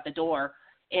yourself at the door,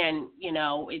 and,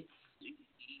 it's,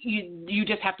 you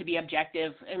just have to be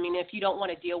objective. I mean, if you don't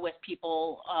want to deal with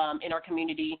people in our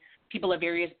community, people of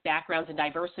various backgrounds and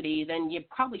diversity, then you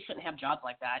probably shouldn't have jobs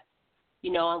like that,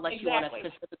 unless you want to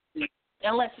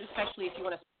especially if you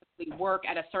want to specifically work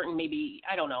at a certain, maybe,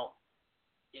 I don't know,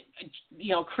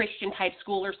 Christian type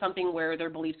school or something where their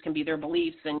beliefs can be their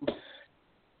beliefs, and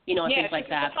things like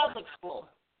that. Yeah, public school.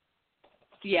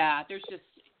 Yeah, there's just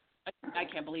I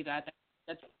can't believe that.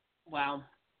 That's wow.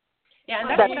 Yeah, and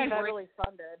that's what I federally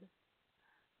funded.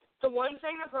 The one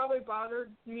thing that probably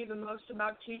bothered me the most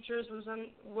about teachers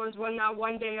was when that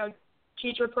one day a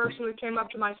teacher personally came up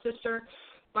to my sister,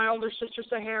 my older sister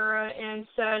Sahara, and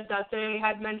said that they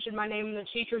had mentioned my name in the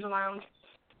teachers' lounge.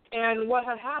 And what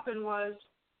had happened was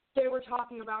they were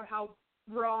talking about how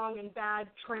wrong and bad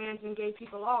trans and gay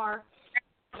people are,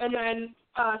 and then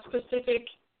a specific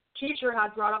teacher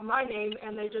had brought up my name,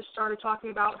 and they just started talking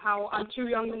about how I'm too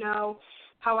young to know,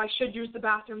 how I should use the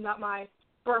bathroom that my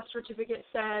birth certificate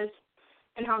says,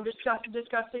 and how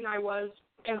disgusting I was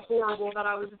and horrible that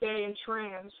I was gay and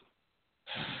trans.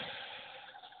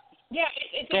 Yeah,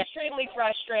 it's extremely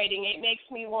frustrating. It makes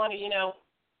me want to,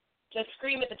 just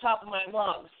scream at the top of my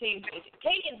lungs. See,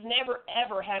 Tagan's never,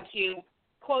 ever had to,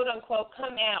 quote, unquote,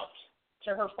 come out to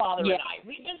her father and I.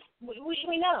 We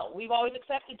know. We've always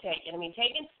accepted Tagan. I mean,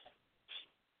 Tagan's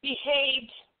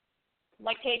behaved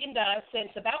like Tagan does since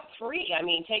about 3. I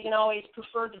mean, Tagan always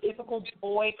preferred the typical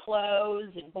boy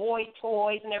clothes and boy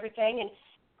toys and everything, and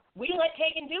we let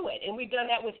Tagan do it, and we've done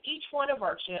that with each one of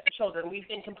our children. We've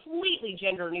been completely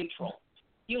gender neutral.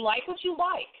 You like what you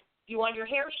like. You want your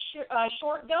hair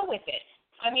short, go with it.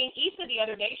 I mean, Issa the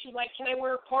other day, she's like, can I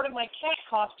wear part of my cat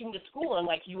costume to school? I'm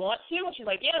like, you want to? And she's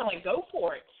like, yeah. I'm like, go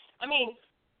for it. I mean,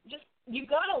 just, you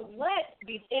got to let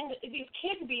these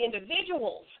kids be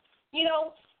individuals.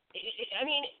 I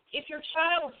mean, if your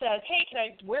child says, hey, can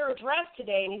I wear a dress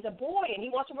today? And he's a boy and he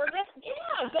wants to wear a dress,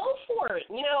 yeah, go for it.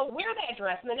 Wear that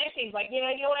dress. And the next day he's like, you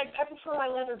know what, I prefer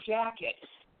my leather jacket.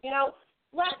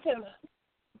 Let them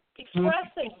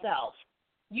express themselves.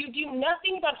 You do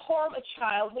nothing but harm a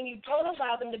child when you don't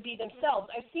allow them to be themselves.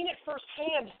 I've seen it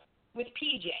firsthand with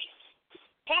PJ.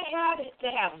 Kat had to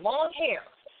have long hair.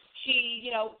 She,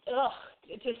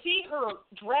 to see her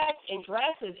dress and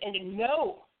dresses and to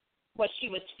know what she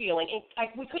was feeling, and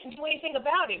we couldn't do anything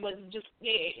about it. It was just,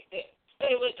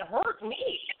 it would hurt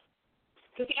me.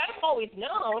 Because I've always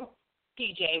known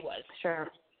PJ was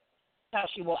how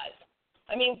she was.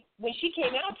 I mean, when she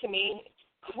came out to me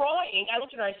crying, I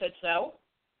looked at her and I said, so?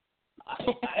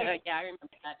 Yeah, I remember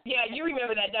that. Yeah, you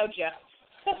remember that, don't you?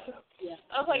 Yeah.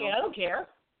 I was like, I don't care.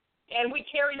 And we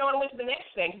carried on and went to the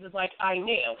next thing because it's like, I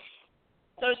knew.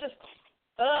 So it's just,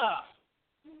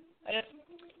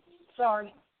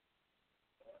 sorry.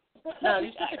 No,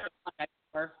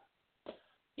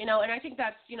 And I think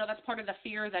that's part of the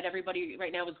fear that everybody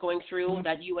right now is going through,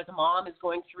 that you as a mom is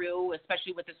going through,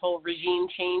 especially with this whole regime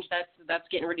change that's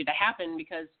getting ready to happen,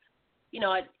 because,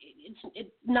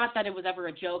 it's not that it was ever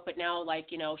a joke, but now,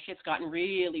 shit's gotten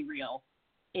really real.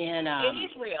 And it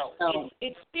is real. So,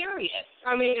 it's serious.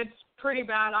 I mean, it's pretty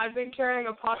bad. I've been carrying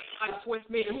a pocket knife with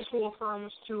me to school for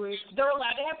almost 2 weeks. They're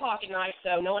allowed to have pocket knives,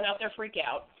 so no one out there freak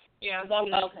out. Yeah. As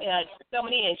long as it's so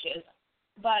many inches.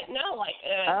 But no,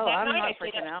 that night I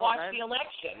stayed up to watch the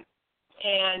election.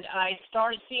 And I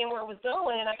started seeing where it was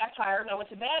going, and I got tired, and I went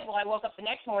to bed. Well, I woke up the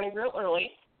next morning real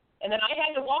early, and then I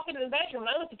had to walk into the bedroom,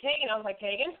 and I looked at Tegan, I was like,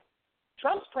 Tegan,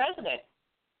 Trump's president.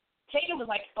 Tegan was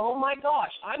like, oh, my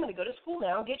gosh, I'm going to go to school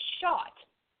now and get shot.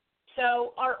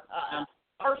 So our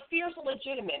fears are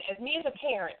legitimate. As me as a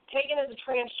parent, Tegan as a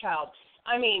trans child,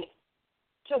 I mean,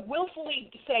 to willfully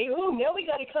say, oh, now we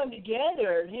got to come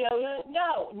together,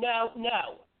 no.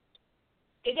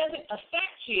 It doesn't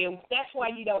affect you. That's why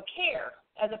you don't care,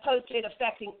 as opposed to it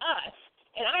affecting us.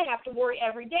 And I have to worry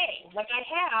every day, like I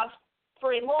have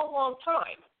for a long, long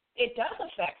time. It does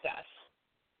affect us.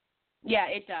 Yeah,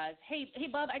 it does. Hey,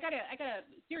 Bub, I got a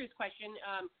serious question,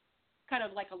 kind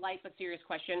of like a light but serious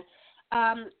question.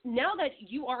 Now that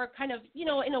you are kind of,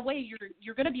 in a way,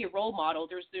 you're going to be a role model.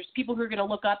 There's people who are going to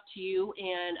look up to you,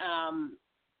 and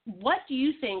what do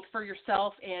you think for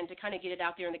yourself, and to kind of get it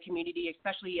out there in the community,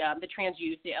 especially the trans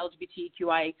youth, the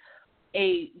LGBTQIA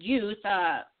youth?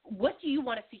 What do you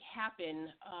want to see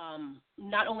happen,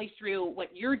 not only through what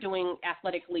you're doing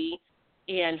athletically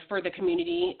and for the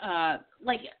community,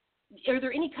 are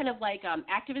there any kind of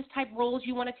activist type roles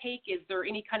you want to take? Is there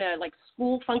any kind of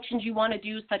school functions you want to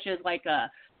do, such as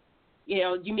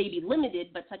you may be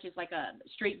limited, but such as a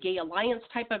straight gay alliance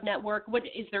type of network? What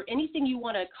is there anything you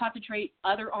want to concentrate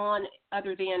other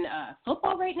than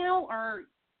football right now, or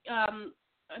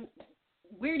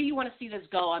where do you want to see this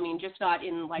go? I mean, just not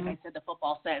in I said, the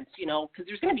football sense, because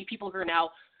there's going to be people who are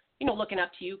now, looking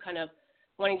up to you, kind of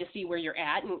wanting to see where you're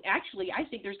at. And actually, I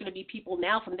think there's going to be people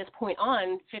now from this point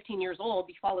on, 15 years old,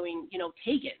 be following,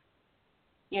 Tegan,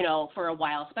 for a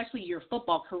while, especially your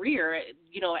football career,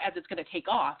 as it's going to take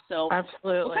off. So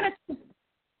absolutely.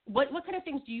 What kind of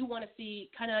things do you want to see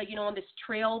kind of, on this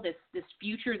trail, this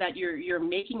future that you're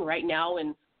making right now,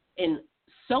 and in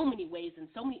so many ways and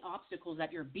so many obstacles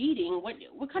that you're beating? What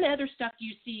kind of other stuff do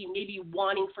you see maybe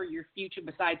wanting for your future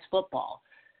besides football?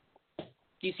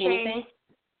 Do you see anything?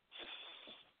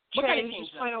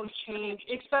 Change,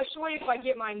 especially if I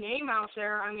get my name out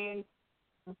there. I mean,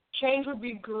 change would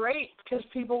be great, because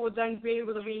people would then be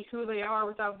able to be who they are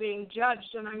without being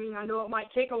judged. And I mean, I know it might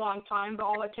take a long time, but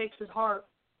all it takes is heart.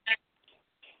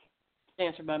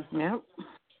 Answer, Bub. Yep.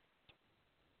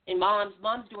 And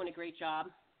mom's doing a great job.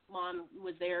 Mom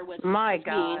was there with my me.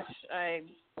 gosh, I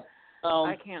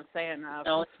can't say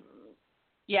enough.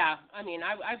 Yeah, I mean,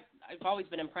 I've always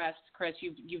been impressed, Chris.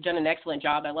 You've done an excellent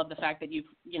job. I love the fact that you've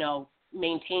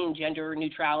maintained gender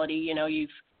neutrality.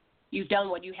 You've done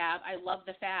what you have. I love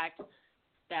the fact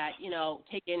that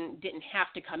Tegan didn't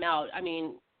have to come out. I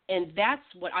mean, and that's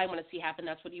what I want to see happen.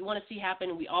 That's what you want to see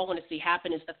happen. We all want to see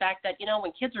happen, is the fact that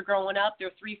when kids are growing up,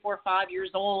 they're 3, 4, 5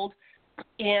 years old,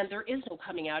 and there is no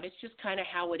coming out. It's just kind of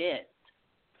how it is.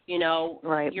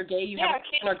 Right. You're gay. You have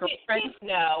a girlfriend. Kids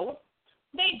know.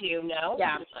 They do know.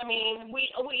 Yeah. I mean,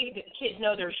 we kids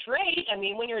know they're straight. I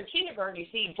mean, when you're in kindergarten, you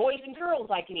see boys and girls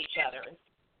liking each other.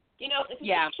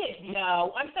 Kids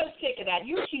know. I'm so sick of that.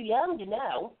 You're too young to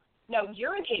know. No,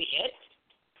 you're an idiot,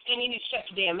 and you need to shut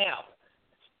your damn mouth.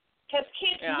 Because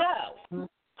kids know.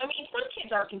 I mean, some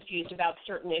kids are confused about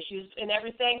certain issues and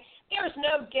everything. There's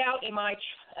no doubt in my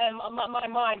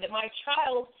mind that my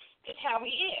child is how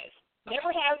he is.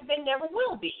 Never has been, never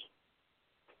will be.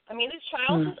 I mean, this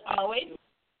child has always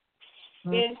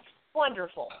been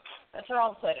wonderful. That's how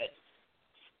I'll put it.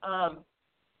 I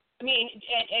mean,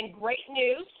 and great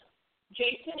news,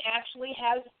 Jason actually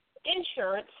has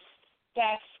insurance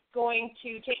that's going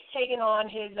to take on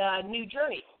his new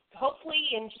journey. Hopefully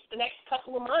in just the next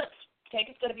couple of months,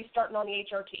 Tegan's going to be starting on the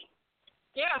HRT.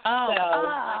 Yeah.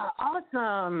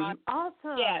 Awesome.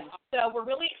 Yeah, so we're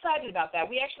really excited about that.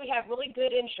 We actually have really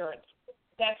good insurance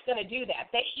that's going to do that.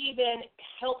 They even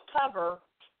help cover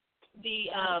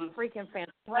the freaking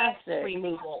fantastic breast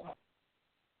removal.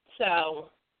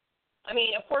 So, I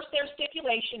mean, of course, there's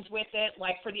stipulations with it.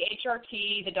 Like for the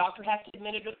HRT, the doctor has to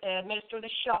administer the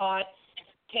shot.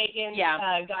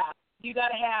 You got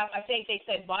to have, I think they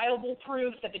said, viable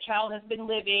proof that the child has been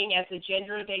living as the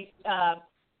gender they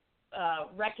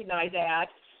recognize at.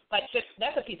 But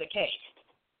that's a piece of cake.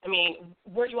 I mean,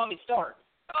 where do you want me to start?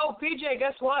 Oh, PJ,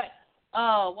 guess what?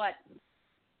 Oh, what?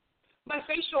 My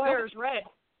facial hair is red.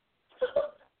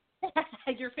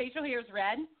 Your facial hair is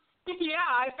red? Yeah,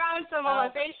 I found some on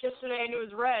my face yesterday, and it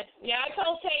was red. Yeah, I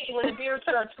told Tate when the beard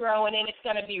starts growing in, it's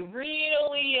going to be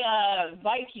really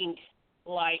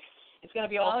Viking-like. It's going to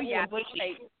be all full and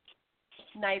bushy.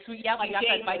 Nice. We got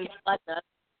that Viking blood.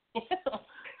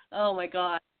 Oh, my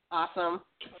God. Awesome.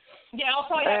 Yeah, I'll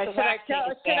probably have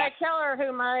to should I tell her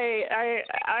who I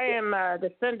am a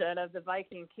descendant of the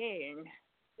Viking king.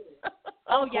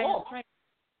 Oh, yeah, cool. that's right.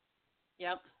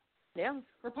 Yep. Yeah.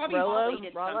 We're probably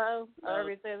Rollo, however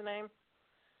you say the name.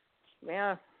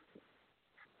 Yeah.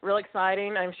 Real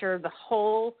exciting. I'm sure the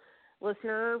whole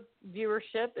listener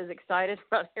viewership is excited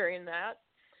about hearing that.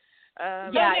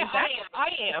 Exactly. I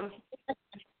am.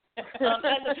 As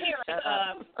a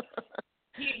parent,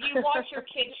 you watch your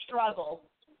kids struggle.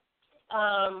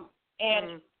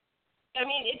 And, I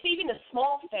mean, it's even the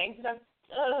small things.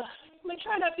 I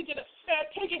try not to get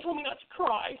upset. Take it home and not to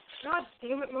cry. God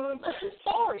damn it, Mom. I'm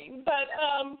sorry. But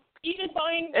even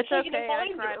buying it's taking okay. a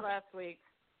binder. I cried last week.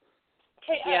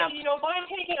 Buying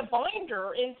taking a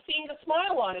binder and seeing the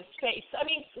smile on his face. I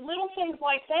mean, little things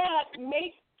like that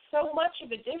make so much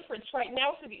of a difference right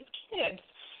now for these kids.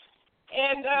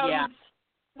 And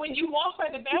when you walk by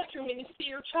the bathroom and you see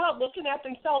your child looking at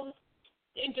themselves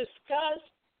in disgust,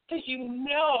 because you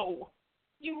know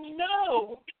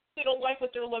they don't like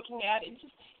what they're looking at.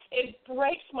 It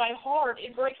breaks my heart.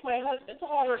 It breaks my husband's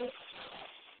heart.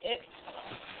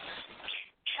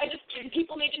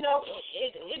 People need to know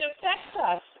it affects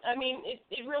us. I mean,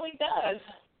 it really does.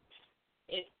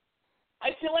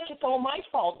 I feel like it's all my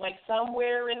fault. Like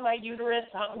somewhere in my uterus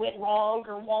something went wrong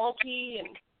or wonky,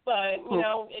 but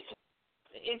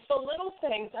it's the little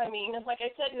things. I mean, like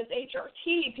I said in this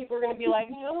HRT, people are going to be like,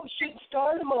 we shouldn't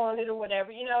start them on it or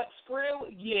whatever. Screw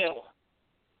you.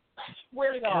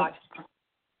 Swear to God.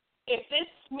 If this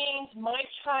means my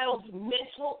child's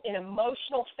mental and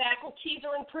emotional faculties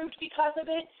are improved because of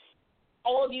it,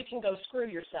 all of you can go screw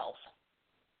yourself.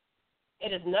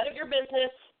 It is none of your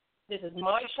business. This is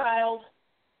my child.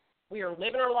 We are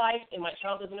living our life, and my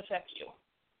child doesn't affect you.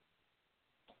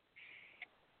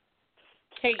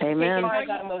 Amen. I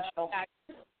got emotional.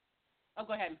 Oh,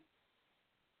 go ahead.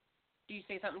 Do you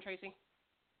say something, Tracy?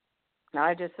 No,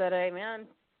 I just said amen.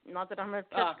 Not that I'm a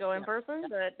church-going person,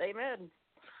 but amen.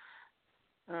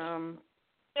 And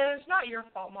it's not your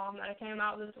fault, Mom, that I came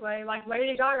out this way. Like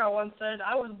Lady Gaga once said,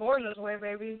 I was born this way,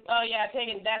 baby. Oh, yeah,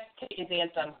 that's Pagan's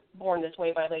anthem, Born This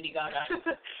Way by Lady Gaga.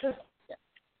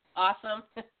 Awesome.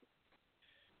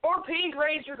 Or Pink,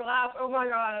 Raise Your Glass. Oh, my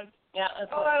God. Yeah.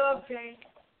 I love Pink.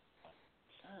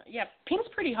 Pink's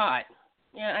pretty hot.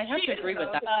 Yeah, I have to agree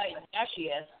with that. Yeah, she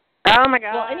is. Oh, my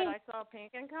God. I saw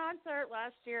Pink in concert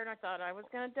last year, and I thought I was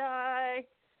going to die.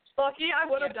 Lucky, I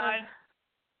would have died.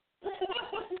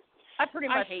 I pretty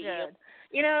much did.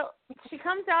 She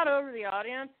comes out over the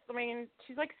audience. I mean,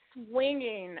 she's like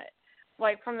swinging,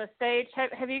 like from the stage.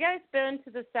 Have you guys been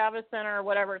to the Savas Center or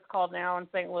whatever it's called now in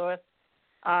St. Louis,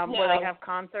 where they have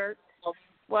concerts?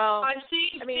 Well, I've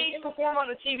seen Pink perform on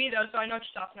the TV though, so I know what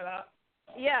you're talking about.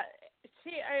 Yeah,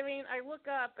 I look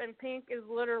up and Pink is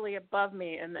literally above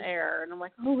me in the air, and I'm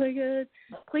like, oh my God,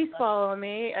 please follow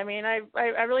me. I mean, I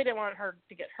really didn't want her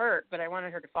to get hurt, but I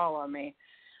wanted her to follow me.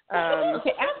 And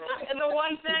the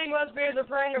one thing lesbians are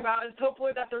praying about is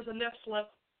hopefully that there's a nip slip.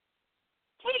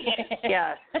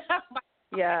 Yes.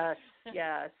 Yes.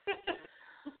 Yes.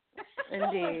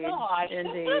 Indeed. Oh,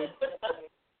 indeed.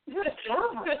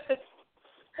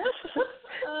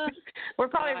 We're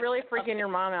probably really freaking your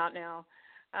mom out now.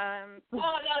 No,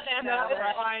 it's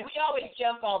fine. We always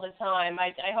joke all the time.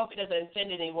 I hope it doesn't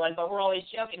offend anyone, but we're always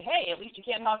joking, hey, at least you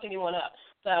can't knock anyone up.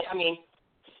 So, I mean.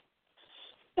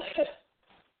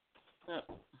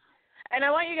 And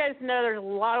I want you guys to know there's a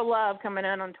lot of love coming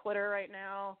in on Twitter right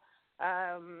now.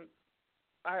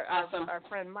 Our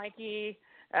friend Mikey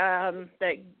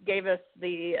that gave us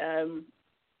the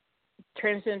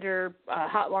transgender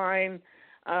hotline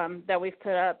that we've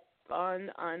put up on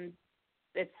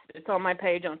it's on my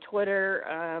page on Twitter,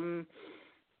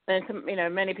 and some,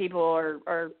 many people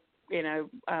are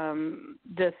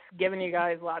just giving you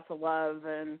guys lots of love,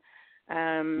 and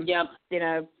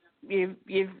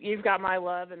you've got my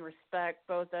love and respect,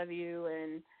 both of you,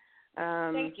 and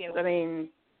thank you. I mean,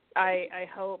 I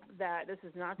hope that this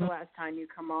is not the last time you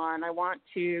come on. I want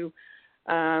to,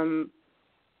 Tegan,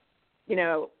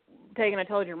 I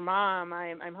told your mom,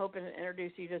 I'm hoping to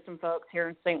introduce you to some folks here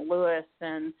in St. Louis,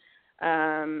 and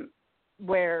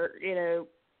where,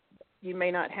 you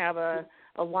may not have a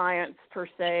alliance per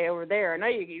se over there. I know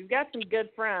you've got some good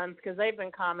friends because they've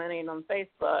been commenting on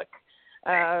Facebook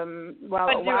while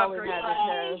we've had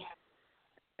the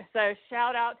show. So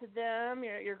shout out to them,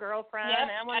 your girlfriend,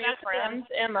 and one of your friends,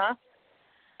 Emma.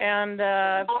 And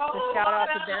so shout out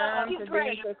to them for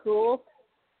being so cool.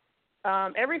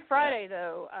 Every Friday,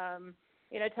 though,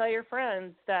 tell your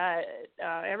friends that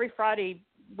every Friday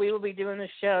we will be doing the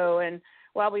show. And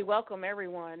while we welcome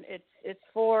everyone, it's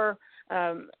for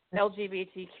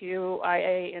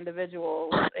LGBTQIA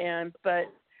individuals. But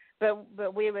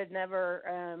we would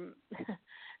never.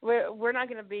 We're not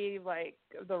going to be like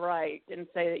the right and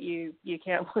say that you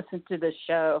can't listen to this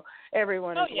show.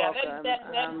 Everyone is welcome.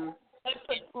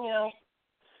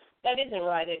 That isn't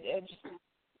right. It just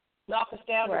knocks us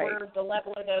down to where the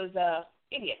level of those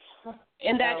idiots.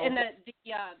 And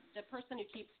the person who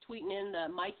keeps tweeting in the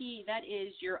Mikey, that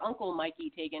is your Uncle Mikey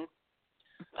Tegan.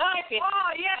 Mikey.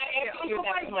 Oh,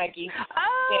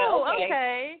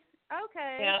 okay.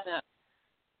 Yeah.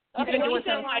 Okay, when you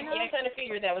said Mikey, I kind of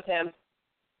figured that was him.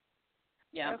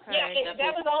 Yeah. Okay. Yeah,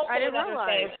 that was also I didn't another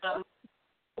realize. thing.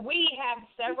 We have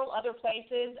several other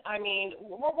places. I mean,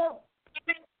 we're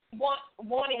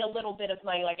wanting a little bit of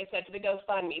money, like I said, to the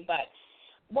GoFundMe, but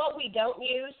what we don't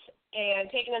use, and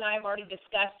Tegan and I have already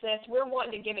discussed this, we're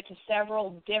wanting to give it to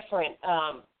several different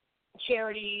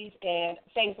charities and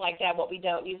things like that, what we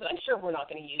don't use. I'm sure we're not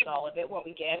going to use all of it, what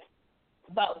we get.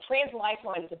 But Trans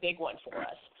Lifeline is a big one for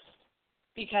us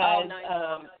because,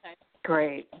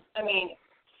 great. I mean,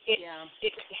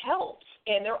 it helps,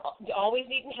 and they're always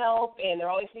needing help, and they're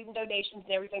always needing donations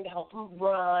and everything to help them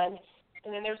run.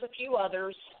 And then there's a few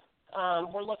others.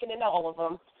 We're looking into all of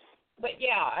them. But,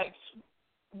 yeah, I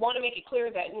want to make it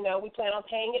clear that, we plan on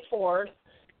paying it forward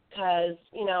because,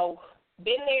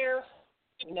 been there,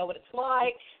 we know what it's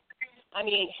like. I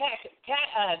mean, heck,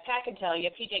 Pat can tell you,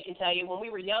 PJ can tell you, when we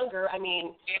were younger, I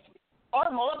mean,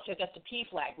 our mom took us to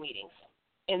PFLAG meetings,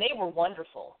 and they were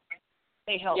wonderful.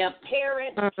 They helped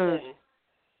parents and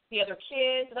the other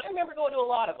kids, and I remember going to a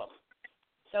lot of them.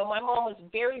 So my mom was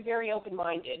very, very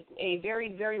open-minded, a very,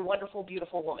 very wonderful,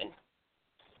 beautiful woman.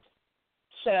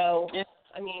 So,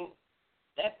 I mean,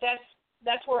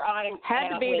 that's where I'm had at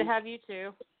to be to have you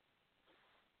two.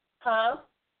 Huh?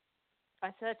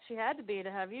 I said she had to be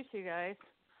to have you two guys.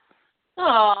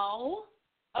 Oh,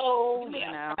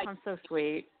 yeah. I'm so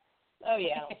sweet. Oh,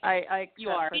 yeah. You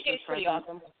are. PJ's pretty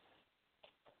awesome.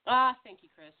 Thank you,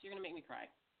 Chris. You're going to make me cry.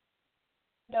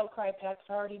 Don't cry, Pat.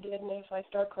 I already did, and if I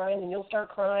start crying, then you'll start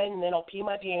crying, and then I'll pee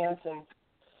my pants. And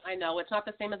I know. It's not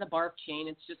the same as a barf chain.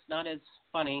 It's just not as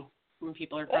funny when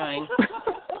people are crying.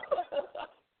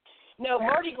 No,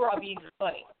 Mardi Gras beads is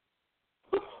funny.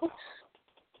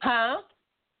 Huh?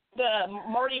 The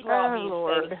Mardi Gras beads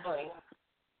Lord. thing is funny.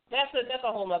 That's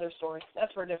a whole other story.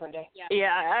 That's for a different day.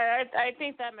 Yeah, I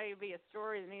think that may be a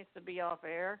story that needs to be off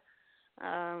air.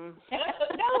 No,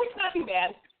 it's not too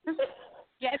bad.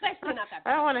 Yeah, it's actually not that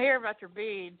bad. I don't want to hear about your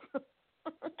beads.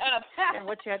 And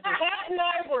what you had to... Pat and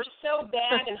I were so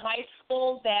bad in high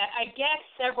school that I guess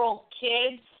several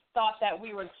kids thought that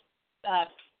we were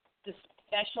the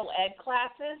special ed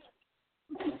classes.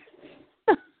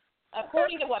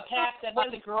 According to what Pat said, one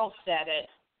of the girls said it.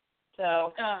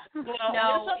 So, there's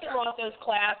nothing wrong with those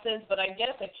classes, but I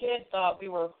guess a kid thought we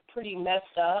were pretty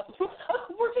messed up.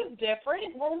 We're just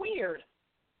different. We're weird.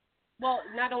 Well,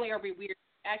 not only are we weird,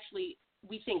 actually,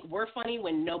 we think we're funny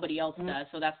when nobody else does,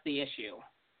 so that's the issue.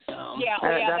 So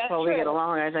that's why we get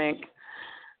along, I think.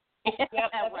 Yep,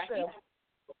 that's right. true.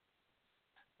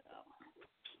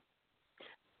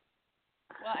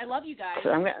 Well, I love you guys. So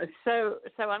I'm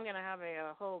gonna have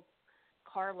a whole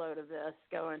carload of this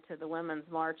going to the Women's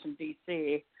March in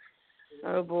D.C.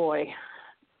 Oh boy,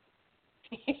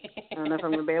 I don't know if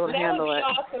I'm gonna be able to handle it.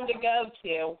 That would be awesome to go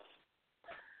to.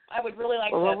 I would really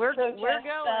like well, to we're protest going.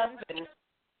 stuff. And,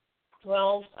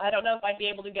 well, I don't know if I'd be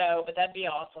able to go, but that'd be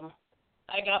awesome.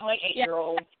 I got my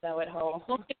 8-year-old so at home.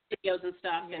 We'll get videos and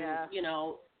stuff, and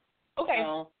Okay.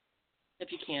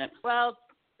 If you can't. Well,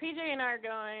 PJ and I are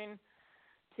going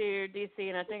to D.C.,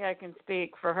 and I think I can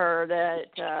speak for her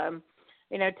that,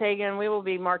 Tegan, we will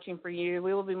be marching for you.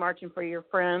 We will be marching for your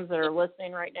friends that are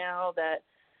listening right now that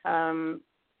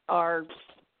are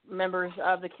members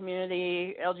of the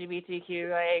community,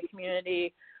 LGBTQIA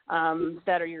community,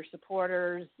 that are your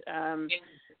supporters.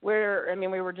 We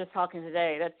were just talking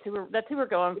today. That's who we're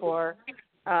going for.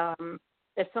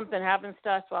 If something happens to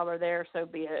us while we're there, so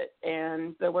be it.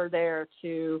 But we're there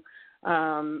to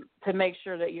make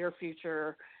sure that your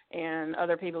future and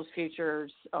other people's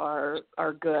futures are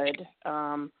good,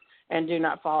 and do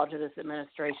not fall to this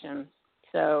administration.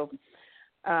 So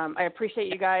I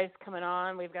appreciate you guys coming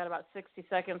on. We've got about 60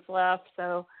 seconds left.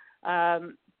 So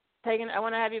Tegan, I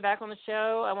want to have you back on the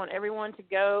show. I want everyone to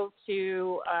go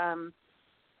to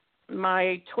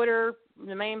my Twitter,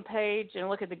 the main page, and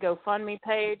look at the GoFundMe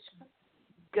page.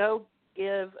 Go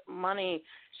give money.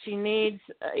 She needs,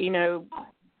 the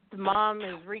mom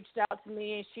has reached out to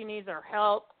me. She needs our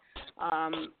help.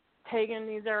 Tegan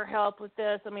needs our help with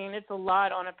this. I mean, it's a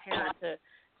lot on a parent to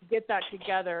get that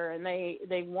together, and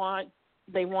they want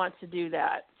to do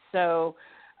that. So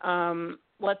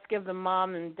let's give the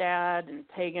mom and dad and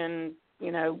Tegan,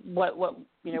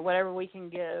 whatever we can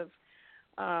give.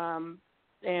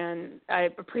 And I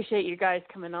appreciate you guys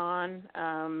coming on.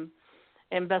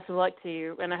 And best of luck to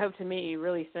you. And I hope to meet you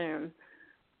really soon.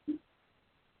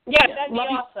 Yeah, that'd be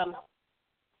awesome.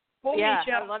 We'll meet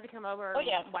you. I'd love to come over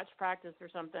and watch practice or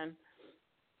something.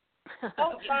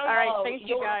 All right, thanks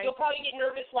you guys. You'll probably get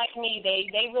nervous like me.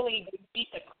 They really beat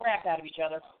the crap out of each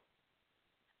other.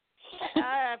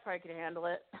 I probably could handle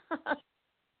it.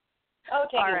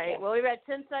 Okay. All right. Well, we've got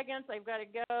 10 seconds. I've got to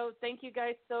go. Thank you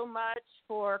guys so much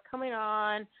for coming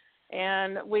on,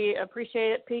 and we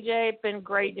appreciate it. PJ, it's been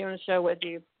great doing the show with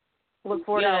you. Look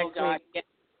forward to next week. Yeah.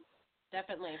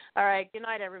 Definitely. All right. Good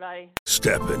night, everybody.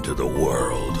 Step into the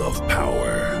world of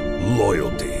power,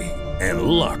 loyalty, and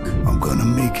luck. I'm going to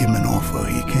make him an offer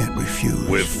he can't refuse.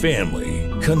 With family,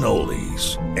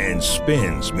 cannolis, and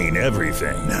spins mean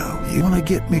everything. Now, you want to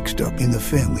get mixed up in the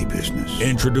family business.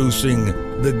 Introducing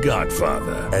The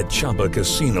Godfather at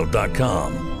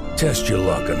ChumbaCasino.com. Test your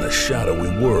luck in the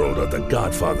shadowy world of The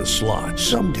Godfather slot.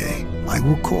 Someday, I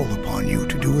will call upon you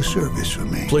to do a service for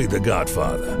me. Play The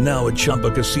Godfather now at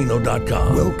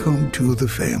ChumbaCasino.com. Welcome to the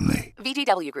family.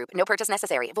 VGW Group. No purchase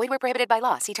necessary. Void where prohibited by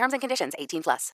law. See terms and conditions. 18+.